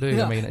 They sure do.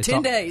 Yeah, I mean,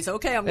 10 days.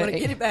 Okay, I'm going to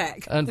get it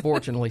back.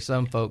 Unfortunately,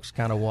 some folks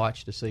kind of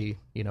watch to see,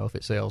 if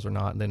it sells or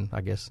not, and then I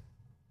guess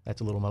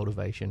that's a little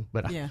motivation.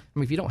 But Yeah. I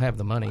mean, if you don't have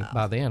the money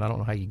by then, I don't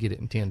know how you get it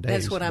in 10 days.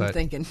 That's what I'm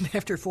thinking.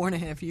 After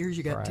 4.5 years,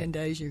 you got Right. 10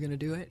 days, you're going to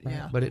do it. Right.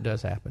 Yeah. But it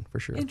does happen for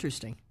sure.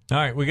 Interesting. All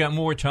right, we got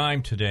more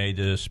time today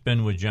to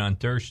spend with John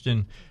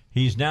Thurston.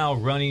 He's now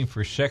running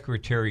for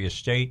Secretary of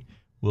State.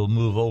 We'll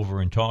move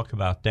over and talk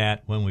about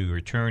that when we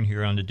return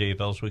here on the Dave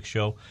Elswick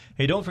Show.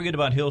 Hey, don't forget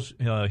about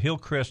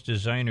Hillcrest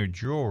Designer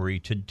Jewelry.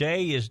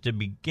 Today is the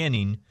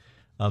beginning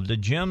of the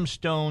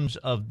Gemstones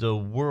of the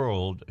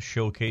World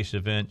showcase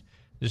event.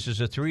 This is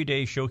a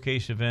 3-day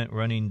showcase event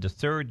running the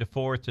 3rd, the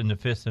 4th, and the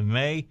 5th of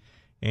May.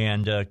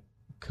 And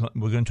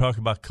we're going to talk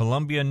about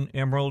Colombian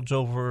emeralds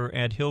over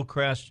at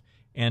Hillcrest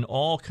and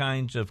all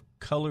kinds of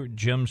colored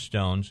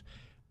gemstones.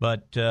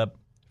 But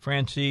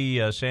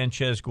Francie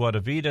Sanchez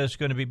Guadavita is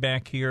going to be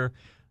back here.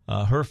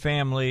 Her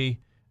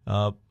family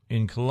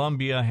in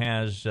Colombia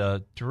has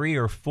 3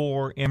 or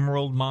 4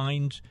 emerald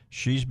mines.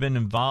 She's been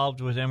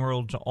involved with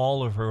emeralds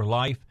all of her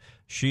life.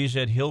 She's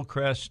at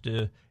Hillcrest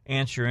to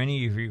answer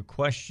any of your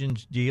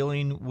questions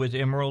dealing with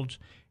emeralds.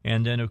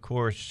 And then, of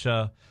course,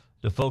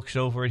 the folks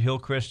over at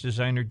Hillcrest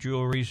Designer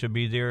Jewelries will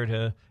be there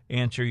to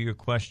answer your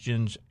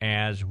questions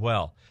as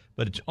well.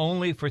 But it's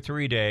only for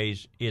 3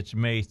 days. It's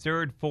May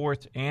 3rd,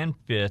 4th, and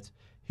 5th.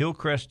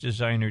 Hillcrest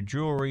Designer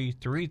Jewelry,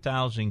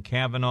 3000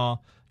 Kavanaugh.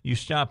 You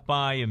stop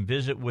by and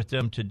visit with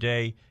them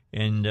today,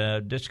 and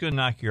that's going to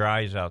knock your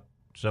eyes out,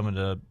 some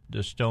of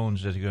the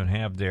stones that they're going to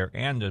have there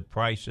and the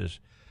prices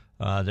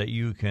that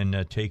you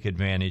can take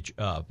advantage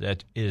of.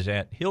 That is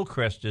at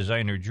Hillcrest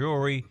Designer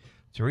Jewelry,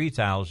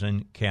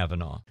 3000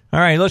 Kavanaugh. All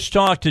right, let's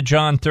talk to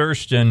John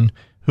Thurston,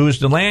 who is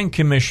the land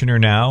commissioner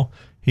now.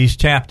 He's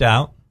tapped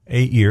out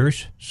 8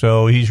 years,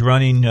 so he's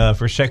running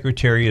for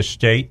Secretary of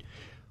State.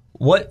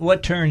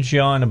 What turns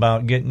you on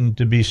about getting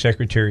to be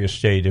Secretary of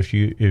State if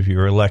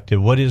you're elected?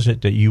 What is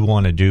it that you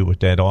want to do with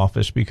that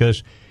office?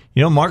 Because,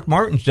 you know, Mark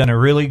Martin's done a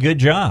really good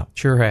job.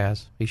 Sure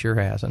has. He sure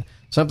has. And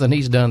something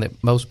he's done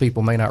that most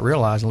people may not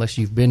realize unless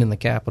you've been in the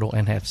Capitol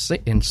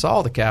and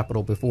saw the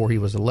Capitol before he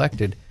was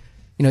elected.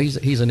 You know,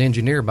 he's an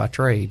engineer by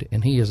trade,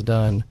 and he has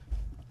done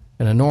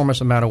an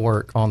enormous amount of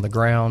work on the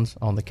grounds,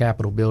 on the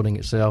Capitol building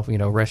itself, you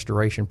know,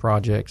 restoration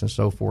projects and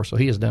so forth. So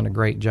he has done a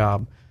great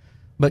job.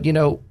 But, you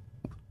know,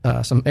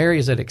 some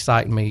areas that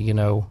excite me, you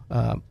know,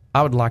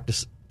 I would like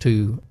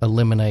to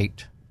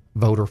eliminate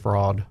voter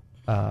fraud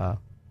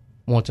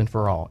once and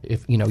for all.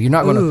 If you know you're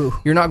not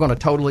going to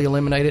totally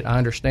eliminate it, I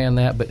understand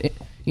that, but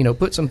you know,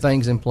 put some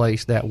things in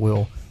place that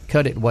will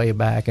cut it way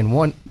back. And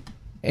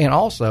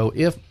also,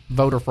 if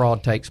voter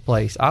fraud takes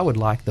place, I would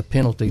like the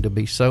penalty to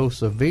be so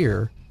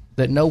severe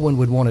that no one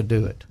would want to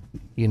do it.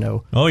 You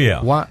know. Oh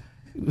yeah. Why?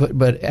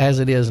 But as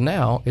it is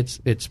now,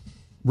 it's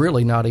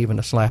really not even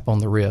a slap on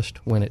the wrist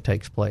when it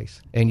takes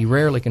place, and you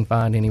rarely can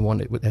find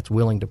anyone that's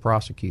willing to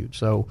prosecute.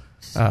 So,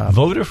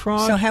 voter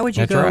fraud. So how would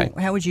you That's go? right.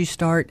 How would you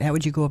start? How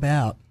would you go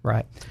about?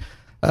 Right.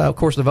 Of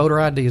course, the voter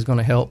ID is going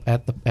to help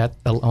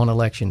on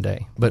Election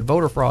Day, but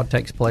voter fraud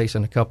takes place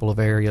in a couple of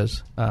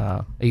areas,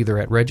 either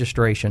at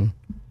registration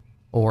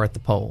or at the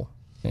poll.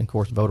 And of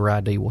course, voter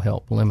ID will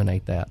help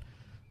eliminate that.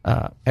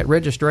 At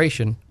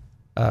registration,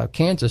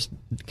 Kansas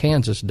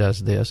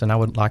does this, and I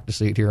would like to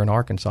see it here in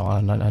Arkansas.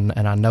 And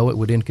I know it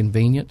would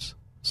inconvenience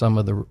some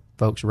of the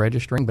folks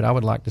registering, but I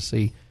would like to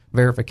see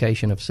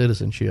verification of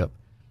citizenship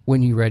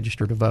when you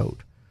register to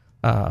vote.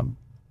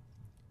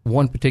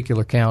 One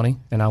particular county,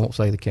 and I won't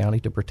say the county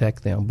to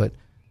protect them, but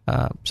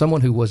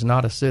someone who was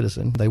not a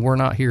citizen, they were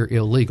not here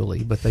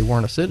illegally, but they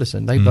weren't a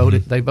citizen. They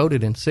voted. They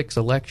voted in 6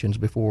 elections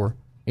before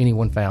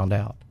anyone found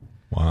out.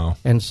 Wow!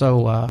 And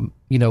so,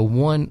 you know,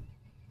 one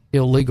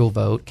illegal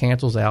vote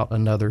cancels out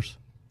another's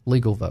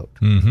legal vote.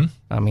 Mm-hmm.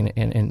 I mean,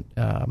 and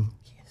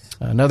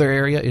another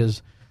area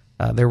is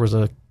there was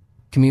a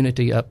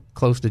community up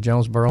close to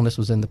Jonesboro, and this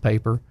was in the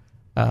paper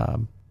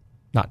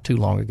not too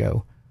long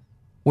ago,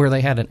 where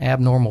they had an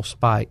abnormal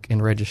spike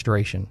in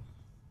registration.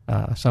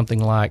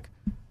 Something like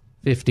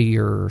 50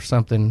 or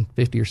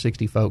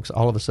 60 folks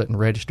all of a sudden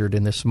registered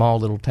in this small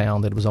little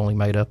town that was only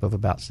made up of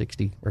about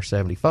 60 or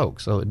 70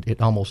 folks. So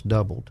it almost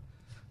doubled.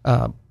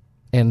 And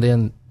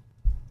then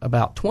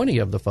about 20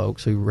 of the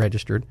folks who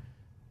registered,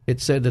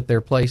 it said that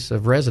their place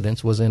of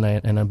residence was in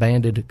an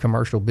abandoned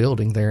commercial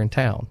building there in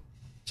town.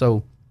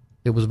 So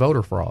it was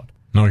voter fraud.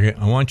 Okay,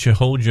 I want you to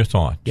hold your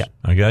thoughts. Yeah.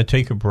 I got to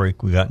take a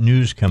break. We got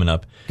news coming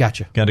up.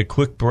 Gotcha. Got a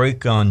quick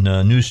break on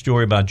a news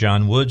story about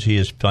John Woods. He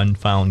has been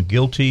found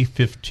guilty,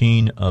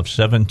 15 of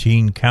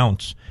 17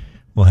 counts.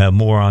 We'll have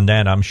more on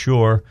that, I'm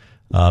sure,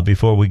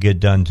 before we get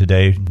done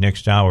today.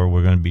 Next hour,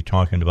 we're going to be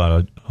talking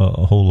about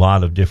a whole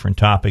lot of different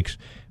topics.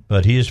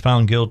 But he is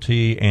found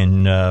guilty,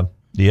 and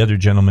the other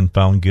gentleman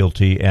found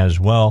guilty as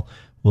well.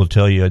 We'll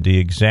tell you the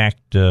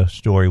exact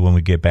story when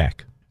we get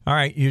back. All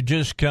right, you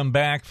just come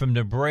back from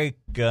the break.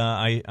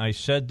 I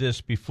said this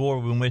before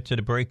we went to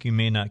the break. You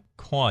may not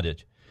caught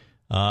it.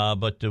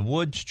 But the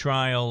Woods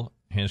trial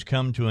has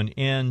come to an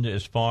end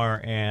as far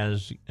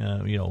as,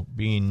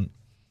 being,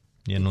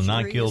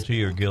 not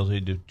guilty or guilty.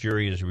 The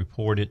jury has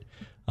reported.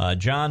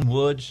 John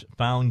Woods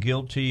found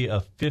guilty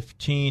of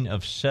 15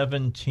 of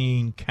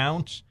 17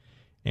 counts.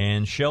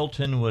 And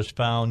Shelton was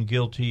found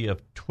guilty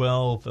of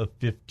 12 of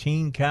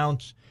 15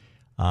 counts.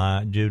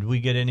 Did we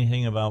get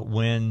anything about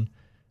when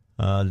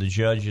the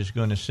judge is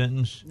going to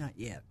sentence? Not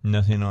yet.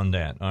 Nothing on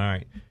that. All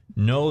right.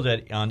 Know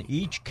that on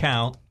each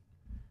count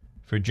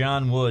for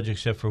John Woods,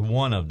 except for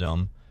one of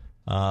them,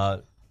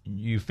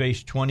 you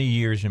face 20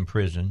 years in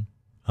prison.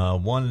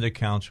 One of the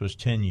counts was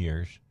 10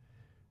 years,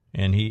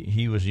 and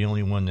he was the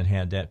only one that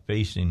had that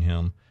facing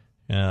him.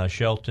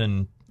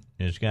 Shelton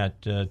has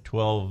got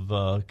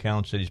 12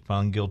 counts that he's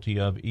found guilty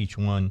of, each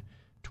one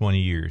 20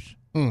 years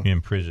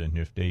in prison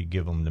if they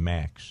give him the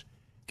max.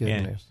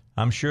 Goodness.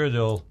 And I'm sure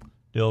they'll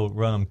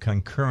run them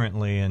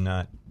concurrently and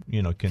not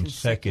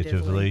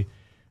consecutively.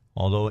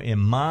 Although in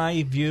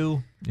my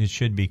view, it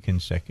should be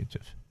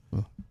consecutive.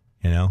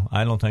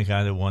 I don't think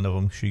either one of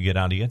them should get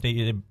out yet.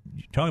 They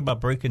talk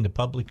about breaking the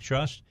public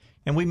trust,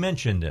 and we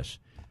mentioned this.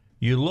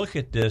 You look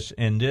at this,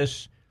 and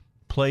this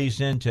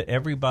plays into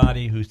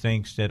everybody who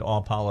thinks that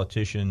all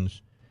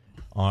politicians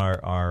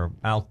are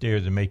out there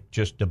to make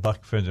just a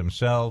buck for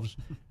themselves.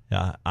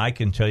 I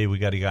can tell you we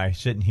got a guy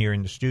sitting here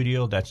in the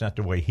studio. That's not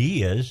the way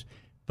he is,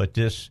 but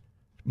this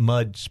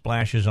mud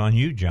splashes on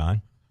you,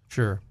 John.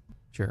 Sure.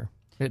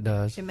 It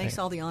does. It makes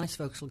all the honest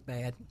folks look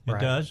bad. It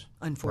does?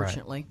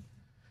 Unfortunately. Right.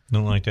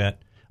 Don't like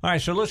that. All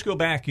right, so let's go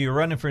back. You're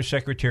running for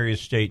Secretary of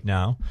State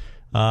now.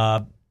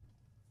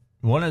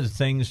 One of the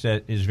things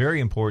that is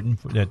very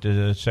important that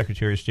the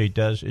Secretary of State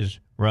does is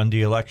run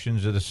the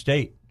elections of the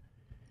state.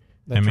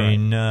 That's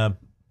right.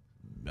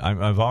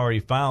 I've already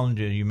found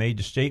you made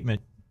the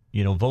statement,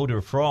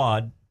 voter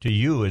fraud to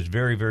you is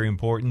very, very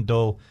important,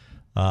 though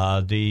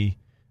the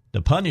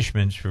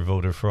punishments for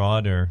voter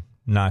fraud are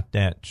not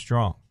that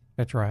strong.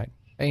 That's right.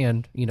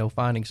 And,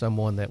 finding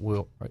someone that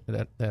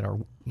are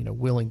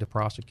willing to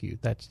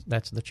prosecute.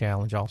 That's the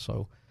challenge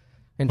also.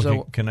 And okay,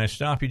 so, can I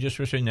stop you just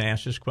for a second to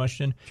ask this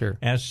question? Sure.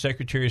 As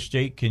Secretary of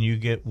State, can you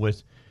get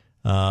with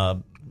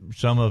some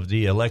of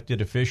the elected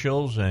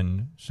officials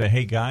and say,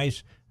 hey,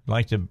 guys, I'd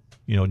like to,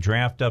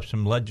 draft up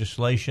some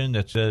legislation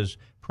that says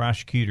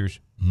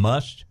prosecutors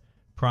must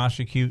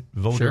prosecute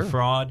voter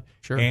fraud.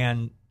 Sure.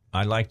 And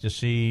I'd like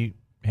to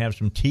have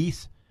some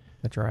teeth.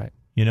 That's right.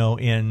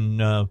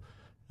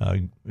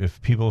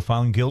 If people are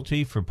found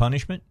guilty for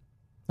punishment.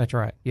 That's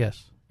right.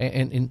 Yes.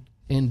 And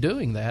in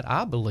doing that,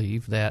 I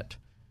believe that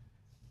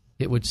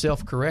it would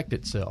self-correct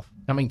itself.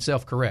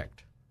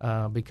 Self-correct.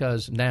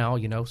 Because now,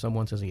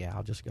 someone says, yeah,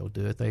 I'll just go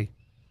do it.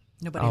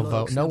 Nobody I'll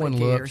looks. vote. No one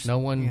cares. looks. No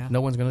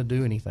one's going to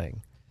do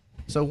anything.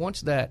 So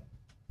once that,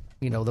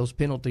 those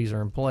penalties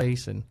are in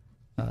place and,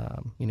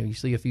 you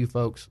see a few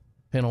folks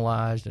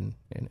penalized and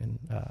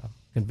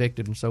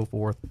convicted and so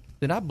forth,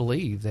 then I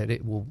believe that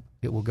it will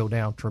go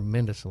down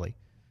tremendously.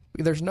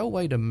 There's no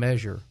way to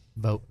measure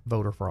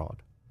voter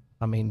fraud.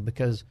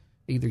 Because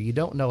either you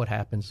don't know it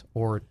happens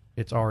or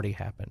it's already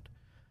happened.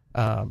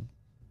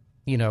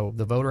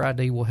 The voter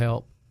ID will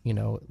help.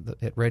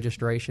 At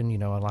registration,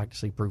 I'd like to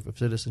see proof of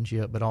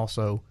citizenship, but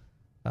also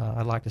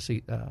I'd like to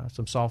see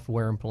some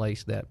software in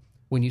place that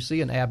when you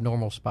see an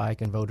abnormal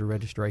spike in voter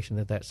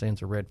registration, that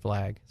sends a red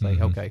flag. Say,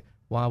 okay,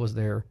 why was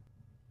there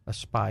a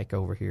spike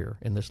over here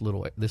in this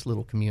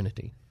little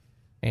community?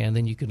 And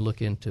then you could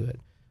look into it.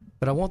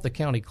 But I want the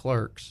county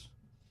clerks,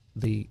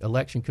 the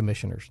election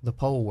commissioners, the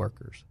poll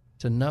workers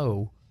to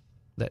know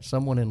that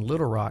someone in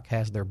Little Rock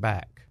has their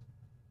back,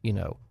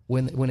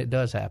 when it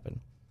does happen.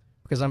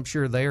 Because I'm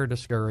sure they are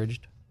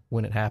discouraged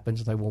when it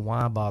happens. They say, well,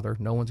 why bother?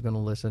 No one's going to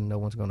listen. No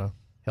one's going to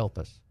help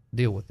us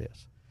deal with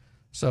this.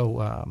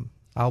 So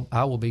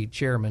I will be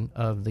chairman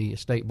of the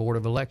State Board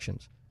of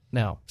Elections.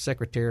 Now,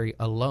 Secretary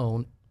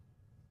alone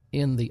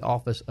in the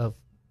office of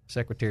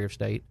Secretary of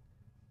State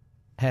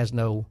has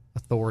no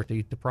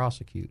authority to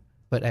prosecute.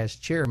 But as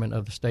chairman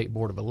of the State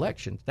Board of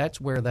Elections,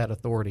 that's where that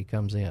authority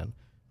comes in,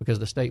 because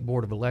the State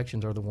Board of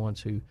Elections are the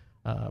ones who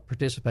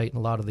participate in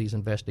a lot of these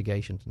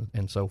investigations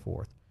and so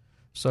forth.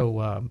 So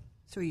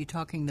are you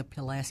talking the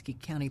Pulaski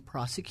County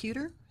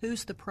prosecutor?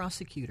 Who's the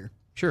prosecutor?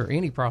 Sure,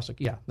 any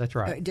prosecutor. Yeah, that's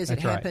right. Does it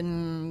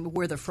happen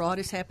where the fraud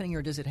is happening,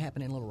 or does it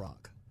happen in Little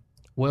Rock?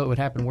 Well, it would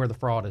happen where the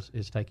fraud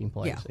is taking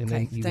place. Yeah,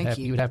 okay. And then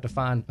you would have to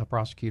find a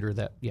prosecutor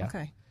that,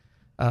 Okay.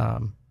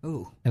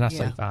 And I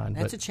say find.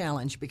 That's a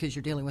challenge because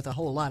you're dealing with a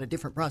whole lot of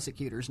different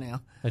prosecutors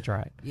now. That's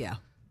right. Yeah.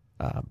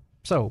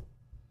 So,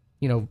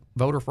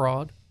 voter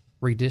fraud,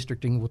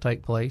 redistricting will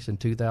take place in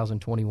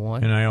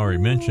 2021. And I already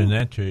mentioned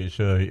that to you.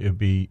 So it'd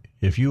be,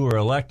 if you were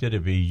elected,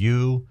 it'd be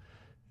you,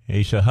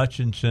 Asa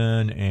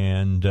Hutchinson,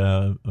 and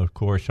of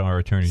course our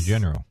Attorney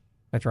General.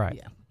 That's right.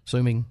 Yeah.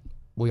 Assuming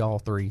we all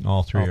three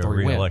are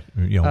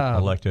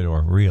elected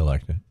or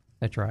reelected.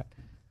 That's right.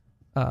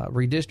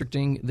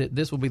 Redistricting,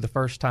 this will be the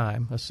first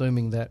time,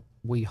 assuming that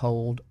we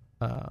hold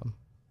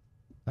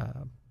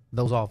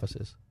those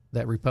offices,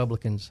 that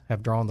Republicans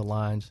have drawn the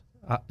lines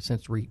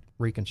since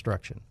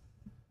Reconstruction.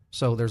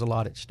 So there's a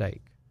lot at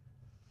stake.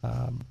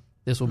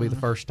 This will be the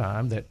first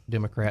time that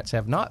Democrats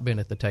have not been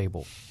at the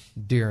table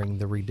during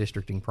the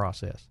redistricting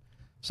process.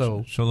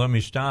 So let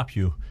me stop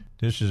you.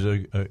 This is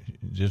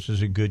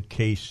a good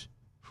case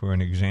for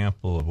an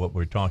example of what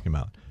we're talking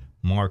about.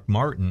 Mark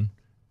Martin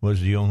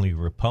was the only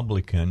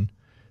Republican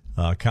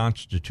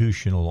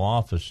constitutional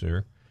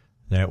officer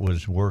that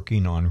was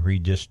working on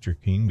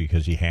redistricting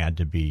because he had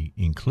to be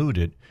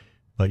included.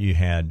 But you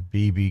had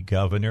Beebe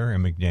governor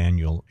and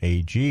McDaniel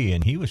AG,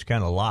 and he was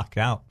kind of locked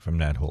out from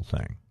that whole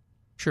thing.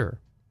 Sure.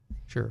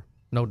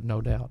 No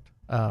doubt.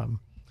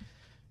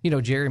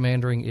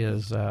 Gerrymandering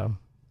is,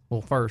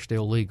 first,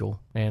 illegal.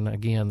 And,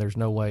 again, there's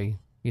no way,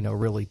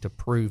 really to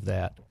prove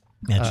that.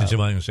 That's just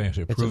what I'm saying.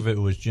 So prove it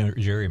was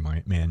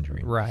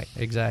gerrymandering. Right,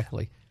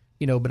 exactly.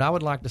 But I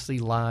would like to see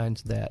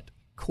lines that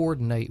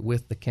coordinate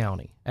with the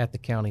county at the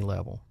county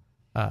level.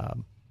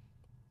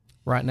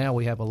 Right now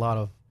we have a lot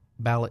of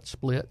ballot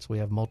splits. We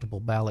have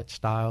multiple ballot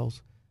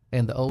styles.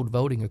 And the old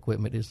voting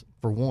equipment is,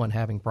 for one,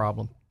 having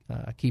problem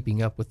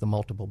keeping up with the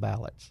multiple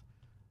ballots.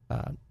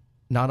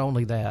 Not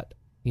only that,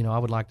 I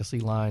would like to see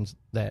lines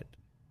that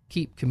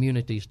keep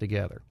communities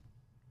together.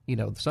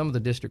 Some of the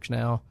districts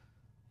now,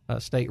 a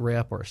state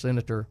rep or a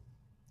senator,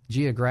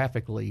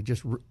 geographically,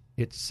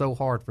 it's so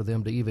hard for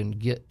them to even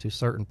get to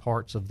certain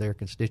parts of their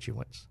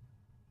constituents.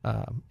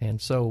 And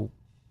so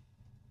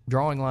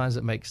drawing lines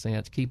that make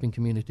sense, keeping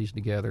communities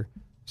together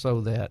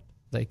so that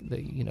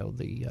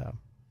the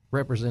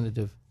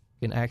representative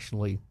can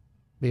actually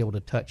be able to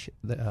touch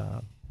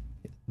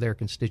their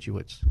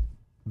constituents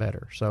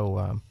better.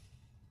 So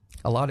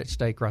a lot at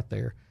stake right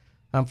there.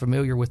 I'm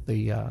familiar with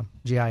the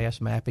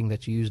GIS mapping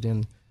that's used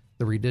in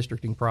the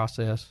redistricting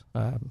process.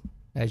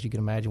 As you can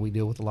imagine, we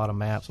deal with a lot of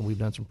maps, and we've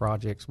done some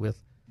projects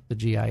with the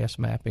GIS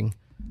mapping.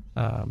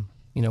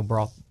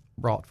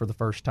 Brought for the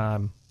first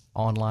time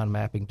online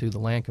mapping to the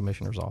land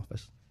commissioner's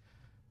office.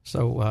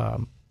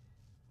 So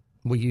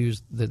we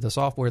use the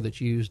software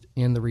that's used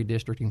in the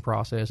redistricting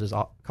process is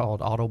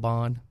called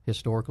Autobahn.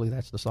 Historically,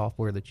 that's the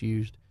software that's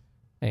used,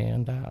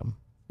 and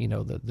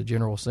the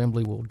General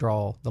Assembly will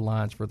draw the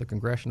lines for the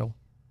congressional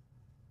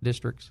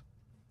districts.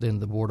 Then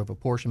the Board of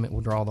Apportionment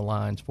will draw the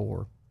lines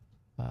for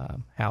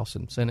House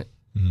and Senate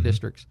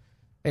districts.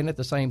 And at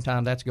the same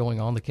time that's going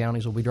on, the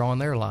counties will be drawing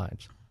their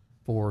lines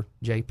for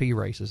JP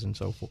races and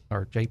so forth,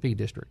 or JP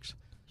districts.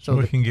 So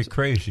it can get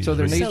crazy. So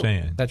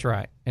saying. That's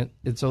right. And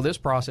so this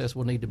process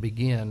will need to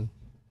begin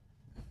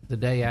the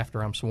day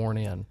after I'm sworn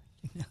in.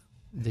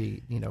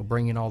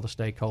 Bringing all the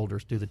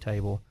stakeholders to the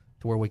table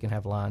to where we can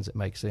have lines that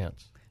make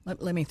sense.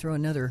 Let me throw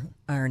another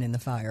iron in the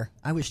fire.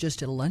 I was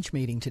just at a lunch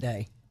meeting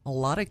today. A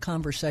lot of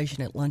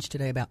conversation at lunch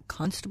today about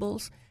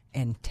constables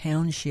and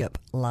township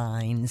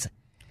lines.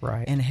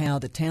 Right. And how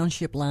the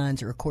township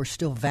lines are, of course,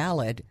 still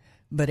valid,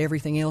 but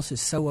everything else is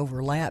so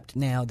overlapped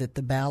now that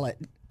the ballot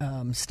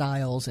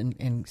styles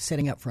and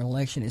setting up for an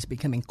election is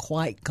becoming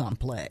quite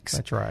complex.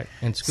 That's right.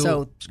 And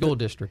school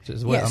districts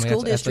as well. Yeah,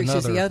 school districts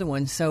is the other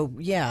one. So,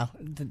 yeah,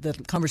 the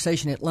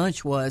conversation at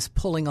lunch was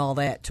pulling all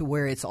that to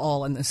where it's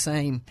all in the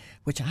same,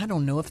 which I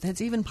don't know if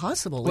that's even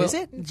possible. Is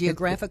it?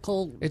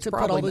 Geographical, it's to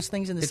put all those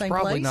things in the same place?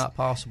 It's probably not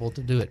possible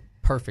to do it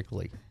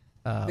perfectly.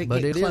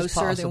 But it is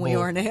closer than we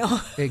are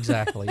now.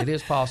 Exactly. It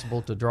is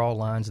possible to draw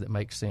lines that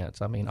make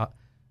sense. I mean,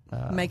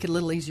 make it a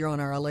little easier on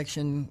our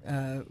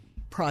election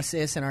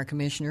process and our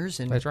commissioners.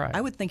 And that's right.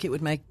 I would think it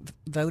would make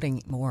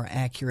voting more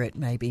accurate,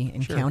 maybe,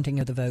 and counting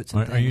of the votes.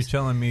 And Are you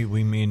telling me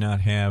we may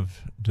not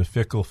have the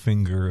fickle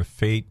finger of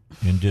fate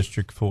in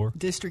District 4?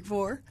 District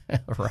 4?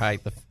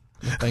 Right. The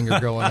finger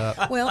growing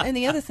up. Well, and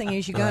the other thing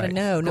is you got to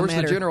know, of course,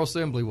 the General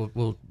Assembly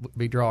will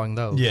be drawing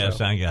those. Yes,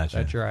 so I got you.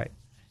 That's right.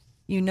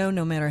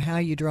 No matter how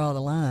you draw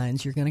the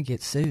lines, you're going to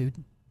get sued.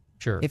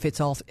 Sure. If it's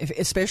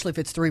especially if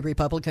it's 3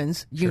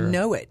 Republicans,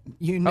 know it.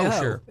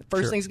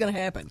 First thing's going to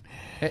happen.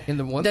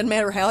 Doesn't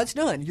matter how it's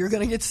done, you're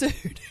going to get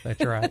sued.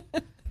 That's right.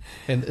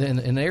 And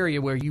an area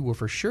where you will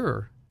for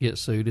sure get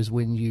sued is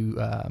when you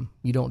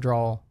don't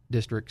draw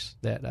districts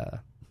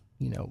that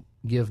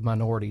give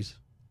minorities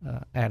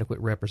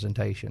adequate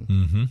representation.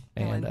 Mm-hmm.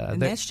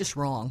 And that's just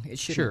wrong. It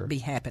shouldn't be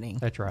happening.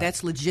 That's right.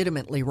 That's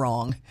legitimately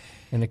wrong.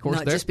 And of course,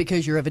 not just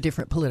because you're of a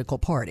different political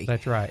party.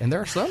 That's right. And there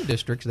are some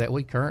districts that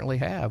we currently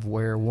have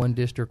where one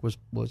district was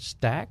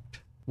stacked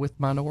with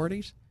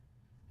minorities,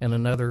 and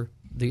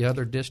the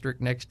other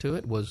district next to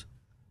it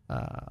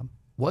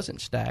wasn't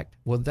stacked.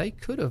 Well, they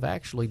could have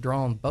actually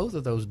drawn both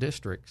of those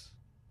districts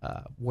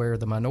where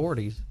the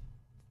minorities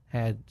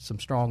had some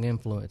strong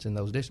influence in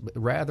those districts,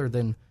 but rather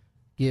than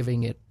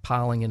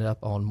piling it up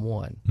on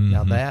one. Mm-hmm.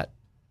 Now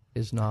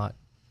that's not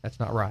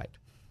right.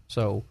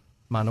 So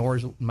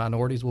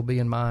minorities will be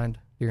in mind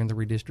during the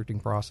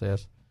redistricting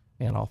process,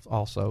 and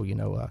also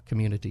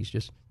communities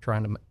just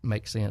trying to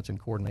make sense and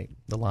coordinate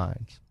the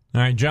lines.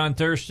 All right, John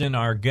Thurston,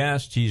 our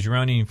guest. He's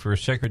running for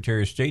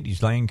Secretary of State.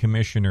 He's land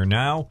commissioner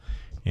now,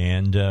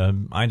 and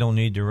I don't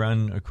need to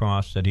run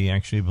across that he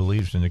actually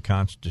believes in the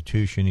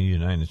Constitution of the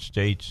United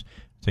States.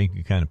 I think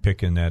you're kind of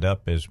picking that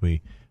up as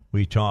we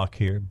talk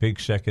here. Big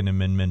Second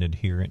Amendment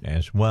adherent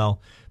as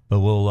well. But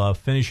we'll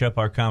finish up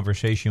our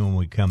conversation when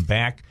we come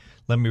back.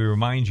 Let me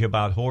remind you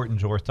about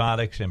Horton's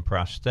Orthotics and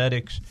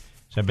Prosthetics.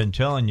 As I've been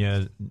telling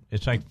you,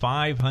 it's like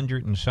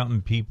 500 and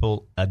something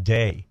people a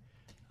day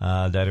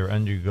that are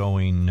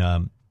undergoing,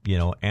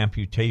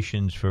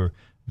 amputations for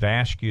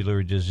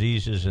vascular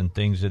diseases and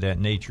things of that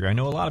nature. I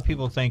know a lot of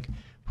people think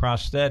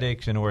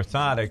prosthetics and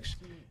orthotics,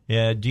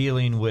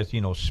 dealing with,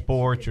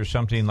 sports or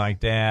something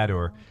like that,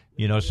 or,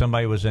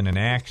 somebody was in an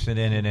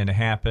accident and it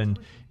happened.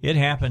 It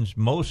happens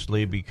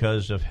mostly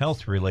because of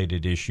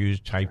health-related issues,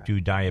 type 2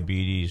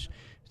 diabetes,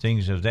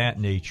 things of that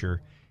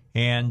nature.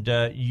 And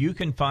you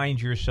can find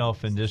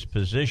yourself in this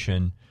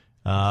position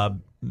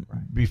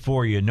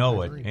before you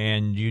know it.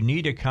 And you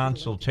need a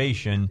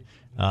consultation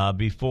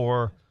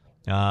before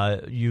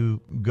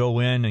you go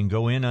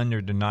in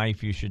under the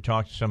knife. You should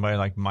talk to somebody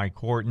like Mike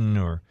Horton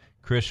or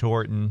Chris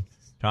Horton,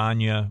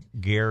 Tanya,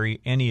 Gary,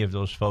 any of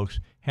those folks.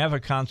 Have a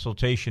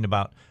consultation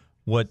about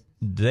what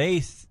they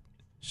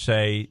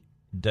say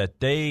that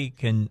they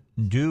can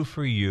do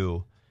for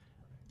you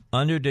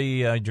under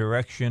the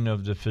direction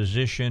of the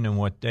physician and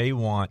what they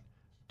want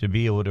to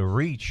be able to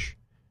reach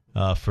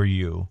for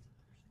you.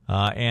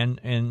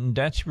 And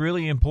that's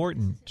really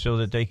important so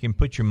that they can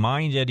put your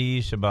mind at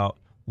ease about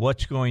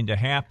what's going to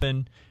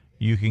happen.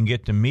 You can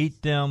get to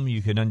meet them.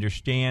 You can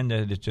understand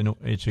that it's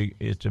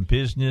a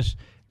business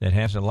that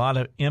has a lot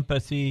of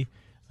empathy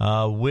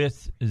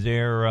with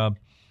their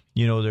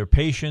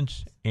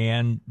patients,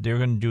 and they're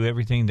going to do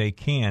everything they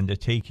can to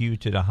take you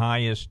to the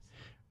highest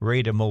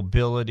rate of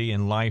mobility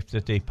in life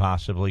that they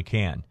possibly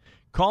can.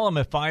 Call them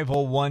at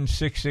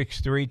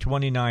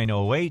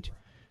 501-663-2908.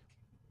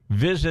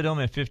 Visit them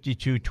at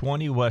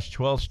 5220 West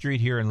 12th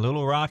Street here in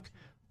Little Rock.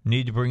 You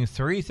need to bring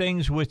 3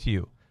 things with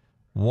you.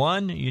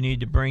 1, you need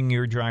to bring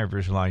your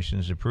driver's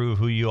license to prove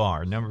who you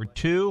are. Number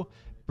 2,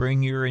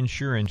 bring your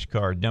insurance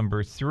card.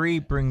 Number 3,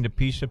 bring the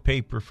piece of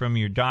paper from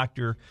your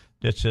doctor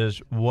that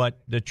says what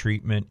the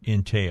treatment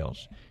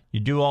entails.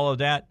 You do all of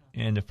that,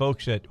 and the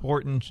folks at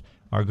Hortons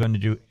are going to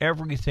do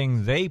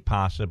everything they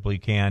possibly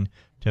can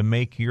to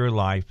make your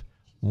life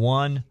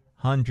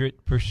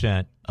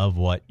 100% of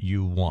what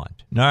you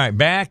want. All right,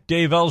 back,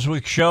 Dave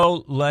Elswick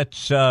Show.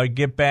 Let's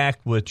get back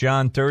with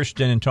John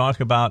Thurston and talk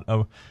about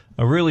a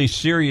really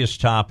serious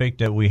topic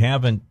that we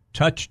haven't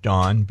touched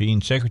on.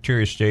 Being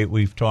Secretary of State,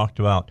 we've talked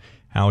about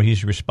how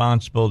he's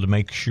responsible to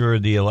make sure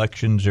the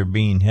elections are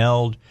being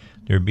held.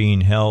 They're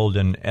being held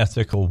in an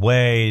ethical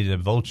way. The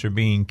votes are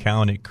being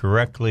counted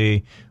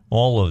correctly,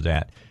 all of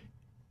that.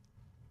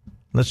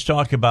 Let's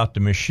talk about the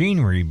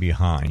machinery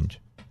behind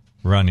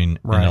running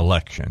an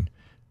election.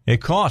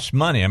 It costs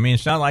money. I mean,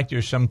 it's not like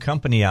there's some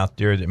company out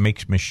there that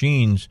makes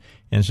machines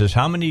and says,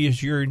 how many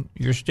does your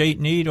state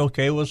need?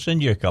 Okay, we'll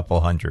send you a couple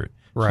hundred.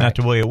 Right. It's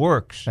not the way it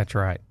works. That's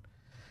right.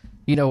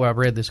 I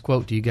read this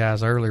quote to you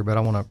guys earlier, but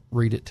I want to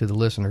read it to the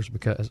listeners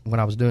because when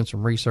I was doing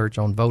some research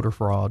on voter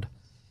fraud,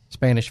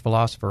 Spanish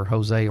philosopher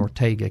Jose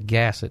Ortega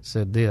Gasset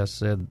said,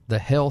 the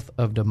health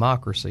of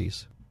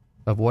democracies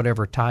of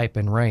whatever type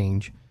and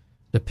range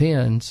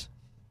depends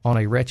on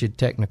a wretched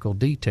technical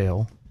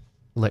detail,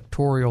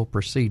 electoral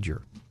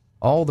procedure.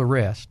 All the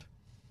rest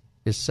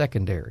is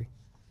secondary.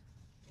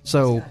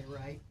 So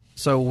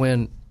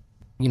when,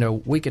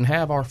 we can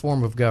have our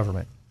form of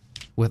government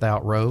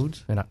without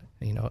roads, and,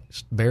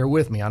 bear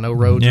with me, I know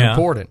roads are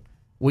important.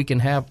 We can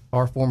have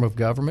our form of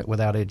government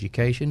without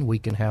education. We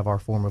can have our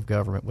form of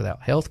government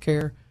without health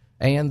care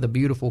and the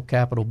beautiful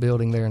Capitol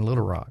building there in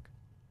Little Rock.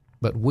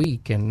 But we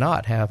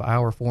cannot have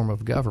our form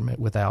of government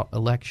without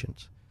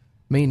elections,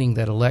 meaning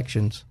that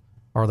elections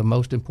are the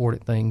most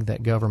important thing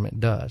that government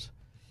does.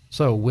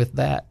 So with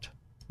that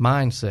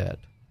mindset,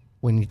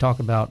 when you talk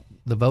about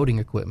the voting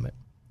equipment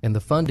and the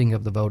funding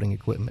of the voting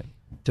equipment,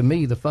 to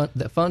me,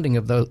 the funding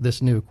of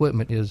this new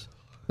equipment is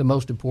the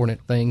most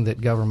important thing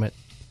that government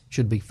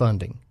should be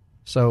funding.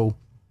 So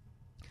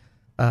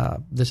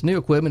this new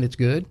equipment, it's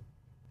good.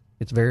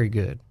 It's very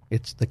good.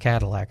 It's the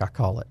Cadillac, I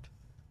call it.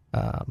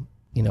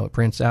 It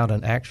prints out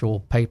an actual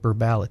paper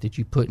ballot that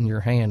you put in your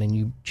hand and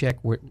you check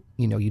where,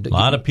 a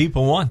lot of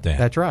people want that.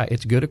 That's right.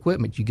 It's good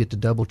equipment. You get to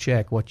double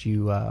check what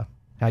you,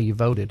 how you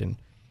voted, and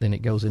then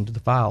it goes into the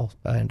file.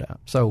 And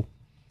so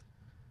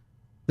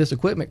this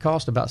equipment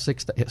cost about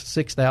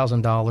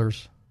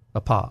 $6,000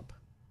 a pop.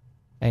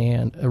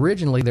 And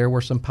originally there were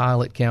some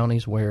pilot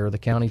counties where the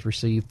counties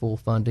received full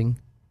funding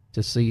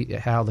to see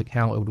how it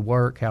would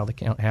work, how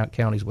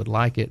counties would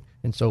like it,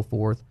 and so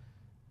forth.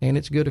 And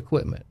it's good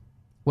equipment.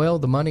 Well,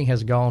 the money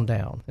has gone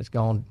down. It's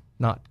gone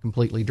not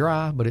completely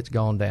dry, but it's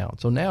gone down.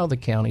 So now the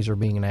counties are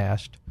being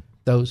asked,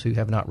 those who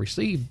have not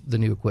received the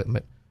new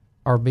equipment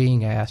are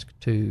being asked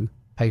to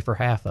pay for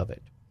half of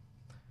it.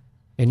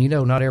 And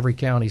not every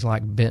county is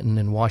like Benton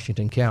and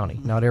Washington County.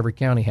 Mm-hmm. Not every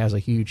county has a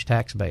huge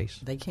tax base.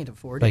 They can't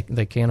afford it.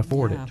 They can't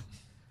afford it.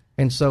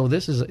 And so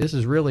this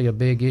is really a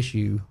big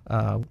issue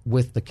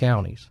with the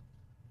counties.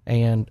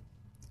 And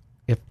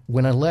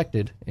when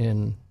elected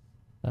in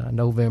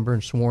November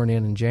and sworn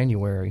in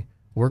January,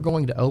 we're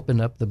going to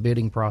open up the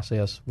bidding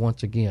process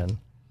once again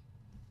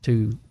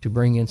to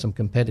bring in some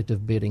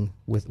competitive bidding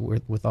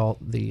with all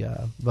the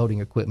voting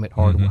equipment,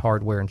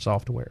 hardware and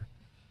software.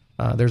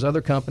 There's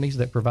other companies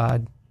that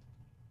provide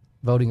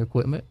voting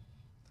equipment.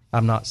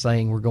 I'm not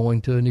saying we're going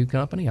to a new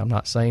company. I'm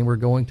not saying we're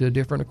going to a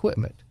different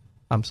equipment.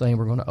 I'm saying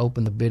we're going to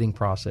open the bidding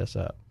process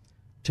up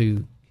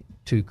to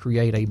to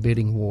create a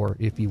bidding war,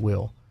 if you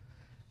will.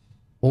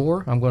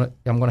 Or I'm going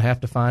to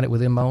have to find it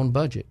within my own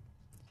budget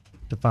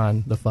to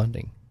find the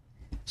funding.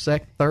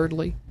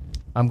 Thirdly,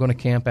 I'm going to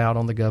camp out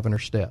on the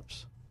governor's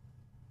steps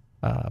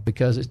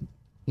because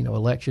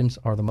elections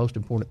are the most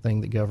important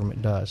thing that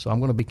government does. So I'm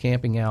going to be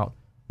camping out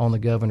on the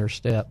governor's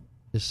step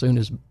as soon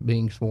as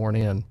being sworn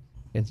in,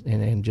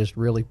 and just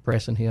really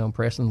pressing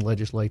the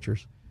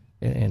legislatures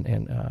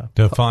and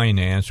to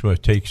finance what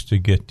it takes to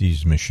get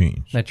these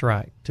machines. That's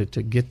right, to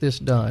get this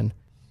done.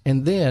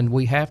 And then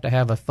we have to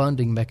have a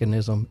funding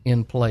mechanism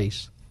in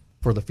place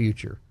for the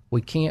future.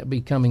 We can't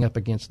be coming up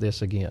against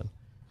this again.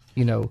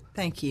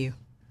 Thank you.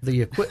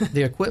 The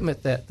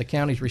equipment that the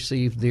counties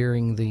received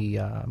during the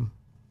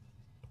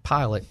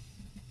pilot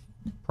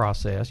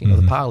process,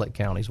 the pilot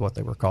counties, what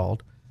they were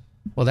called.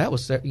 Well, that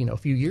was a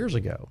few years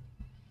ago.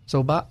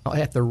 So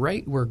at the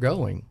rate we're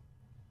going,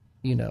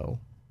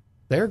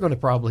 they're going to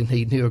probably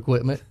need new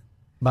equipment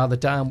by the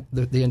time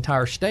the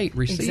entire state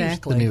receives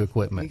the new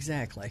equipment.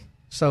 Exactly.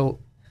 So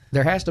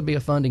there has to be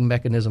a funding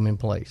mechanism in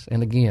place.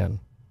 And again,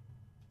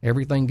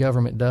 everything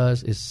government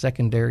does is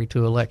secondary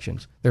to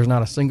elections. There's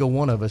not a single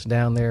one of us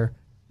down there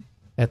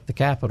at the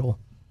Capitol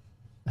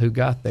who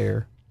got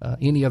there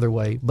any other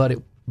way but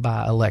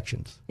by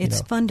elections.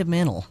 It's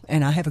fundamental,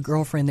 and I have a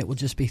girlfriend that will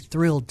just be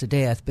thrilled to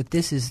death, but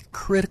this is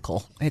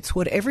critical. It's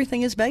what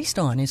everything is based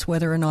on. It's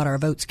whether or not our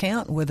votes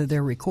count, whether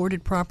they're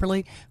recorded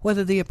properly,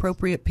 whether the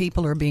appropriate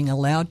people are being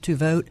allowed to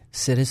vote,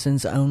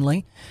 citizens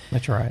only.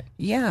 That's right.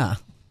 Yeah.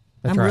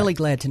 That's I'm right. really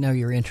glad to know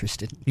you're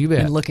interested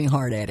in looking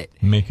hard at it.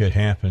 Make it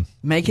happen.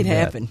 Make it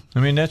happen. I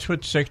mean, that's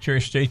what Secretary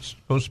of State's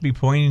supposed to be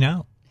pointing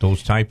out,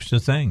 those types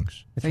of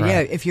things. That's right. Yeah,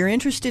 right. if you're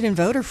interested in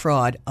voter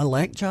fraud,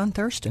 elect John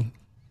Thurston.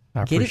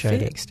 I Get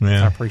appreciate it fixed.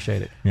 Yeah. I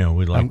appreciate it. Yeah,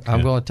 we like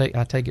I'm going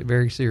to take it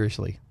very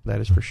seriously. That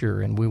is for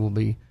sure. And we will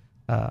be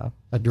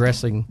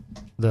addressing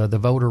the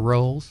voter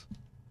rolls,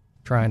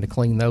 trying to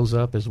clean those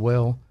up as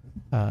well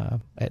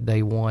at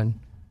day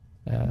one,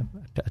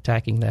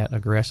 attacking that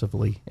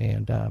aggressively.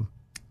 And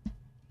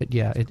but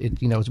yeah,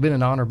 it's been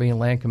an honor being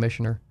land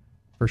commissioner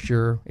for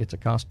sure. It's a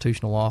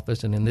constitutional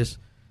office, and in this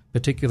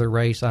particular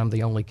race, I'm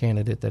the only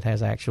candidate that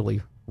has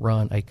actually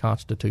run a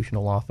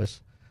constitutional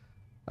office.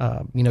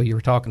 You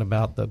were talking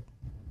about the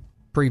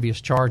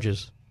previous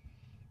charges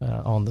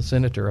on the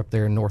senator up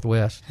there in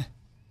Northwest.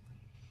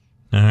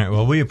 All right.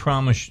 Well, we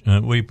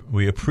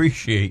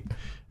appreciate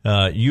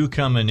you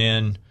coming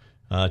in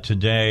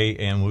today,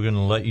 and we're going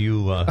to let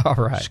you All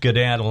right.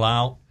 skedaddle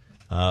out.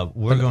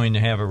 We're going to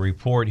have a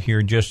report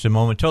here in just a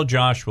moment. Tell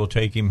Josh we'll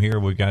take him here.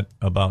 We've got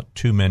about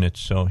 2 minutes,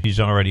 so he's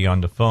already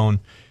on the phone.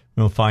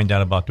 We'll find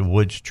out about the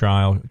Woods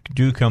trial.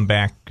 Do come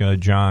back,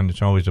 John.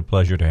 It's always a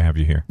pleasure to have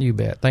you here. You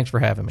bet. Thanks for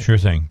having me. Sure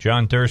thing.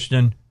 John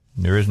Thurston,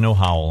 there is no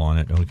howl on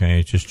it,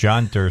 okay? It's just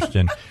John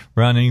Thurston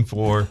running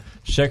for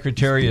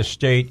Secretary of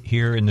State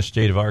here in the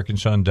state of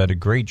Arkansas and did a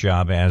great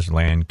job as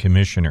land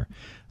commissioner.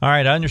 All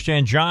right, I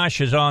understand Josh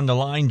is on the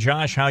line.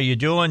 Josh, how you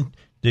doing?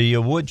 The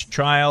Woods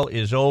trial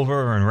is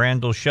over in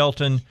Randall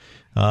Shelton.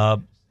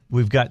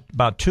 We've got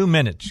about 2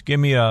 minutes. Give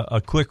me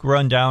a quick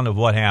rundown of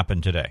what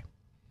happened today.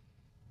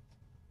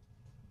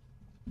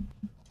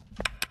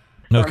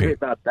 Sorry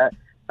about that.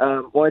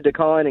 Wanted to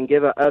call in and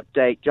give an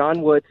update.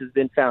 John Woods has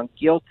been found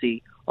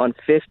guilty on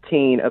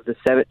 15 of the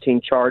 17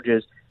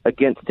 charges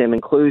against him,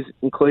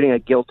 including a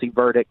guilty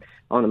verdict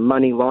on a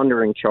money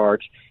laundering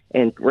charge.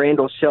 And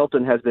Randall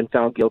Shelton has been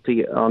found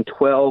guilty on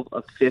 12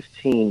 of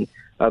 15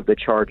 of the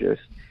charges.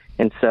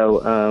 And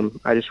so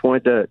I just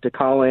wanted to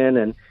call in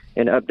and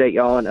update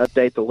y'all and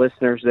update the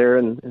listeners there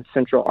in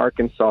Central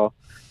Arkansas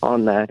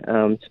on that.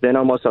 It's been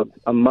almost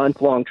a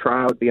month-long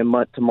trial. It would be a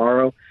month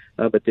tomorrow.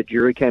 But the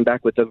jury came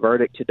back with a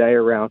verdict today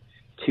around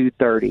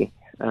 2:30,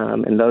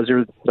 and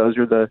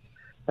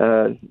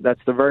that's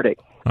the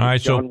verdict. All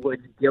right, John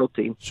Woods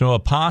guilty. So a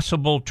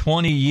possible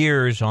 20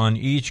 years on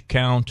each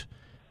count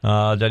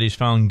that he's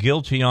found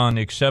guilty on,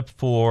 except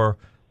for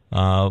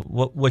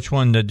which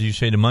one did you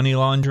say? The money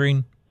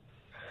laundering?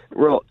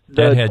 Well,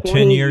 that had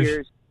 10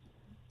 years.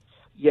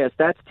 Yes,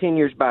 that's 10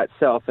 years by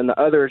itself, and the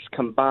others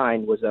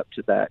combined was up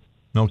to that.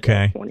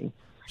 Okay. 20.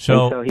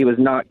 So he was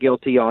not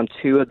guilty on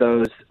 2 of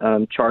those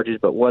charges,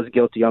 but was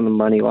guilty on the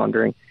money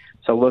laundering.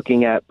 So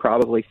looking at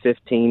probably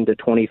 15 to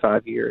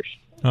 25 years.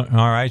 All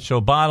right. So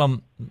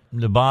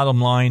the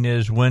bottom line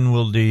is, when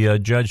will the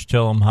judge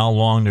tell them how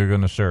long they're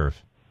going to serve?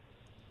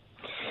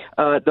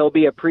 There'll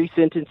be a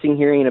pre-sentencing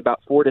hearing in about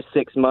 4 to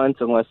 6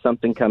 months, unless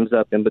something comes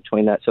up in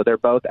between that. So they're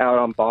both out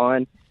on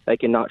bond. They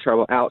cannot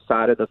travel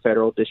outside of the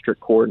federal district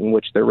court in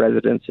which their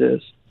residence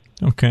is.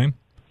 Okay.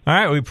 All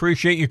right. We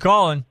appreciate you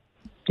calling.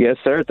 Yes,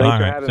 sir. Thanks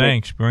for having me.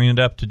 Thanks. Bringing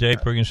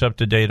us up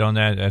to date on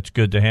that. That's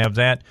good to have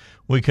that.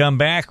 We come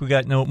back. We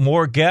got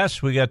more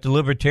guests. We got the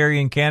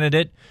Libertarian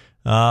candidate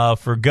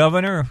for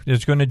governor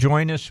that's going to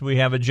join us. We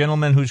have a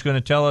gentleman who's going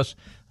to tell us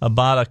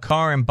about a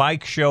car and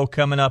bike show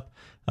coming up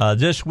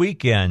this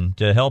weekend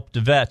to help the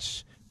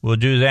vets. We'll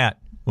do that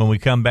when we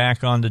come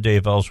back on the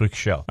Dave Elswick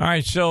Show. All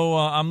right, so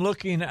I'm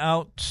looking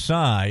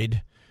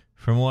outside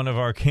from one of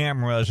our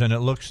cameras, and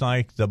it looks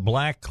like the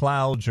black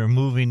clouds are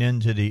moving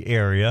into the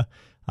area.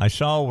 I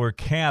saw where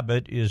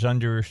Cabot is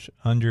under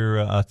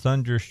a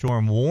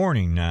thunderstorm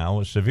warning now,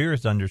 a severe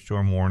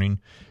thunderstorm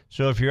warning.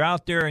 So if you're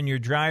out there and you're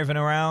driving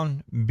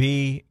around,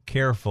 be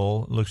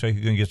careful. It looks like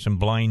you're going to get some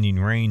blinding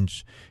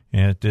rains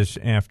as this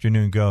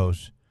afternoon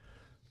goes.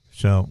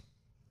 So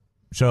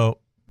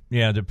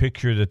yeah, the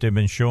picture that they've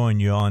been showing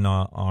you on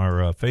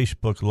our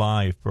Facebook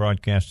Live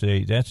broadcast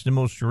today, that's the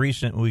most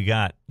recent we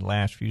got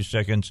last few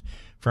seconds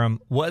from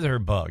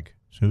Weatherbug,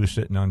 who's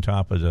sitting on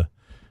top of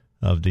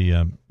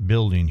the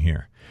building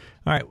here.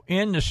 All right,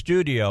 in the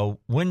studio,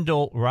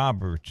 Wendell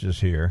Roberts is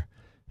here.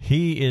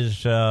 He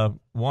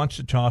wants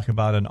to talk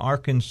about an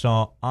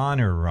Arkansas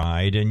honor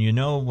ride, and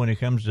when it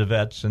comes to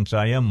vets, since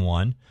I am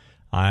one,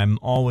 I'm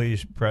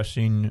always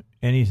pressing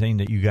anything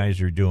that you guys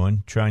are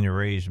doing, trying to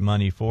raise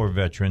money for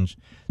veterans.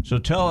 So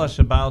tell us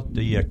about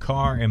the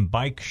car and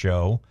bike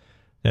show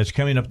that's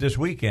coming up this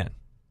weekend.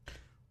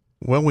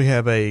 Well, we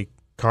have a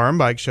car and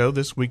bike show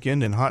this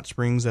weekend in Hot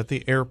Springs at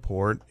the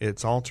airport.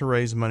 It's all to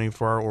raise money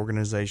for our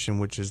organization,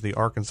 which is the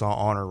Arkansas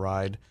Honor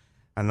Ride.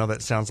 I know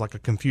that sounds like a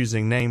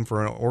confusing name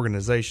for an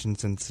organization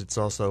since it's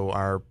also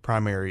our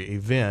primary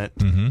event,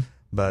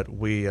 but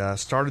we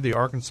started the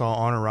Arkansas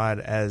Honor Ride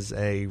as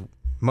a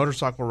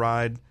motorcycle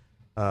ride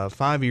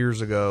 5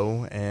 years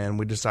ago, and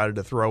we decided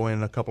to throw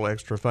in a couple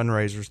extra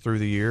fundraisers through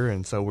the year,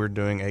 and so we're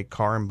doing a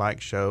car and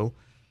bike show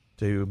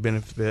to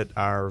benefit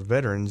our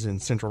veterans in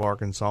Central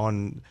Arkansas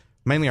and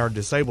mainly our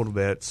disabled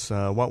vets.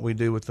 What we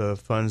do with the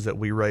funds that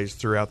we raise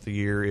throughout the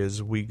year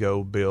is we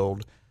go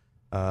build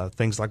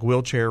things like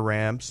wheelchair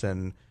ramps,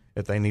 and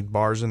if they need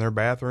bars in their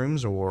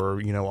bathrooms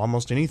or,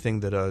 almost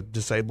anything that a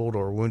disabled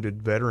or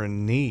wounded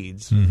veteran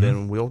needs,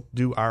 then we'll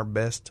do our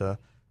best to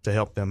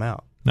help them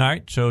out. All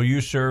right, so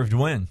you served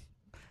when?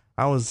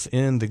 I was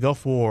in the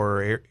Gulf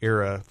War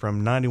era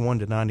from 91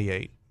 to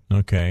 98.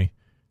 Okay.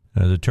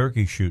 The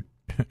turkey shoot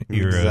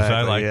era, exactly, as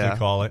I like to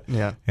call it.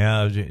 Yeah.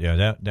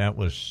 That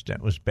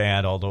was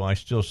bad, although I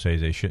still say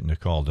they shouldn't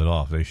have called it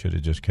off. They should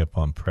have just kept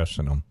on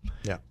pressing them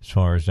as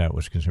far as that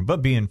was concerned.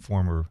 But being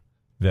former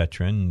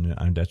veteran,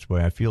 that's the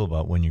way I feel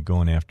about when you're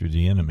going after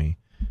the enemy.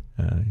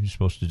 You're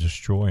supposed to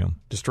destroy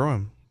them. Destroy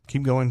them.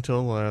 Keep going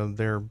until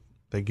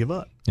they give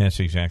up. That's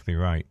exactly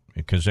right,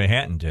 because they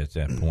hadn't at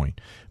that point.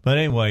 But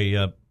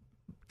anyway,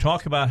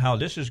 talk about how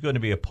this is going to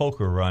be a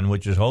poker run,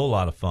 which is a whole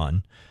lot of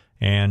fun,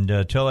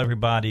 and tell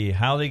everybody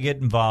how they get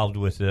involved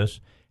with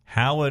this,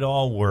 how it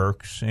all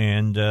works,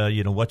 and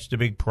what's the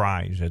big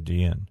prize at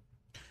the end.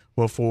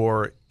 Well,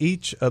 for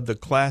each of the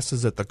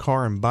classes at the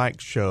car and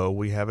bike show,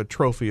 we have a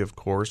trophy, of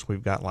course.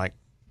 We've got like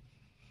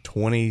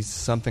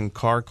 20-something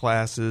car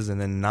classes and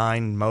then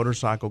 9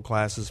 motorcycle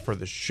classes for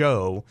the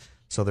show.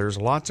 So there's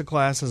lots of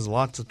classes,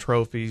 lots of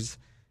trophies.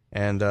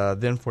 And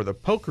then for the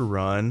poker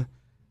run,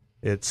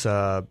 it's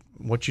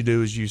what you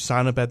do is you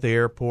sign up at the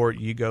airport.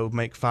 You go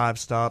make 5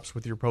 stops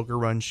with your poker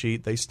run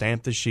sheet. They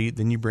stamp the sheet.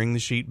 Then you bring the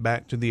sheet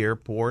back to the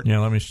airport. Yeah,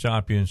 let me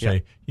stop you and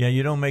say,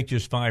 you don't make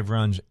just 5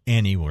 runs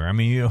anywhere. I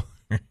mean,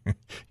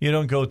 you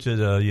don't go to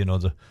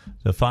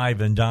the Five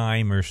and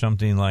Dime or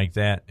something like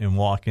that and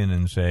walk in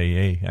and say,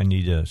 hey, I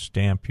need a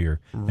stamp here.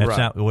 That's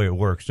not the way it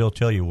works. They'll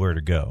tell you where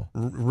to go.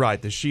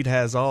 Right. The sheet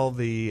has all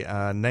the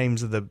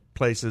names of the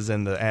places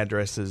and the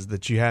addresses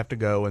that you have to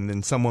go, and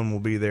then someone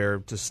will be there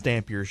to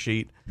stamp your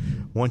sheet.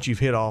 Once you've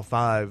hit all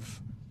 5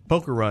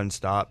 poker run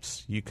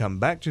stops, you come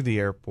back to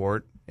the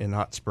airport in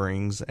Hot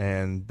Springs,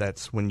 and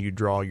that's when you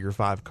draw your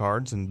 5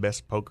 cards, and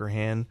best poker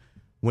hand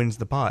wins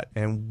the pot.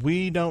 And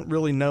we don't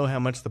really know how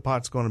much the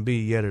pot's going to be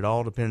yet. It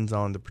all depends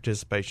on the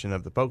participation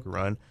of the poker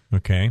run.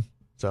 Okay.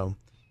 So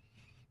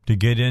to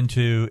get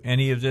into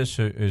any of this,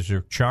 is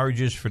there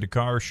charges for the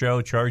car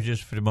show,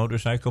 charges for the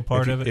motorcycle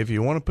part of it? If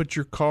you want to put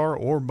your car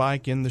or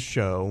bike in the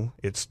show,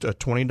 it's a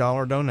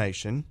 $20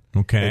 donation.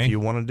 Okay. If you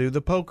want to do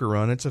the poker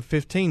run, it's a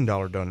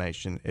 $15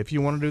 donation. If you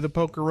want to do the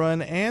poker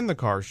run and the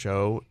car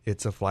show,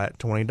 it's a flat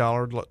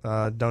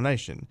 $20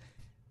 donation.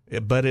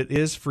 But it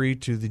is free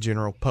to the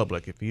general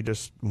public. If you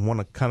just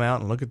want to come out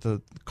and look at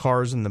the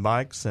cars and the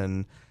bikes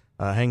and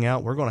hang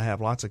out, we're going to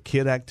have lots of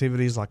kid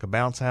activities like a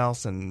bounce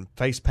house and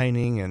face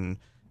painting and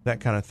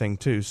that kind of thing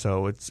too.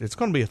 So it's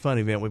going to be a fun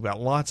event. We've got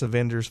lots of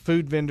vendors,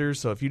 food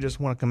vendors. So if you just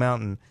want to come out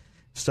and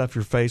stuff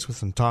your face with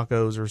some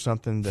tacos or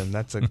something, then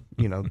that's a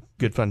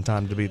good fun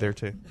time to be there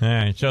too. All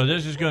right. So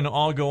this is going to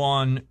all go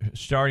on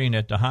starting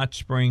at the Hot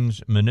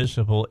Springs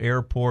Municipal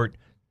Airport.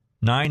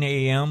 9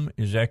 a.m.,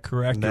 is that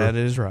correct? That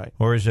is right.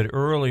 Or is it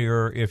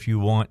earlier if you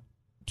want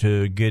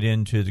to get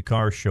into the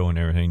car show and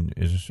everything?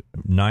 Is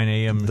 9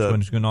 a.m. when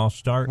it's going to all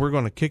start? We're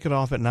going to kick it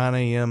off at 9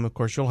 a.m. Of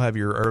course, you'll have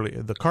your early.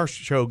 The car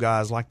show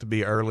guys like to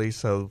be early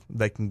so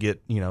they can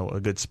get a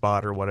good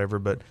spot or whatever.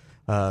 But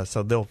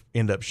so they'll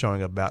end up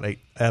showing up about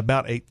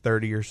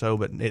 8:30 or so.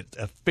 But it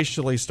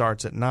officially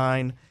starts at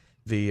 9.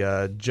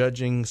 The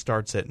judging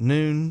starts at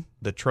noon.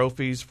 The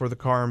trophies for the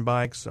car and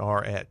bikes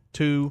are at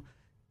 2.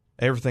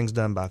 Everything's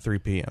done by 3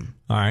 p.m.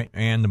 All right.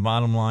 And the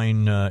bottom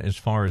line, as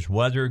far as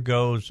weather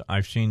goes,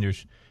 I've seen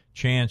there's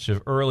chance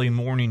of early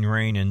morning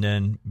rain and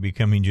then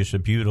becoming just a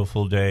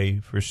beautiful day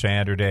for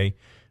Saturday.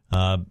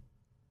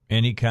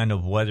 Any kind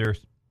of weather,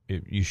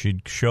 you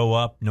should show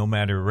up no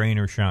matter rain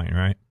or shine,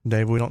 right?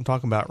 Dave, we don't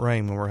talk about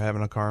rain when we're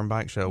having a car and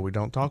bike show. We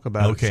don't talk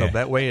about it, so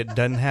that way it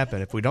doesn't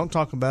happen. If we don't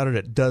talk about it,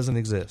 it doesn't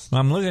exist.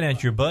 I'm looking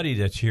at your buddy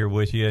that's here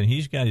with you, and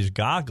he's got his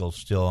goggles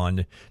still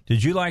on.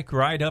 Did you,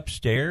 ride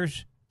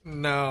upstairs?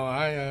 No,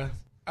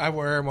 I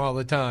wear them all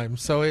the time,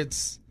 so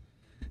it's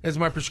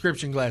my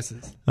prescription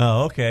glasses.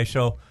 Oh, okay.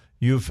 So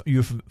you've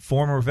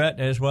former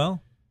vet as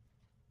well?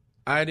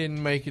 I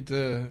didn't make it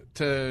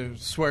to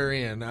swear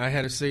in. I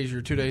had a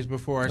seizure 2 days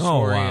before I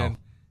swore in,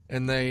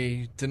 and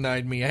they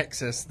denied me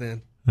access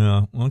then.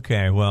 Oh,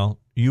 okay. Well,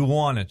 you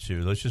wanted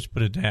to. Let's just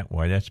put it that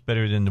way. That's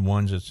better than the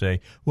ones that say,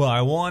 well,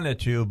 I wanted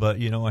to,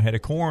 but, I had a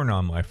corn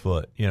on my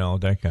foot,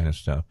 that kind of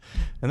stuff.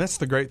 And that's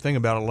the great thing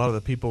about a lot of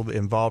the people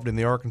involved in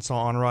the Arkansas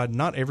Honor Ride.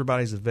 Not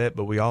everybody's a vet,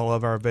 but we all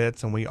love our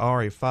vets, and we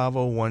are a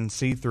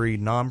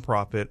 501c3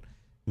 nonprofit.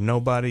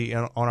 Nobody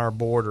on our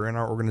board or in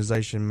our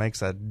organization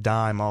makes a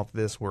dime off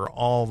this. We're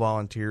all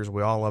volunteers.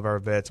 We all love our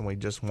vets, and we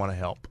just want to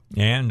help.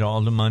 And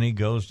all the money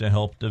goes to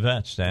help the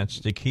vets. That's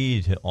the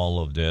key to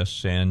all of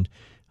this. And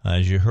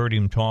as you heard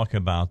him talk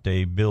about,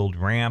 they build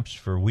ramps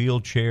for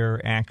wheelchair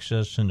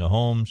access into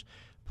homes,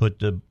 put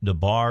the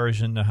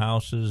bars in the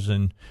houses,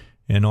 and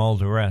all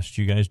the rest.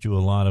 You guys do a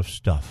lot of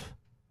stuff.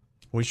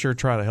 We sure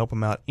try to help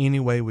them out any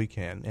way we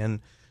can. And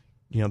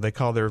they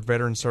call their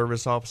veteran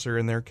service officer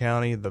in their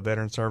county. The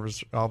veteran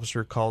service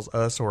officer calls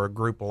us or a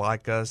group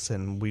like us,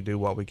 and we do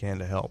what we can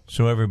to help.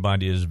 So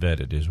everybody is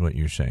vetted, is what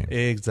you're saying.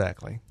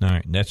 Exactly. All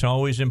right. That's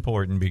always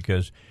important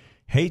because,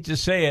 hate to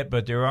say it,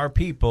 but there are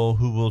people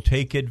who will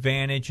take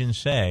advantage and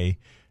say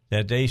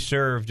that they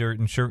served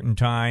during certain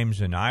times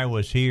and I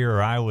was here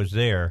or I was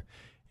there,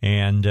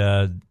 and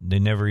they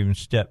never even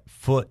stepped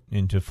foot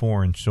into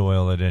foreign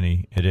soil at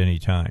any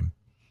time.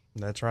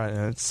 That's right,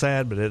 and it's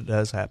sad, but it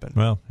does happen.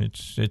 Well,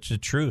 it's the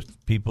truth.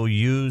 People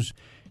use,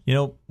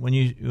 when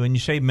you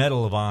say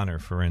Medal of Honor,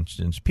 for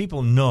instance,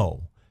 people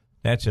know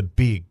that's a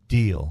big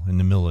deal in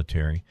the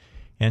military.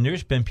 And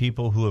there's been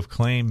people who have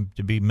claimed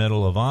to be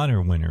Medal of Honor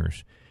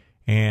winners,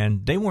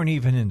 and they weren't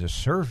even in the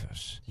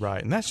service.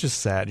 Right, and that's just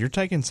sad. You're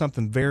taking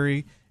something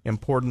very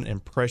important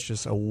and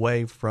precious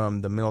away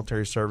from the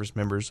military service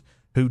members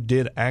who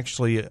did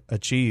actually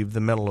achieve the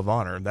Medal of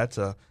Honor. That's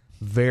a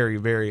very,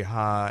 very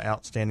high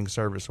outstanding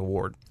service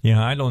award.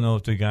 Yeah, I don't know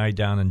if the guy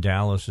down in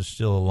Dallas is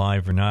still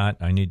alive or not.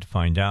 I need to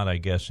find out, I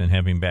guess, and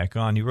have him back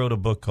on. He wrote a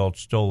book called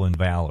Stolen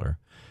Valor.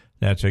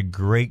 That's a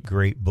great,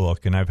 great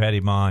book, and I've had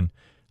him on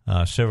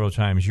several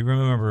times. You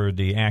remember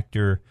the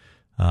actor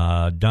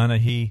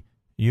Donaghy?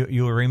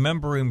 You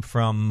remember him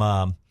from,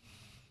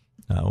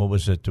 what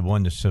was it, the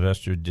one that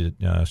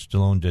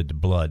Stallone did, The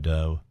Blood.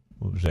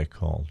 What was that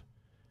called?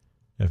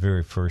 The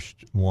very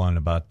first one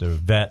about the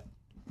vet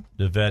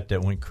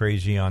that went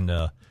crazy on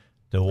the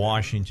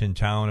Washington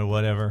town or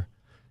whatever.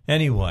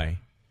 Anyway,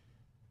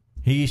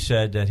 he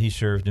said that he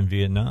served in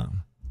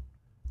Vietnam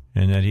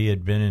and that he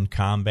had been in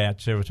combat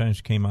several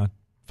times, came out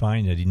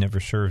fine, that he never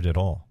served at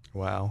all.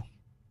 Wow.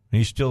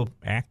 He's still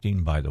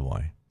acting, by the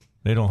way.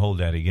 They don't hold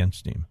that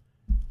against him.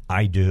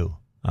 I do.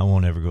 I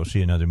won't ever go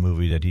see another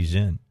movie that he's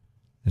in.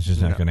 This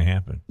is not going to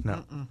happen.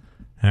 No. All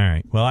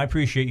right. Well, I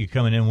appreciate you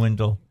coming in,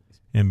 Wendell,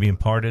 and being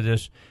part of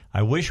this.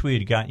 I wish we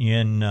had gotten you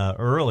in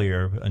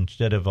earlier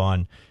instead of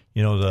on,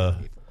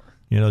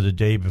 the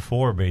day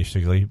before,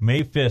 basically.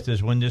 May 5th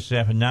is when this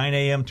happens, 9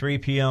 a.m., 3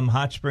 p.m.,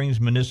 Hot Springs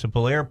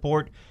Municipal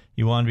Airport.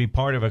 You want to be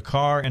part of a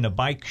car and a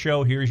bike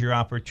show, here's your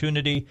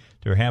opportunity.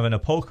 They're having a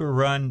poker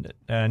run.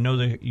 I know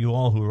that you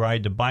all who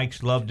ride the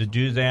bikes love to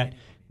do that.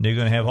 They're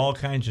going to have all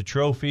kinds of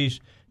trophies.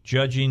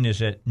 Judging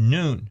is at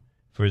noon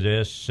for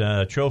this.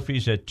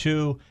 Trophies at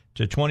 $2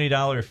 to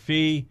 $20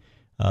 fee.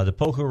 The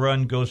poker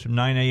run goes from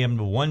 9 a.m.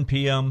 to 1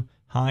 p.m.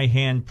 High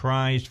hand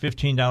prize,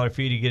 $15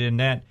 fee to get in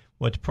that.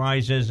 What the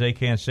prize is, they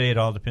can't say. It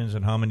all depends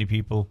on how many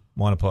people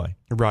want to play.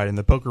 Right, and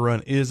the poker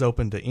run is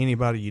open to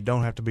anybody. You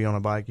don't have to be on a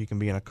bike. You can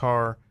be in a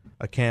car,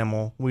 a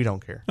camel. We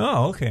don't care.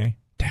 Oh, okay.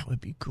 That would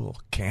be cool.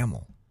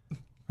 Camel.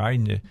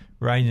 Riding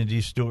to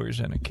these stores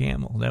on a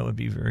camel. That would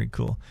be very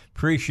cool.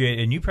 Appreciate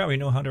it. And you probably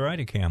know how to ride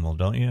a camel,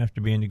 don't you?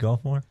 After being in the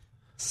Gulf War?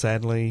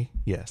 Sadly,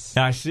 yes.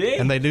 I see.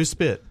 And they do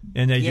spit.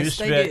 And they do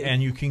spit,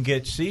 and you can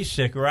get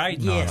seasick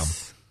riding on them.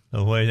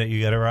 The way that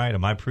you got to ride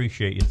them. I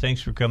appreciate you.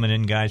 Thanks for coming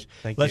in, guys.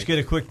 Let's get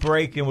a quick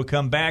break, and we'll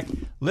come back.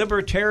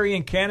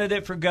 Libertarian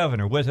candidate for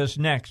governor with us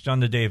next on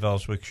the Dave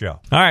Elswick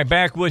Show. All right,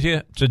 back with you.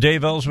 It's the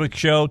Dave Elswick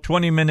Show,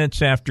 20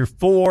 minutes after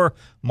 4.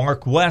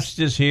 Mark West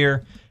is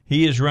here.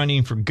 He is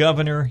running for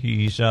governor.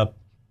 He's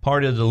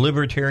part of the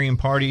Libertarian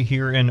Party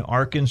here in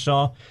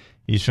Arkansas.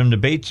 He's from the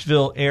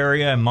Batesville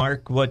area. And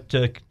Mark, what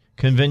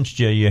convinced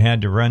you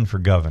had to run for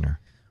governor?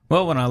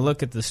 Well, when I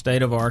look at the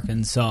state of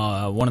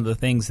Arkansas, one of the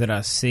things that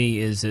I see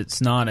is it's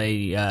not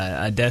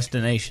a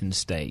destination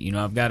state.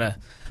 I've got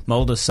my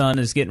oldest son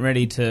is getting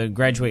ready to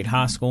graduate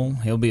high school.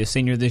 He'll be a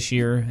senior this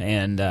year,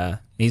 and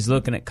he's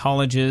looking at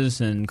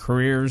colleges and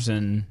careers,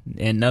 and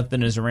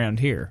nothing is around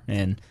here.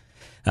 And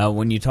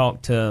When you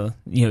talk to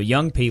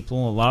young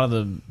people, a lot of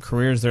the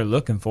careers they're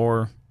looking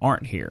for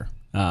aren't here.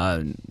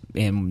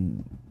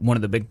 And one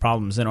of the big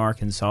problems in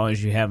Arkansas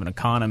is you have an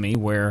economy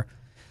where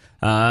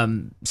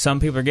some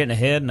people are getting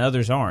ahead and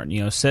others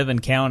aren't. 7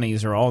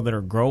 counties are all that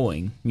are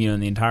growing, in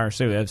the entire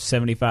state. We have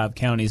 75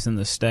 counties in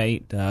the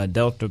state.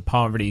 Delta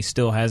poverty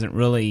still hasn't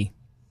really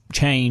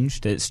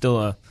changed. It's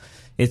still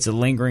it's a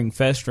lingering,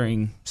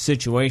 festering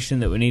situation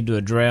that we need to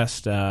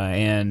address,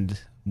 and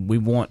we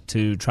want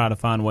to try to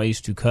find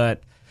ways to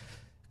cut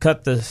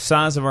the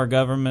size of our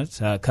government,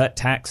 cut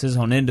taxes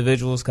on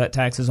individuals, cut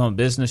taxes on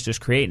business,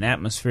 just create an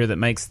atmosphere that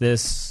makes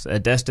this a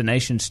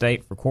destination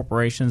state for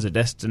corporations, a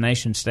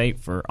destination state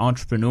for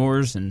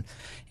entrepreneurs and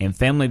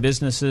family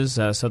businesses,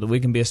 so that we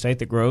can be a state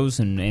that grows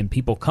and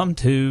people come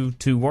to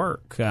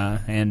work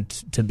and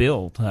to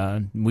build.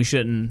 We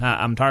shouldn't.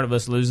 I'm tired of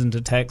us losing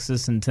to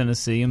Texas and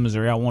Tennessee and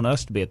Missouri. I want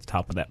us to be at the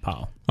top of that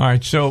pile. All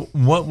right, so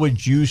what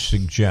would you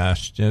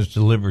suggest as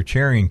the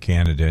Libertarian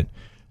candidate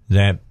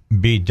that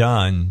be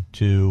done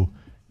to,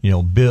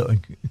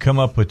 come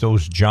up with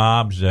those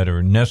jobs that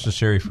are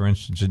necessary, for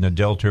instance, in the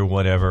Delta or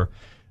whatever?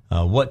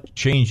 What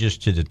changes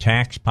to the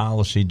tax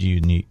policy do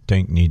you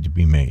think need to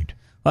be made?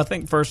 Well, I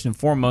think first and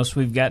foremost,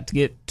 we've got to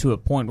get to a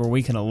point where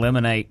we can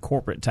eliminate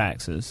corporate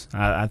taxes.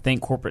 I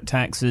think corporate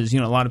taxes, a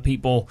lot of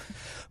people,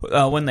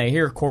 when they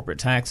hear corporate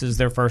taxes,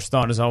 their first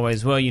thought is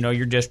always, well,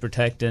 you're just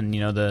protecting,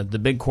 the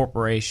big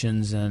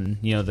corporations and,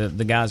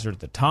 the guys are at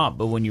the top.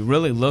 But when you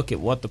really look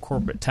at what the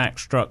corporate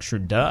tax structure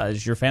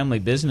does, your family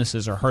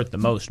businesses are hurt the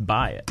most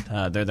by it.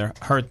 They're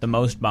hurt the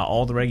most by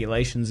all the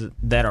regulations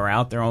that are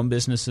out there on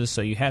businesses.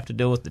 So you have to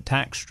deal with the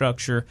tax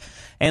structure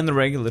and the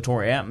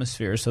regulatory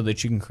atmosphere so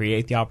that you can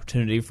create the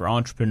opportunity for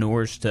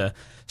entrepreneurs to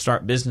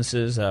start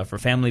businesses, for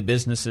family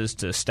businesses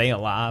to stay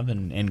alive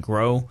and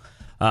grow.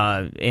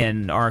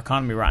 And our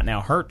economy right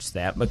now hurts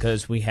that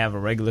because we have a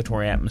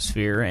regulatory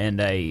atmosphere and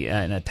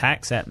a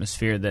tax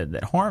atmosphere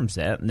that harms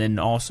that. And then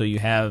also you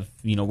have,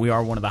 we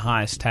are one of the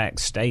highest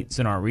tax states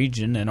in our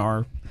region, and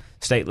our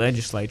state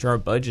legislature, our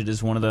budget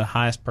is one of the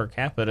highest per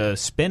capita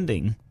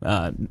spending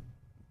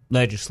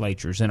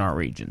legislatures in our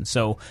region.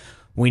 So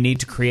we need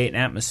to create an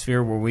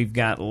atmosphere where we've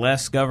got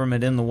less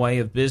government in the way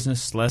of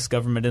business, less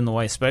government in the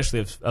way,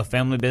 especially of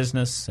family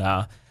business,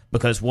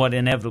 because what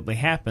inevitably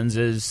happens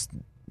is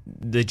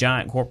the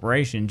giant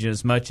corporations,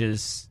 as much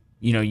as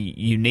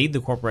you need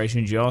the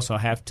corporations, you also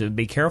have to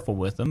be careful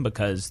with them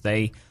because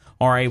they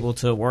are able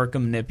to work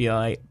and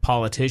manipulate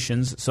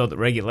politicians so that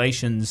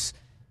regulations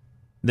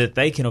that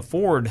they can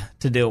afford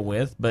to deal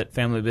with, but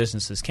family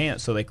businesses can't.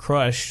 So they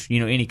crush,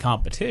 any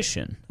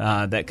competition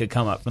that could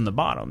come up from the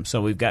bottom.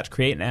 So we've got to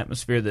create an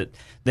atmosphere that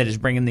is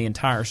bringing the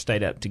entire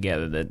state up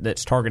together,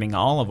 that's targeting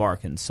all of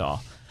Arkansas.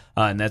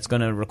 And that's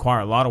going to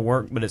require a lot of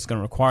work, but it's going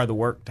to require the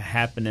work to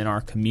happen in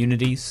our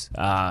communities.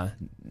 I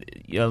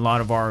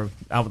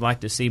would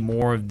like to see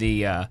more of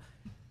the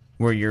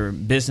where your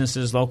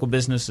businesses,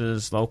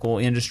 local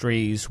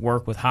industries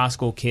work with high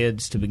school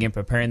kids to begin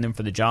preparing them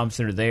for the jobs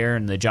that are there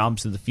and the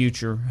jobs of the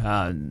future.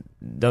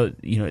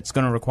 It's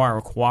going to require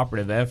a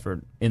cooperative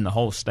effort in the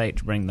whole state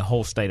to bring the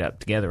whole state up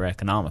together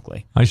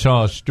economically. I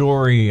saw a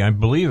story, I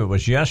believe it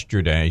was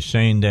yesterday,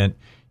 saying that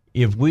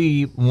if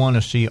we want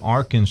to see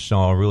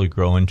Arkansas really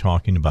grow, and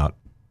talking about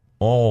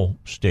all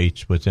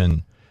states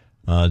within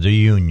the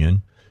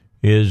union,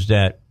 is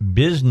that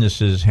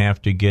businesses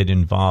have to get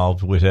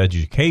involved with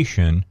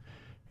education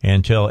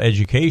and tell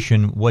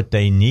education what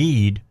they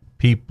need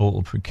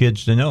for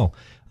kids to know.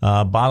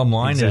 Bottom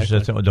line is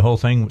that the whole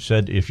thing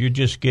said if you're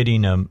just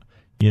getting an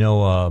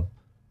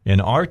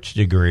arts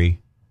degree,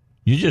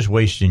 you're just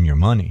wasting your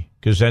money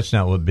because that's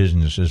not what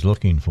business is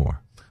looking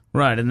for.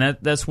 Right, and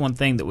that's one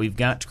thing that we've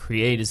got to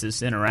create is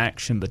this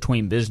interaction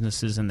between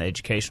businesses and the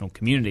educational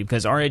community,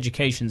 because our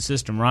education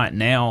system right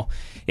now,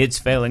 it's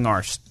failing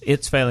our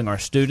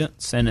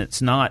students, and it's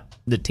not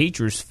the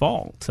teachers'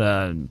 fault.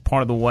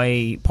 Part of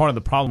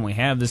the problem we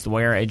have is the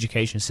way our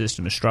education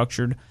system is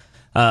structured.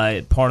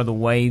 Part of the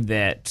way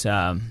that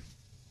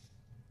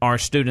our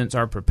students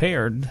are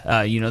prepared.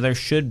 There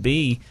should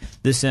be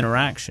this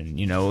interaction.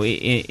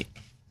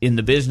 In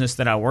the business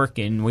that I work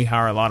in, we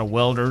hire a lot of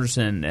welders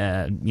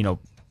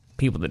and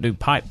people that do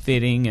pipe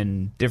fitting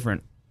and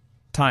different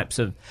types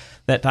of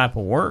that type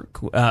of work.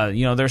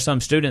 There's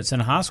some students in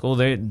high school,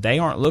 they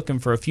aren't looking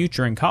for a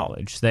future in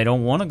college. They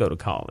don't want to go to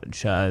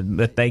college,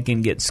 but they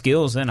can get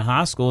skills in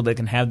high school that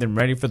can have them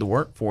ready for the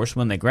workforce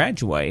when they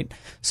graduate.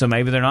 So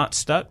maybe they're not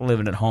stuck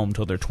living at home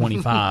till they're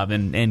 25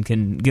 and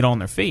can get on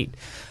their feet.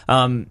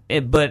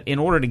 But in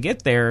order to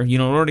get there,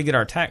 in order to get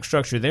our tax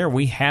structure there,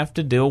 we have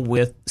to deal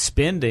with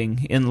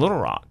spending in Little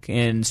Rock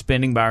and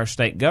spending by our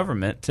state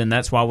government. And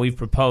that's why we've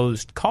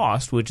proposed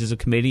COST, which is a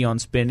committee on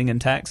spending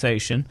and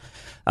taxation.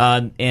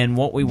 And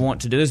what we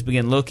want to do is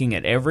begin looking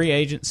at every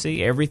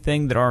agency,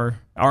 everything that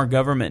our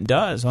government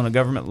does on a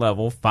government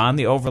level, find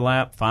the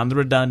overlap, find the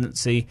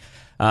redundancy,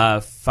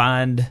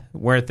 find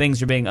where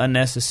things are being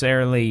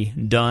unnecessarily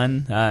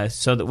done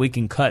so that we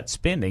can cut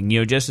spending,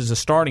 just as a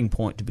starting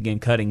point to begin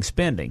cutting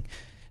spending.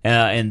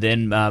 And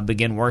then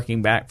begin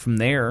working back from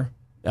there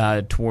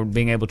toward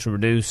being able to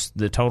reduce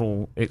the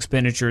total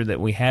expenditure that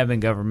we have in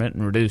government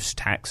and reduce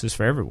taxes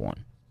for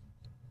everyone.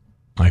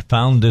 I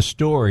found this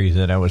story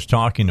that I was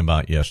talking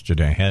about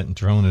yesterday. I hadn't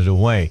thrown it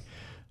away.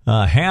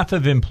 Half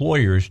of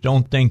employers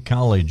don't think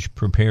college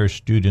prepares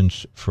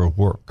students for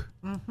work.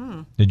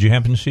 Mm-hmm. Did you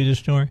happen to see this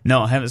story?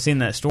 No, I haven't seen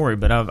that story,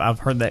 but I've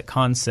heard that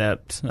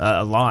concept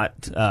a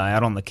lot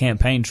out on the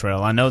campaign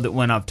trail. I know that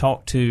when I've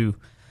talked to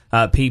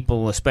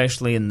people,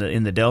 especially in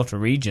the Delta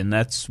region,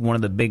 that's one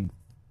of the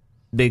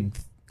big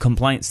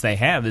complaints they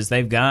have is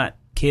they've got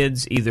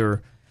kids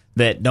either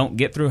that don't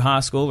get through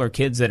high school or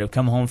kids that have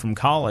come home from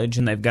college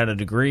and they've got a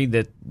degree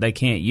that they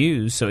can't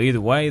use. So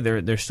either way,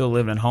 they're still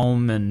living at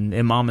home and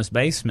in mama's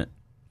basement.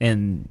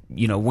 And,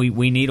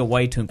 we need a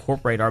way to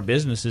incorporate our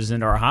businesses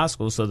into our high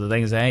schools so that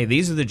they can say, hey,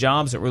 these are the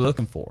jobs that we're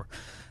looking for.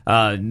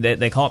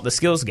 They call it the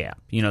skills gap.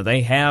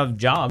 They have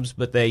jobs,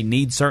 but they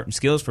need certain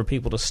skills for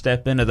people to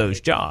step into those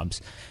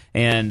jobs.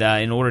 And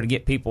in order to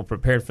get people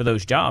prepared for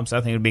those jobs, I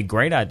think it would be a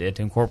great idea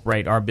to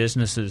incorporate our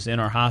businesses in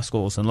our high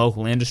schools and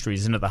local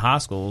industries into the high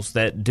schools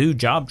that do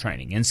job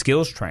training and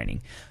skills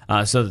training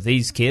so that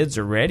these kids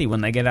are ready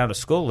when they get out of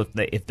school.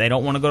 If they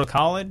don't want to go to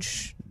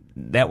college,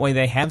 that way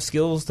they have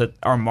skills that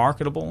are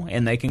marketable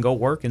and they can go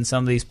work in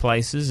some of these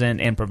places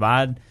and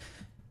provide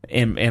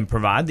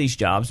these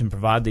jobs and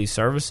provide these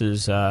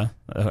services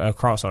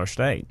across our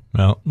state.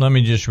 Well, let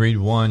me just read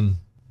one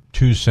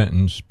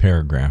 2-sentence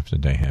paragraph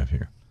that they have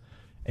here.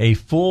 A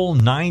full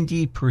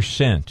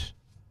 90%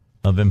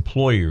 of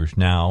employers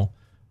now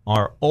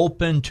are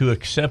open to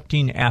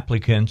accepting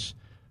applicants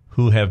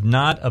who have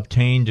not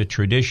obtained a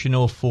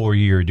traditional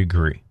 4-year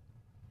degree.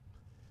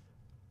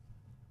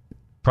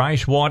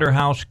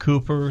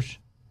 PricewaterhouseCoopers,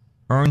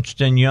 Ernst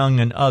 & Young,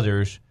 and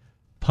others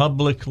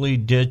publicly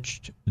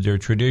ditched their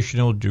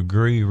traditional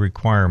degree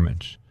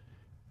requirements.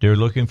 They're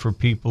looking for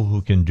people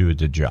who can do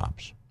the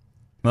jobs.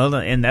 Well,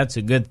 and that's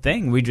a good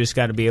thing. We just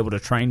got to be able to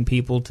train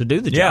people to do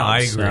the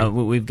jobs. Yeah, I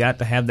agree. We've got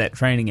to have that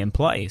training in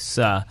place.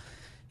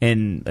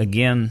 And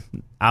again,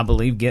 I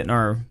believe getting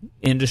our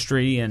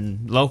industry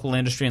and local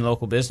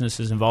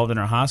businesses involved in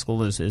our high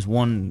school is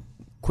one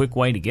quick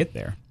way to get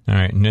there. All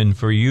right, and then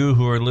for you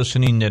who are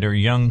listening that are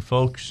young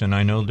folks, and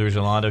I know there's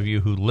a lot of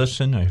you who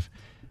listen,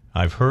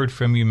 I've heard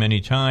from you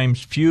many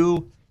times,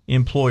 few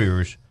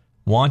employers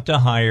want to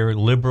hire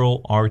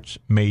liberal arts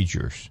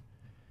majors,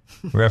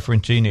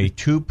 referencing a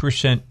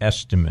 2%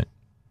 estimate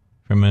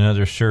from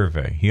another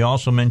survey. He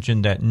also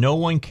mentioned that no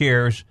one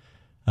cares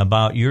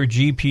about your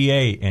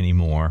GPA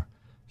anymore,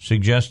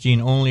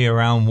 suggesting only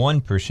around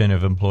 1%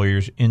 of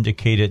employers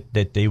indicated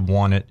that they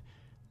wanted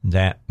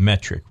that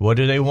metric. What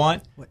do they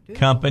want?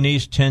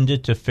 Companies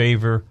tended to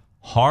favor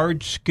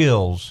hard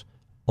skills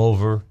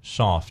over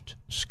soft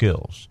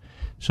skills.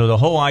 So the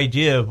whole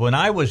idea of when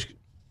I was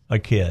a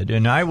kid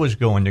and I was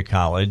going to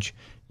college,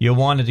 you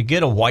wanted to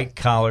get a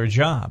white-collar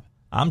job.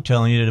 I'm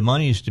telling you, the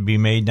money is to be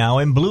made now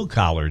in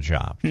blue-collar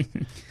jobs.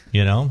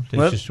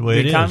 That's just the way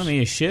it is. The economy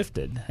has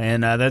shifted,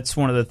 and that's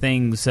one of the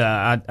things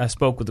I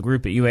spoke with a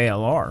group at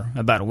UALR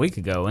about a week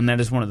ago, and that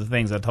is one of the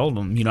things I told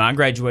them. I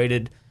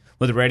graduated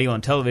with a radio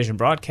and television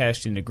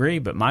broadcasting degree,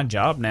 but my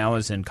job now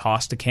is in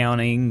cost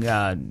accounting,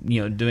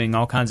 doing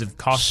all kinds of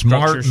cost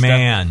structure stuff. Smart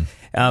man.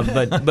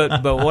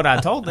 But what I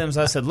told them is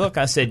I said,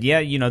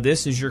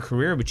 this is your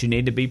career, but you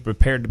need to be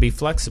prepared to be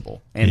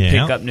flexible and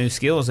pick up new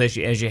skills as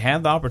you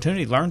have the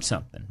opportunity to learn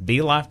something. Be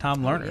a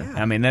lifetime learner.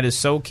 Yeah. I mean, that is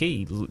so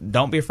key.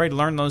 Don't be afraid to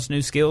learn those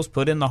new skills.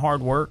 Put in the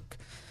hard work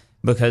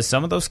because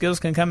some of those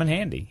skills can come in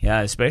handy,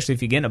 especially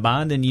if you get in a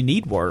bind and you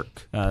need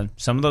work.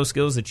 Some of those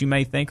skills that you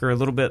may think are a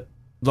little bit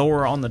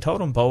lower on the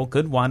totem pole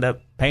could wind up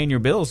paying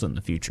your bills in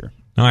the future.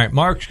 All right,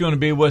 Mark's going to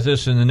be with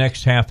us in the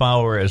next half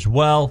hour as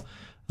well.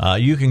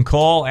 You can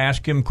call,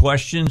 ask him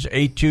questions,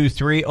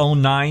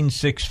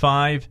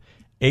 823-0965,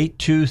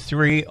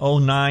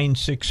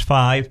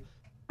 823-0965.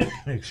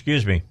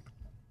 Excuse me.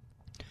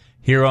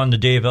 Here on the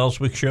Dave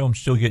Elswick Show, I'm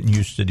still getting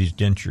used to these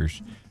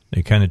dentures.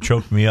 They kind of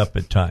choke me up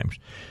at times.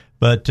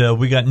 But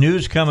we got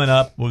news coming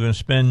up. We're going to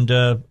spend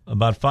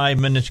about 5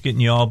 minutes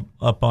getting you all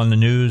up on the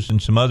news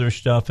and some other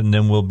stuff, and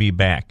then we'll be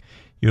back.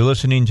 You're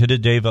listening to the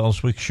Dave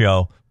Elswick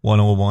Show,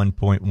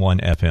 101.1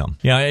 FM.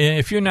 Yeah,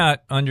 if you're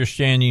not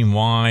understanding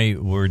why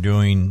we're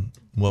doing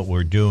what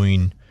we're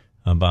doing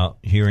about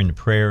hearing the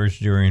prayers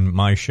during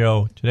my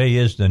show, today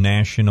is the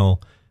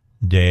National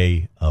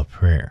Day of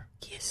Prayer.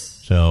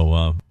 Yes.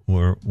 So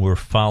we're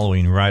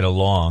following right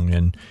along,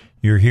 and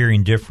you're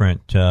hearing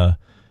different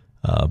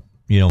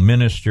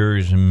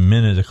ministers and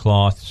men of the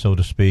cloth, so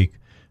to speak,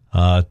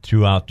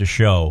 throughout the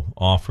show,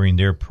 offering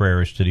their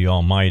prayers to the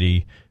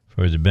Almighty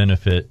for the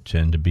benefit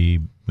and to be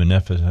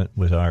beneficent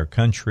with our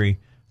country,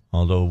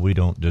 although we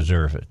don't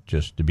deserve it,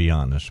 just to be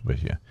honest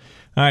with you.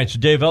 All right, so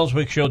Dave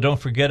Elswick Show. Don't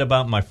forget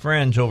about my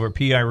friends over at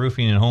PI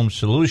Roofing and Home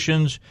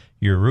Solutions,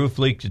 your roof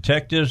leak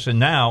detectives. And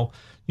now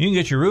you can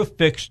get your roof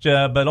fixed,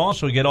 but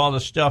also get all the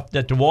stuff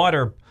that the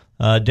water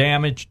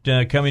damaged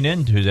coming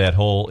into that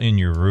hole in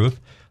your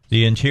roof.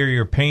 The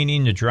interior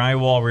painting, the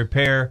drywall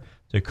repair,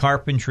 the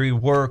carpentry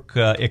work,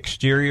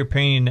 exterior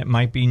painting that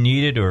might be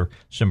needed, or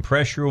some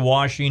pressure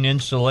washing,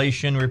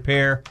 insulation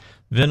repair,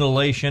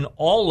 ventilation,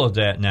 all of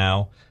that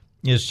now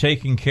is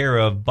taken care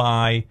of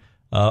by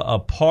a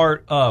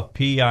part of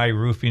PI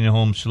Roofing and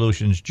Home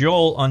Solutions.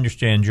 Joel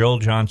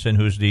Johnson,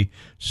 who's the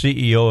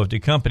CEO of the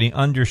company,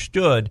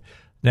 understood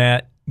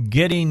that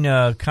getting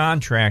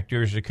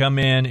contractors to come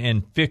in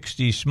and fix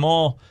these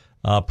small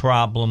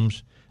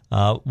problems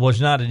was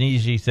not an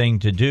easy thing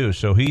to do.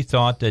 So he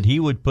thought that he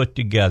would put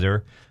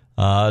together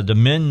the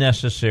men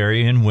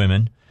necessary and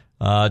women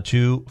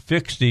to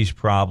fix these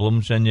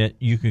problems, and that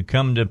you could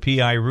come to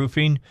PI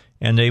Roofing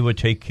and they would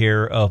take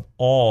care of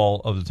all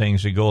of the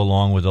things that go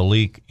along with a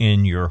leak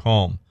in your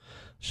home.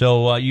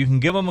 So you can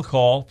give them a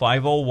call,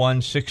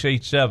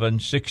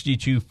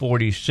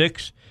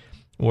 501-687-6246,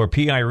 or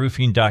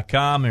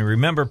piroofing.com. And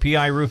remember,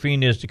 PI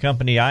Roofing is the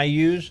company I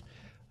use.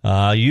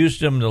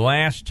 Used them the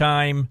last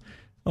time,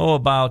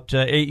 about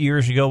 8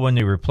 years ago when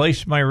they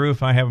replaced my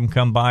roof. I have them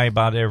come by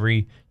about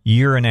every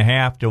year and a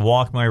half to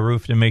walk my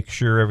roof to make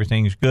sure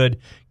everything's good.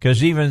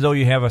 Because even though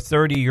you have a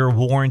 30-year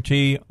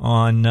warranty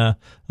on a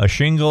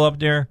shingle up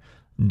there,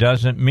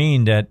 doesn't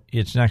mean that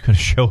it's not going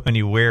to show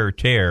any wear or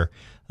tear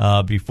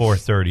before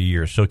 30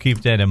 years. So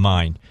keep that in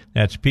mind.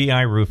 That's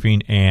PI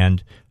Roofing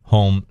and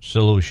Home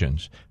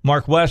Solutions.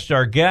 Mark West,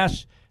 our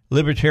guest,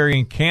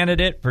 Libertarian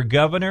candidate for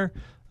governor,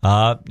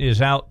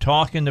 is out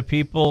talking to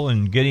people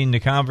and getting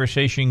the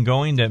conversation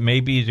going that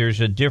maybe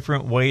there's a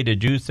different way to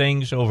do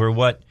things over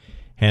what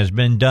has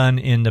been done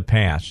in the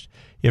past.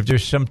 If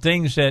there's some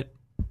things that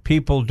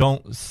people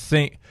don't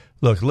think,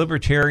 look,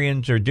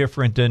 libertarians are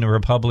different than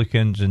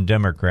Republicans and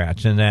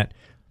Democrats in that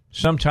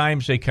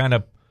sometimes they kind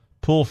of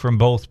pull from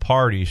both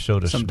parties, so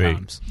to speak.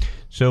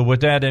 So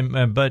with that,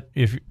 but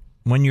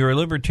when you're a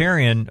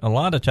libertarian, a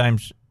lot of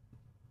times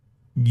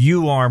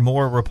you are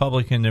more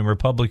Republican than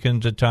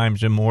Republicans at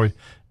times, and more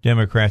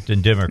Democrat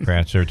than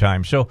Democrats at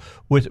times. So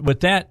with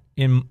that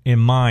in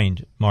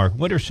mind, Mark,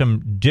 what are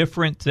some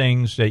different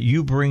things that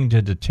you bring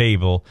to the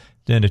table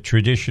than a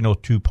traditional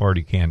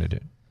two-party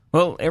candidate?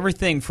 Well,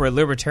 everything for a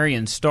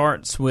libertarian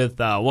starts with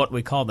what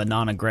we call the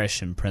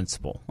non-aggression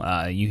principle.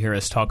 You hear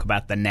us talk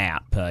about the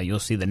NAP. You'll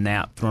see the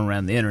NAP thrown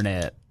around the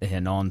internet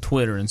and on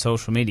Twitter and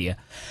social media.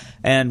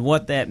 And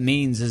what that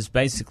means is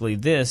basically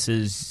this,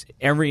 is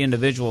every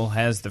individual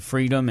has the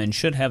freedom and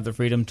should have the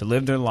freedom to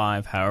live their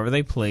life however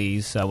they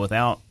please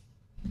without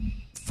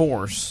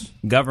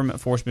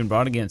government force being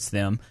brought against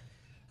them,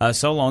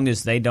 so long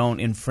as they don't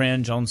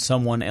infringe on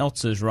someone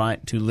else's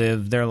right to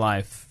live their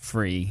life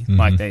free. Mm-hmm.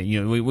 Like that,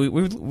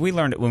 we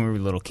learned it when we were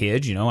little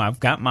kids. I've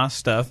got my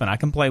stuff and I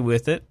can play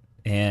with it,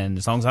 and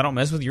as long as I don't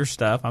mess with your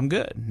stuff, I'm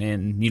good.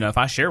 And if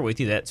I share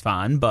with you, that's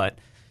fine. But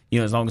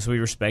as long as we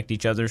respect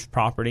each other's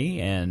property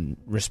and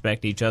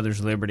respect each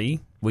other's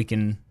liberty, we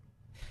can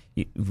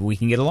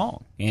get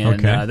along. And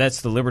that's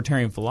the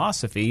libertarian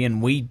philosophy.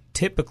 And we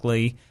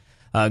typically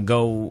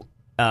go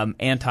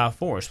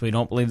anti-force. We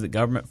don't believe that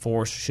government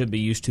force should be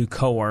used to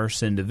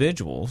coerce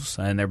individuals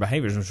and their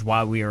behaviors, which is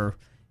why we are,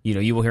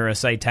 you will hear us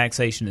say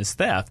taxation is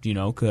theft,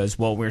 because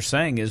what we're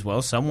saying is,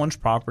 well, someone's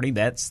property,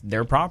 that's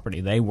their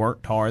property. They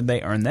worked hard.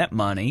 They earned that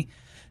money.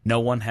 No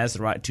one has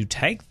the right to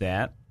take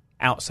that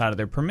outside of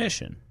their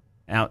permission.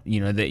 That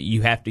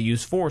you have to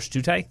use force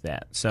to take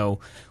that. So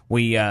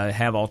we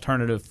have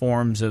alternative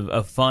forms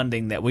of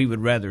funding that we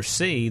would rather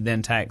see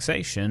than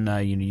taxation.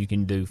 You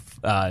can do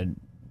a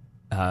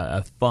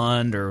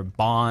fund or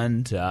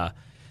bond,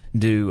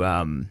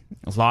 do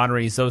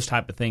lotteries, those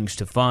type of things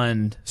to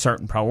fund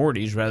certain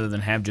priorities rather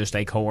than have just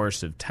a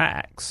coercive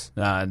tax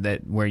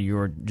where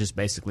you're just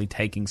basically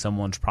taking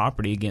someone's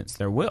property against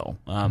their will.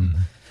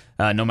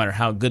 No matter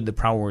how good the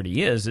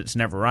priority is, it's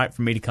never right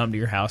for me to come to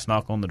your house,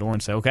 knock on the door,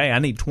 and say, okay, I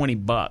need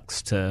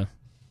 $20 to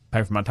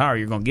pay for my tire.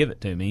 You're going to give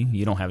it to me.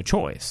 You don't have a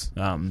choice.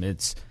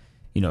 It's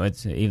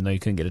even though you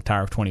couldn't get a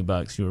tire for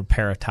 $20, you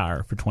repair a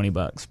tire for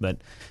 $20.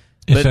 But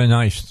it's a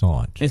nice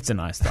thought. It's a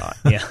nice thought,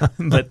 yeah.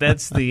 but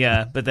that's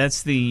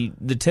the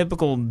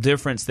typical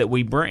difference that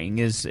we bring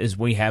is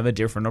we have a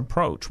different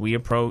approach. We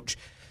approach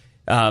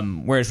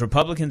whereas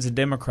Republicans and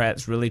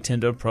Democrats really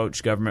tend to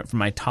approach government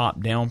from a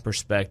top-down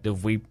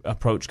perspective, we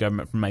approach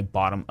government from a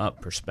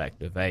bottom-up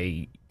perspective,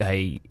 a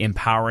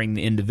empowering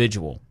the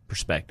individual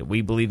perspective.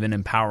 We believe in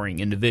empowering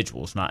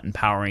individuals, not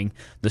empowering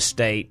the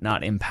state,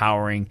 not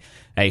empowering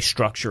a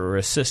structure or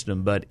a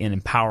system, but in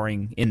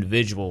empowering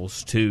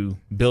individuals to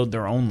build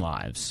their own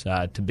lives,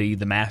 to be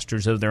the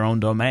masters of their own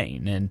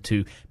domain, and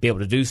to be able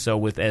to do so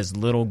with as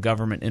little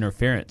government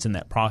interference in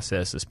that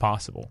process as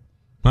possible.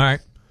 All right.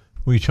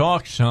 We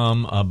talked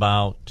some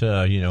about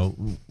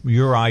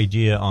your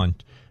idea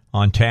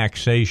on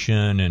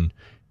taxation and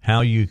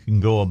how you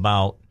can go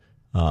about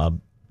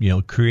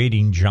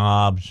creating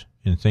jobs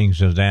and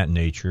things of that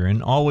nature.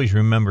 And always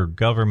remember,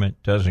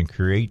 government doesn't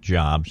create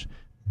jobs;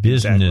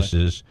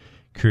 businesses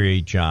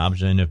create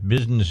jobs. And if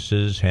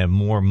businesses have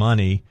more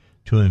money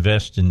to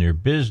invest in their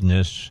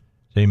business,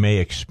 they may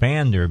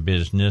expand their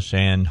business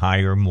and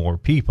hire more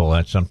people.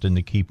 That's something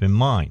to keep in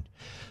mind.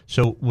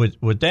 So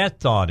with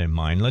that thought in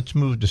mind, let's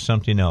move to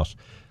something else.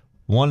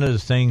 one of the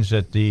things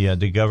that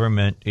the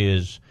government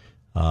is,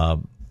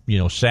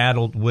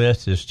 saddled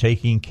with is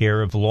taking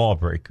care of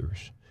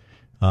lawbreakers.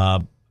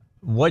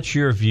 What's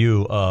your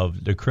view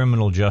of the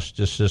criminal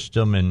justice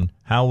system, and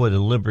how would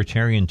a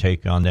libertarian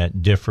take on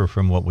that differ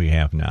from what we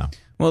have now?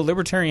 Well,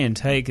 libertarian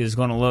take is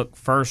going to look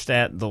first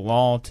at the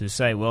law to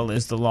say, well,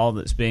 is the law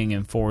that's being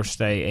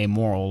enforced a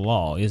moral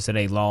law? Is it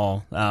a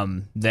law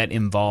that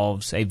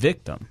involves a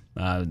victim?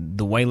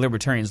 The way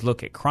libertarians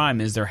look at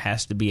crime is there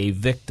has to be a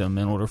victim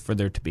in order for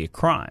there to be a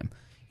crime.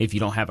 If you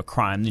don't have a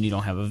crime, then you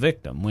don't have a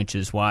victim, which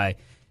is why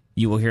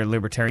you will hear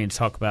libertarians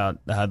talk about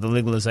the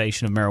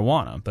legalization of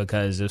marijuana,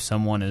 because if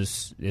someone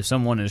is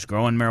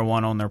growing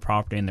marijuana on their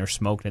property and they're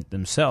smoking it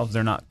themselves,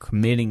 they're not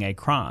committing a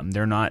crime.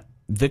 They're not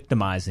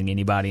victimizing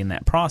anybody in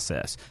that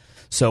process.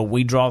 So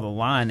we draw the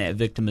line at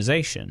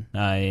victimization,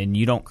 and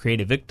you don't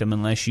create a victim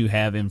unless you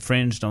have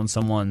infringed on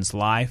someone's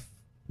life,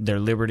 their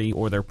liberty,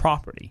 or their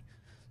property.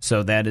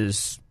 So that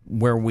is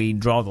where we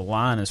draw the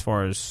line as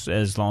far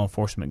as law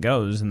enforcement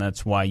goes, and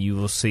that's why you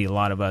will see a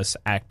lot of us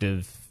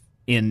active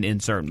in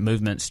certain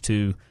movements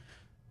to,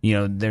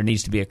 there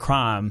needs to be a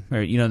crime,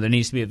 or, there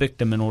needs to be a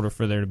victim in order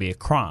for there to be a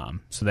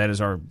crime. So that is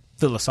our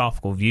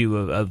philosophical view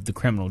of the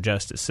criminal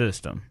justice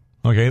system.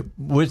 Okay,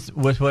 with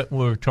what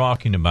we're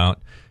talking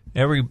about,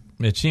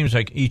 it seems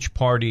like each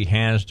party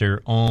has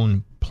their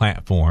own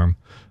platform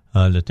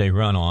that they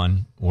run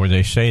on, or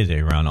they say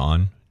they run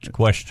on. It's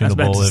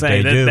questionable if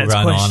they do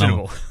run on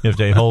them, if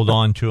they hold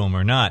on to them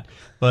or not.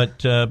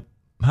 But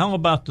how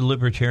about the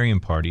Libertarian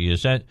Party?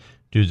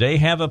 Do they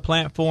have a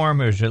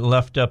platform, or is it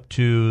left up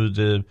to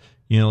the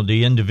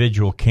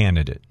individual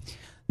candidate?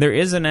 There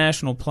is a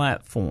national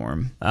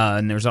platform,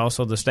 and there's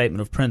also the Statement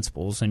of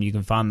Principles, and you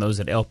can find those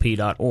at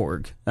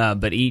lp.org.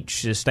 But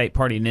each state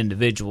party and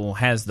individual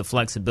has the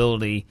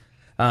flexibility,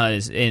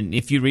 and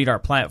if you read our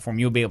platform,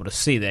 you'll be able to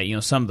see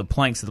that. Some of the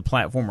planks of the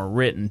platform are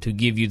written to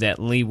give you that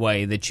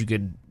leeway that you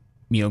could,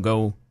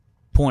 go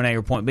point A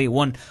or point B.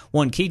 One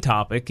key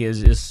topic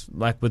is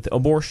like with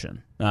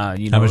abortion. I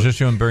was just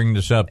going to bring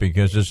this up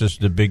because this is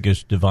the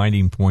biggest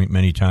dividing point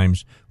many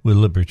times with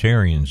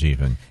libertarians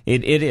even.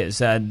 It is.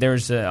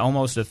 There's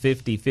almost a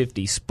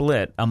 50-50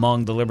 split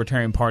among the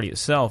Libertarian Party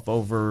itself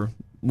over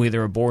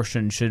whether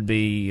abortion should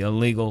be a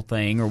legal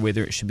thing or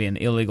whether it should be an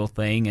illegal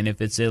thing. And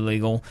if it's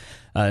illegal,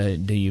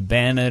 do you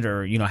ban it,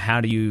 or how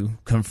do you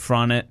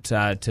confront it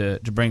to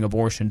bring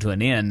abortion to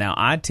an end? Now,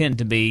 I tend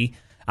to be...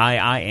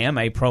 I am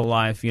a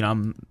pro-life,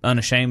 I'm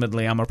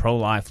a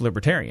pro-life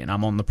libertarian.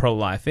 I'm on the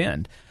pro-life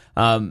end.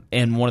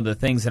 And one of the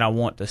things that I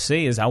want to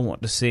see is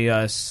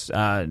us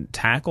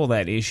tackle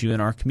that issue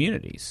in our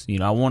communities.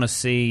 I want to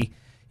see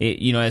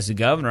it, as a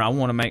governor, I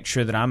want to make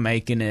sure that I'm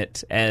making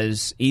it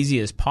as easy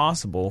as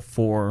possible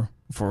for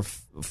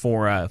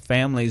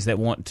families that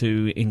want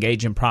to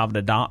engage in private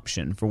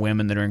adoption, for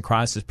women that are in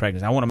crisis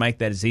pregnancy. I want to make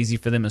that as easy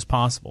for them as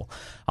possible.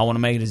 I want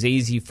to make it as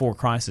easy for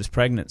crisis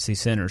pregnancy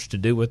centers to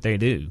do what they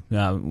do,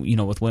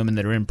 with women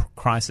that are in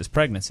crisis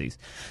pregnancies.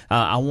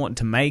 I want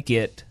to make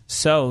it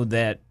so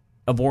that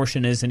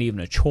abortion isn't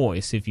even a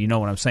choice, if you know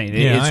what I'm saying.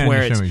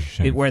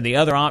 It's where the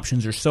other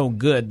options are so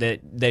good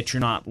that you're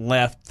not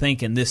left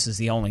thinking this is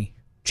the only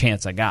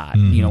chance I got.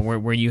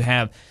 Mm-hmm. Where you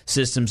have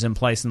systems in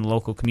place in the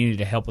local community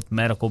to help with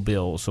medical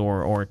bills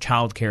or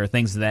child care,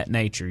 things of that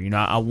nature.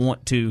 I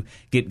want to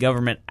get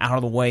government out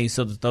of the way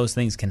so that those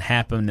things can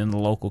happen in the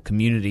local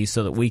community,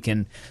 so that we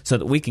can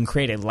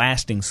create a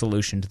lasting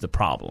solution to the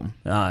problem.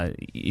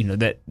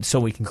 So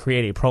we can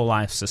create a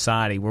pro-life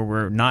society where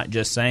we're not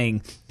just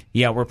saying,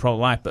 yeah, we're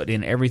pro-life, but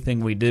in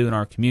everything we do in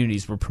our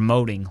communities, we're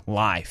promoting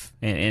life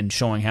and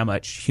showing how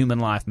much human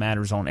life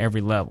matters on every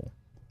level.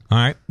 All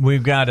right,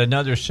 we've got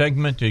another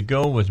segment to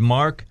go with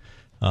Mark.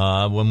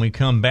 When we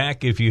come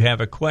back, if you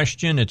have a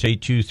question, it's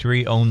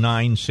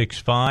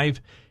 823-0965,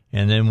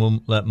 and then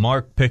we'll let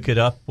Mark pick it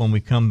up when we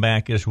come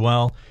back as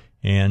well,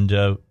 and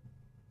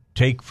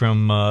take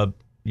from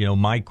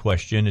my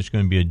question. It's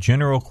going to be a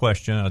general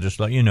question. I'll just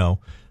let you know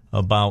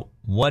about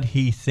what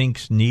he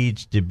thinks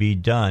needs to be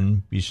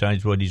done,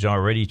 besides what he's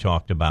already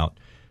talked about,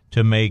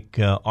 to make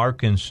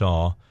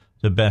Arkansas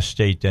the best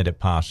state that it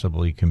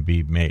possibly can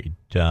be made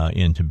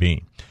into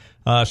being.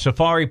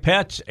 Safari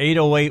Pets,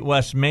 808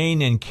 West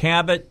Main in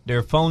Cabot.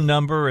 Their phone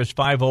number is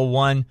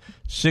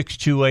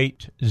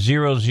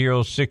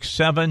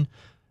 501-628-0067.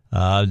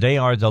 They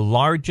are the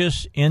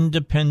largest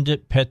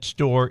independent pet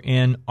store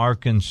in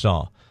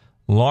Arkansas.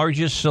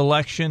 Largest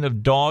selection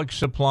of dog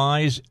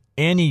supplies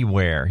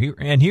anywhere.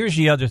 And here's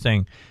the other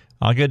thing.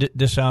 I'll get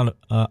this out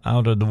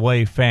of the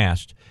way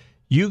fast.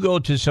 You go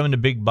to some of the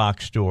big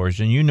box stores,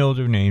 and you know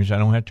their names. I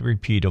don't have to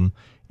repeat them.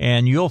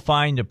 And you'll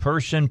find a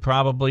person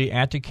probably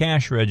at the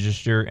cash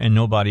register and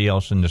nobody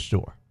else in the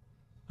store.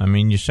 I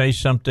mean, you say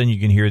something,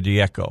 you can hear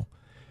the echo.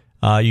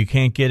 You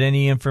can't get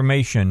any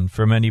information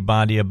from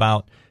anybody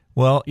about,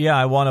 well, yeah,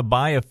 I want to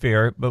buy a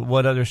ferret, but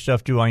what other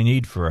stuff do I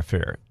need for a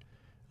ferret?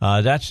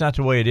 That's not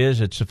the way it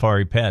is at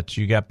Safari Pets.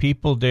 You got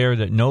people there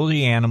that know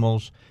the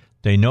animals.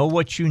 They know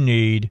what you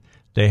need.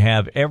 They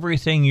have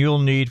everything you'll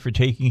need for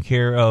taking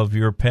care of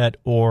your pet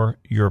or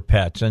your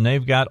pets. And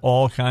they've got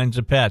all kinds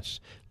of pets.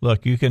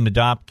 Look, you can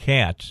adopt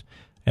cats.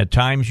 At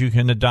times you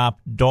can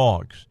adopt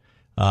dogs.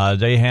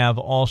 They have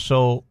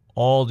also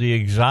all the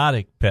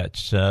exotic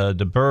pets,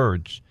 the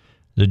birds,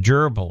 the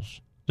gerbils,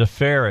 the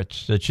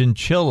ferrets, the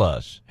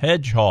chinchillas,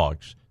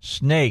 hedgehogs,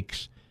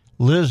 snakes,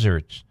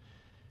 lizards,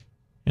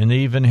 and they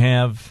even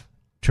have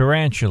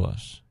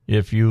tarantulas,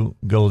 if you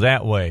go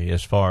that way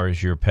as far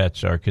as your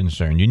pets are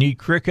concerned. You need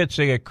crickets.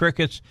 They got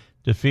crickets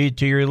to feed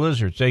to your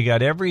lizards. They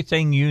got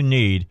everything you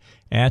need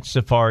at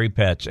Safari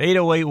Pets.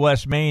 808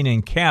 West Main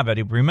in Cabot.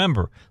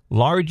 Remember,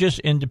 largest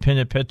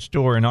independent pet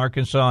store in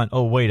Arkansas. And,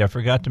 oh, wait, I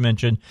forgot to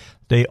mention,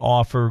 they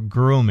offer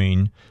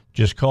grooming.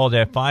 Just call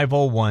that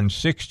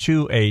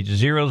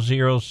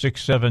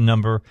 501-628-0067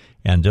 number,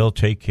 and they'll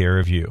take care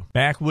of you.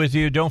 Back with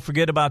you. Don't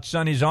forget about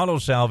Sonny's Auto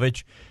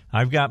Salvage.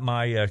 I've got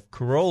my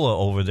Corolla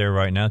over there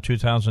right now,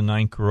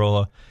 2009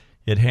 Corolla.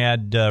 It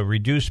had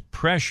reduced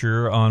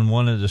pressure on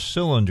one of the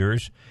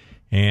cylinders,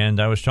 and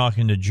I was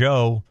talking to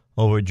Joe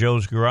over at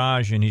Joe's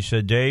Garage, and he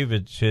said, Dave,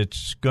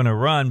 it's going to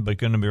run, but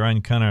going to be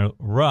run kind of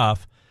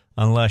rough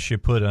unless you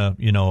put a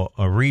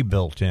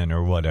rebuilt in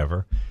or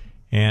whatever.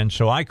 And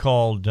so I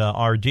called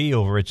RD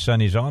over at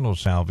Sonny's Auto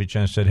Salvage,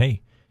 and I said,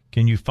 hey,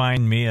 can you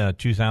find me a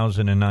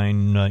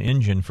 2009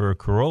 engine for a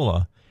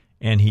Corolla?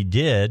 And he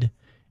did,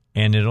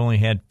 and it only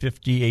had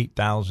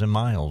 58,000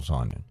 miles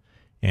on it.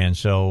 And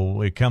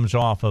so it comes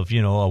off of,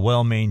 a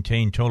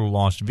well-maintained total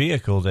loss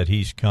vehicle that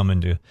he's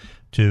coming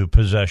to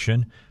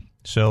possession.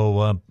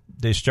 So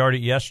they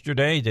started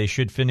yesterday. They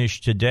should finish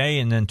today,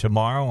 and then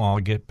tomorrow I'll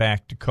get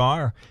back to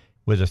car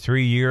with a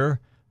 3-year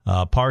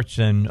parts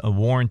and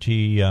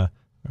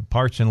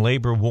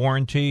labor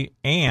warranty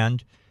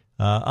and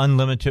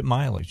unlimited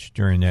mileage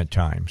during that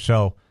time.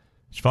 So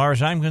as far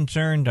as I'm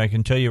concerned, I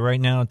can tell you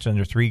right now it's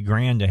under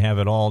 $3,000 to have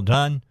it all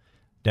done.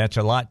 That's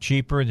a lot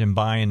cheaper than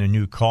buying a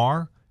new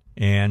car,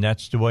 and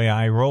that's the way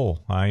I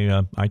roll.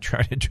 I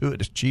try to do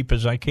it as cheap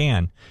as I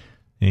can.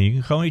 And you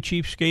can call me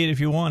cheapskate if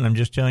you want. I'm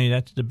just telling you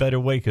that's the better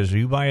way, because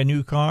you buy a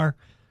new car,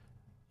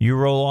 you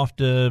roll off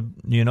the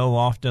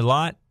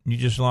lot, you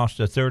just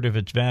lost a third of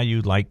its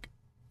value like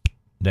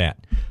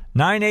that.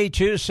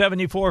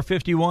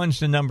 982-7451 is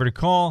the number to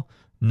call.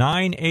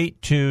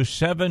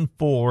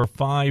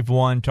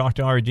 982-7451. Talk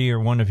to RD or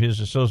one of his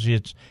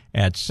associates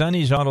at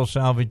Sonny's Auto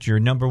Salvage, your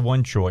number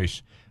one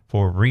choice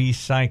for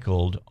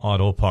recycled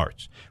auto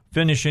parts.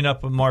 Finishing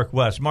up with Mark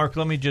West. Mark,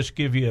 let me just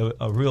give you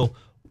a real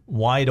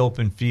wide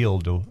open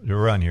field to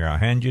run here. I'll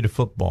hand you the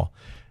football.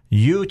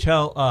 You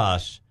tell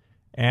us,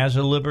 as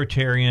a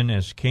libertarian,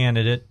 as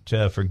candidate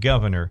for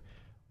governor,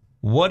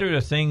 what are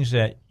the things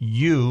that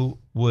you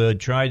would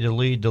try to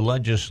lead the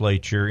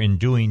legislature in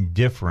doing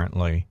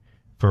differently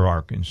for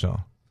Arkansas?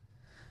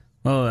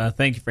 Well,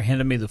 thank you for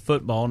handing me the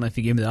football, and if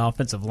you give me the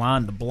offensive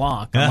line to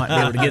block, I might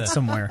be able to get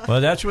somewhere. Well,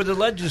 that's where the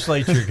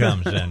legislature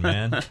comes in,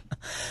 man.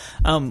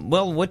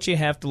 Well, what you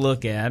have to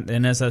look at,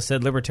 and as I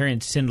said,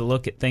 libertarians tend to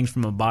look at things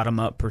from a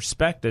bottom-up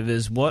perspective,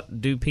 is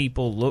what do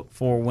people look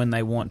for when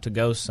they want to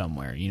go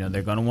somewhere?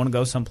 They're going to want to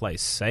go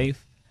someplace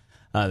safe.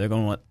 They're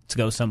going to want to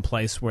go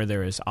someplace where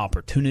there is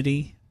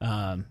opportunity,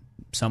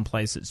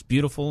 someplace that's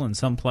beautiful, and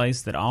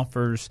someplace that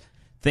offers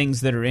things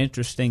that are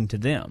interesting to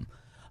them.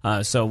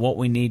 So what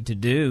we need to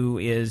do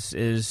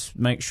is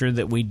make sure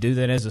that we do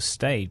that as a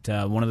state.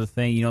 One of the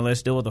things,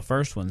 let's deal with the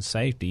first one,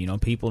 safety.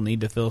 People need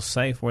to feel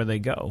safe where they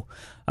go.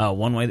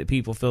 One way that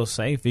people feel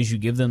safe is you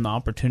give them the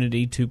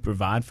opportunity to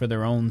provide for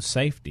their own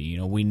safety.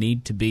 We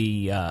need to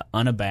be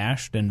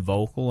unabashed and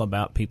vocal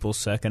about people's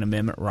Second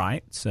Amendment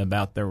rights,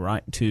 about their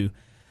right to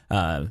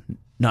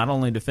not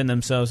only defend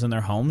themselves in their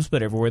homes,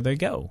 but everywhere they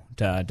go,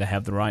 to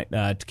have the right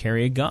to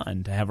carry a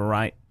gun, to have a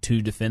right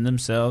to defend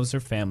themselves, their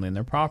family, and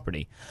their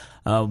property.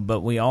 But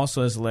we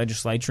also, as a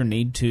legislature,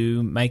 need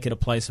to make it a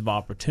place of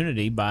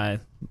opportunity by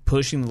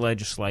pushing the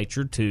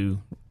legislature to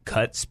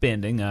cut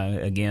spending.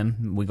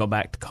 Again, we go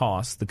back to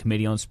costs, the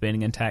Committee on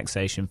Spending and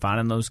Taxation,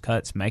 finding those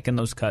cuts, making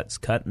those cuts,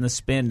 cutting the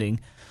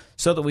spending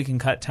so that we can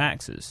cut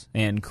taxes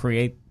and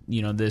create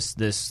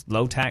this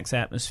low tax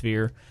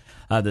atmosphere,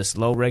 this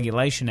low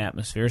regulation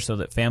atmosphere, so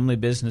that family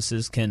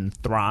businesses can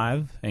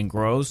thrive and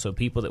grow, so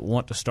people that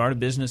want to start a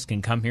business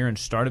can come here and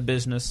start a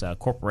business.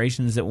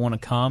 Corporations that want to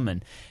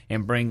come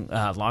and bring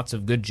lots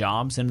of good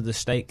jobs into the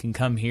state can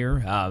come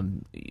here,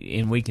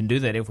 and we can do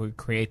that if we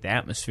create the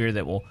atmosphere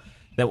that will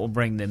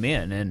bring them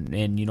in.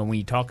 And when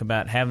you talk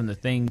about having the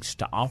things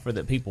to offer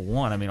that people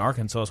want,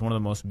 Arkansas is one of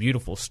the most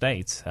beautiful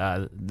states.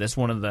 That's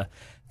one of the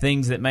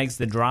things that makes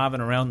the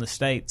driving around the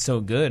state so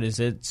good,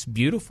 is it's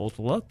beautiful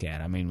to look at.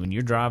 When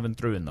you're driving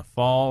through in the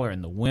fall or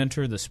in the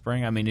winter, the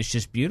spring, it's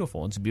just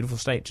beautiful. It's a beautiful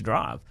state to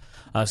drive.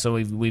 So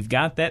we've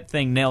got that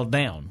thing nailed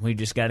down. We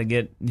just got to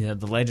get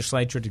the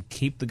legislature to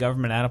keep the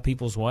government out of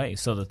people's way,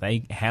 so that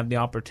they have the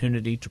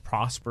opportunity to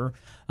prosper,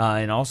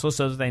 and also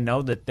so that they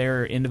know that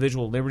their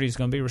individual liberty is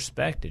going to be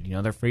respected.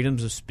 Their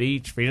freedoms of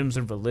speech, freedoms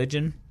of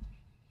religion.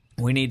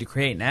 We need to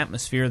create an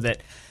atmosphere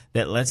that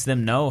lets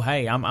them know,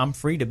 hey, I'm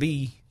free to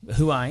be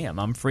who I am.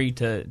 I'm free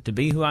to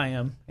be who I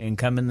am and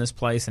come in this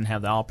place and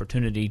have the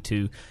opportunity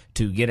to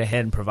get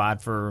ahead and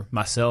provide for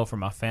myself or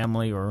my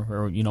family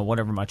or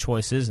whatever my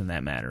choice is in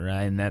that matter.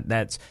 And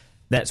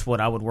that's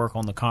what I would work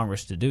on the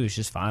Congress to do, is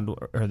just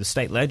or the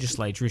state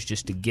legislatures,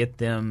 just to get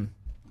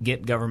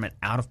government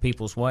out of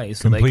people's way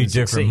so they can succeed. Complete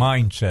different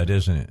mindset,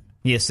 isn't it?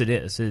 Yes, it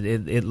is.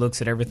 It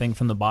looks at everything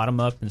from the bottom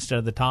up instead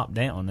of the top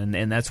down,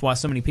 and that's why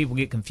so many people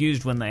get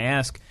confused when they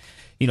ask.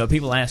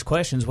 People ask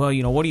questions. Well,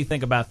 what do you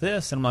think about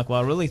this? And I'm like,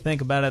 well, I really think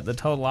about it the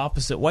total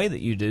opposite way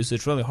that you do. So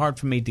it's really hard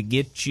for me to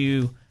get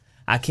you.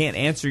 I can't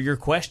answer your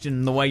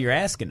question the way you're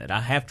asking it. I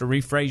have to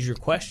rephrase your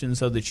question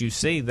so that you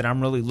see that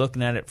I'm really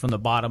looking at it from the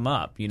bottom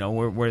up.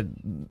 Where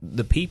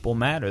the people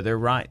matter, their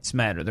rights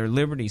matter, their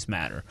liberties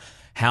matter.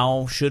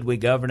 How should we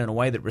govern in a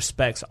way that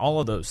respects all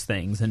of those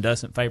things and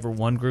doesn't favor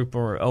one group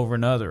or over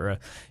another?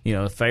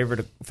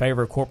 Favor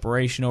a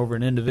corporation over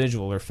an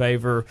individual, or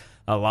favor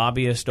a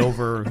lobbyist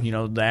over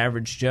the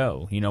average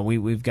Joe.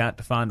 We've got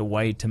to find a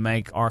way to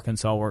make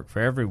Arkansas work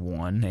for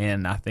everyone,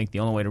 and I think the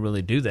only way to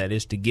really do that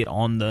is to get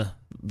on the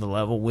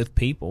level with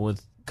people,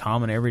 with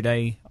common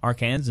everyday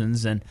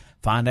Arkansans, and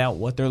find out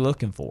what they're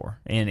looking for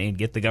and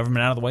get the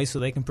government out of the way so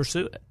they can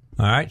pursue it.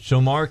 All right. So,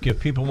 Mark,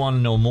 if people want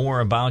to know more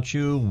about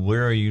you,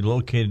 where are you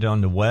located on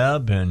the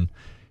web? And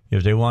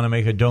if they want to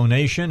make a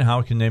donation,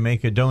 how can they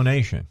make a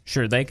donation?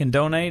 Sure. They can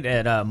donate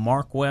at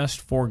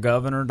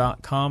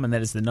markwestforgovernor.com, and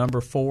that is the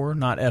number 4,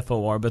 not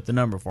F-O-R, but the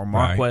number 4,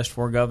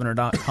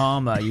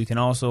 markwestforgovernor.com. You can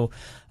also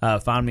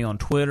find me on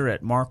Twitter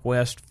at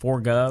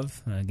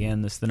markwest4gov.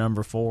 Again, that's the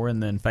number 4,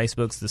 and then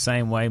Facebook's the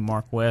same way,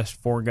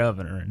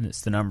 markwest4governor, and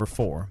it's the number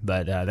 4.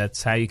 But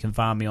that's how you can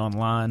find me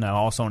online.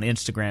 Also on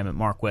Instagram at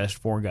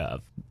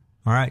markwest4gov.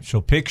 All right, so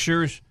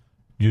pictures,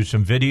 do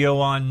some video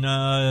on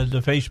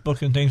the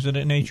Facebook and things of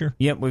that nature?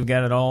 Yep, we've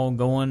got it all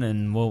going,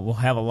 and we'll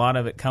have a lot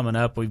of it coming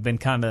up. We've been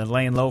kind of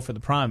laying low for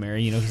the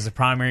primary, because the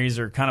primaries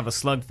are kind of a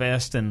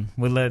slugfest, and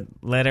we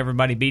let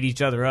everybody beat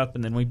each other up,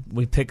 and then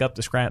we pick up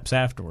the scraps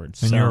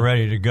afterwards. And you're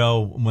ready to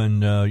go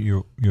when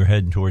you're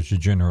heading towards the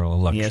general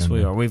election. Yes,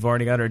 we are. We've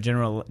already got our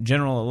general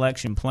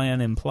election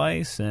plan in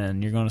place,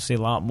 and you're going to see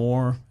a lot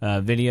more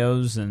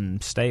videos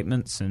and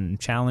statements and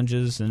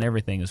challenges and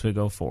everything as we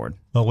go forward.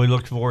 Well, we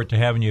look forward to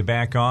having you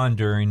back on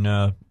during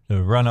the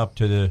run-up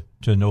to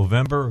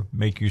November.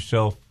 Make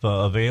yourself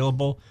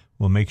available.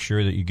 We'll make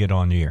sure that you get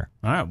on the air.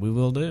 All right, we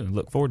will do.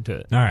 Look forward to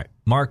it. All right.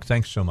 Mark,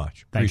 thanks so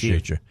much.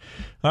 Appreciate you.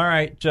 All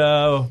right,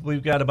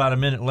 we've got about a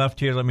minute left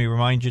here. Let me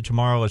remind you,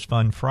 tomorrow is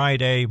Fun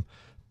Friday.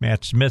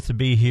 Matt Smith will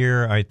be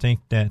here. I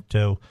think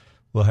that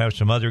we'll have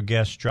some other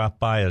guests drop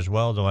by as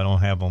well, though I don't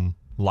have them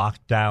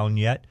locked down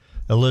yet.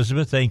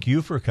 Elizabeth, thank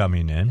you for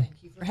coming in.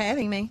 Thank you for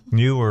having me.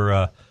 You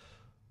were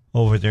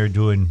over there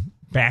doing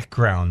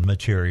background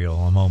material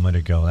a moment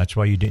ago. That's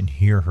why you didn't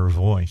hear her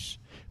voice.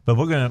 But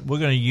we're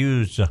gonna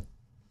use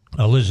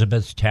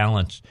Elizabeth's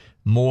talents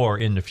more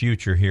in the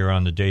future here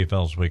on the Dave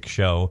Elswick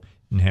Show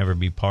and have her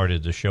be part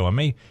of the show.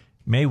 I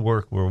may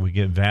work where we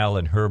get Val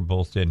and her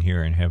both in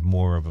here and have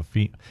more of a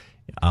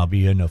I'll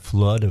be in a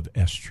flood of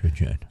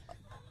estrogen.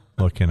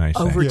 What can I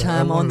say?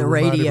 Overtime on the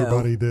radio.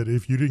 Everybody that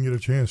if you didn't get a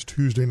chance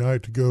Tuesday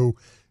night to go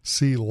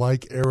see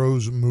Like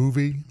Arrow's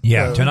movie.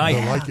 Yeah, tonight.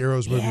 The Like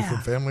Arrow's movie from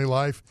Family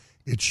Life.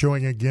 It's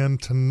showing again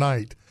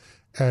tonight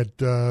at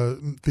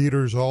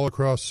theaters all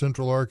across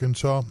Central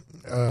Arkansas.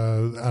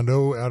 I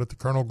know out at the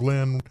Colonel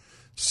Glenn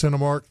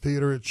Cinemark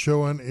Theater it's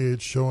showing.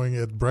 It's showing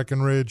at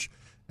Breckenridge,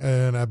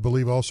 and I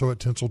believe also at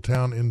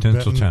Tinseltown in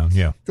Benton.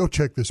 Yeah. Go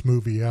check this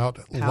movie out.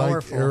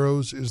 Powerful. Like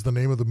Arrows is the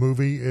name of the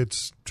movie.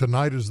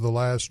 Tonight is the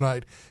last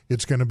night.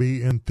 It's going to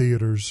be in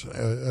theaters.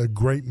 A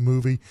great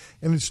movie,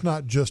 and it's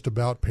not just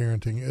about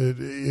parenting.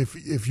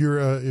 If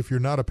you're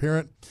not a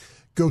parent,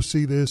 go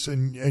see this,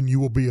 and you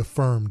will be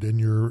affirmed in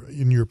your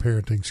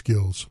parenting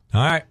skills.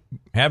 All right.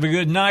 Have a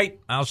good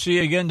night. I'll see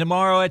you again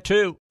tomorrow at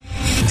 2.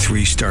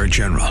 3-star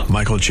General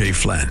Michael J.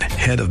 Flynn,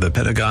 head of the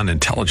Pentagon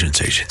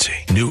Intelligence Agency,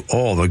 knew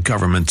all the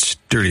government's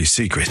dirty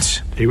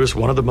secrets. He was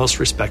one of the most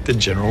respected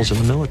generals in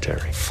the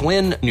military.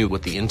 Flynn knew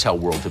what the intel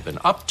world had been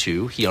up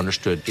to. He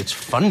understood its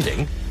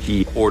funding.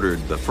 He ordered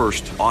the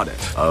first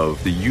audit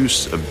of the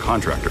use of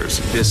contractors.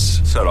 This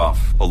set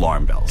off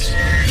alarm bells.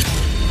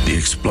 The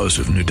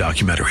explosive new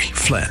documentary,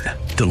 Flynn,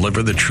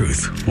 Deliver the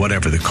Truth,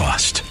 Whatever the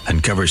Cost,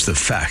 uncovers the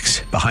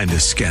facts behind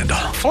this scandal.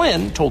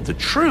 Flynn told the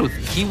truth.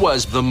 He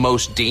was the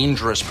most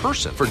dangerous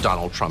person for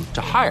Donald Trump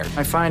to hire.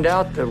 I find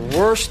out the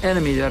worst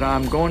enemy that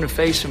I'm going to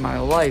face in my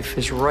life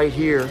is right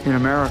here in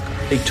America.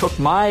 They took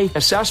my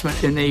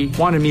assessment and they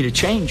wanted me to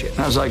change it. And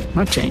I was like, I'm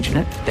not changing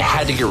it. They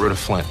had to get rid of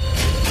Flynn.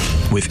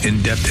 With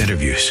in-depth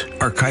interviews,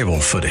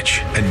 archival footage,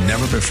 and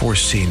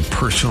never-before-seen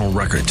personal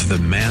records of the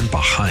man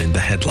behind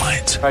the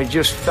headlines. I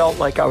just felt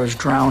like I was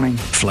drowning.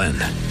 Flynn,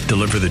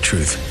 Deliver the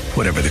Truth,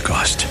 Whatever the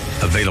Cost.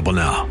 Available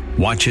now.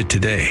 Watch it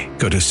today.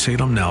 Go to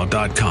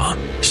salemnow.com.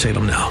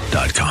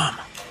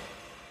 salemnow.com.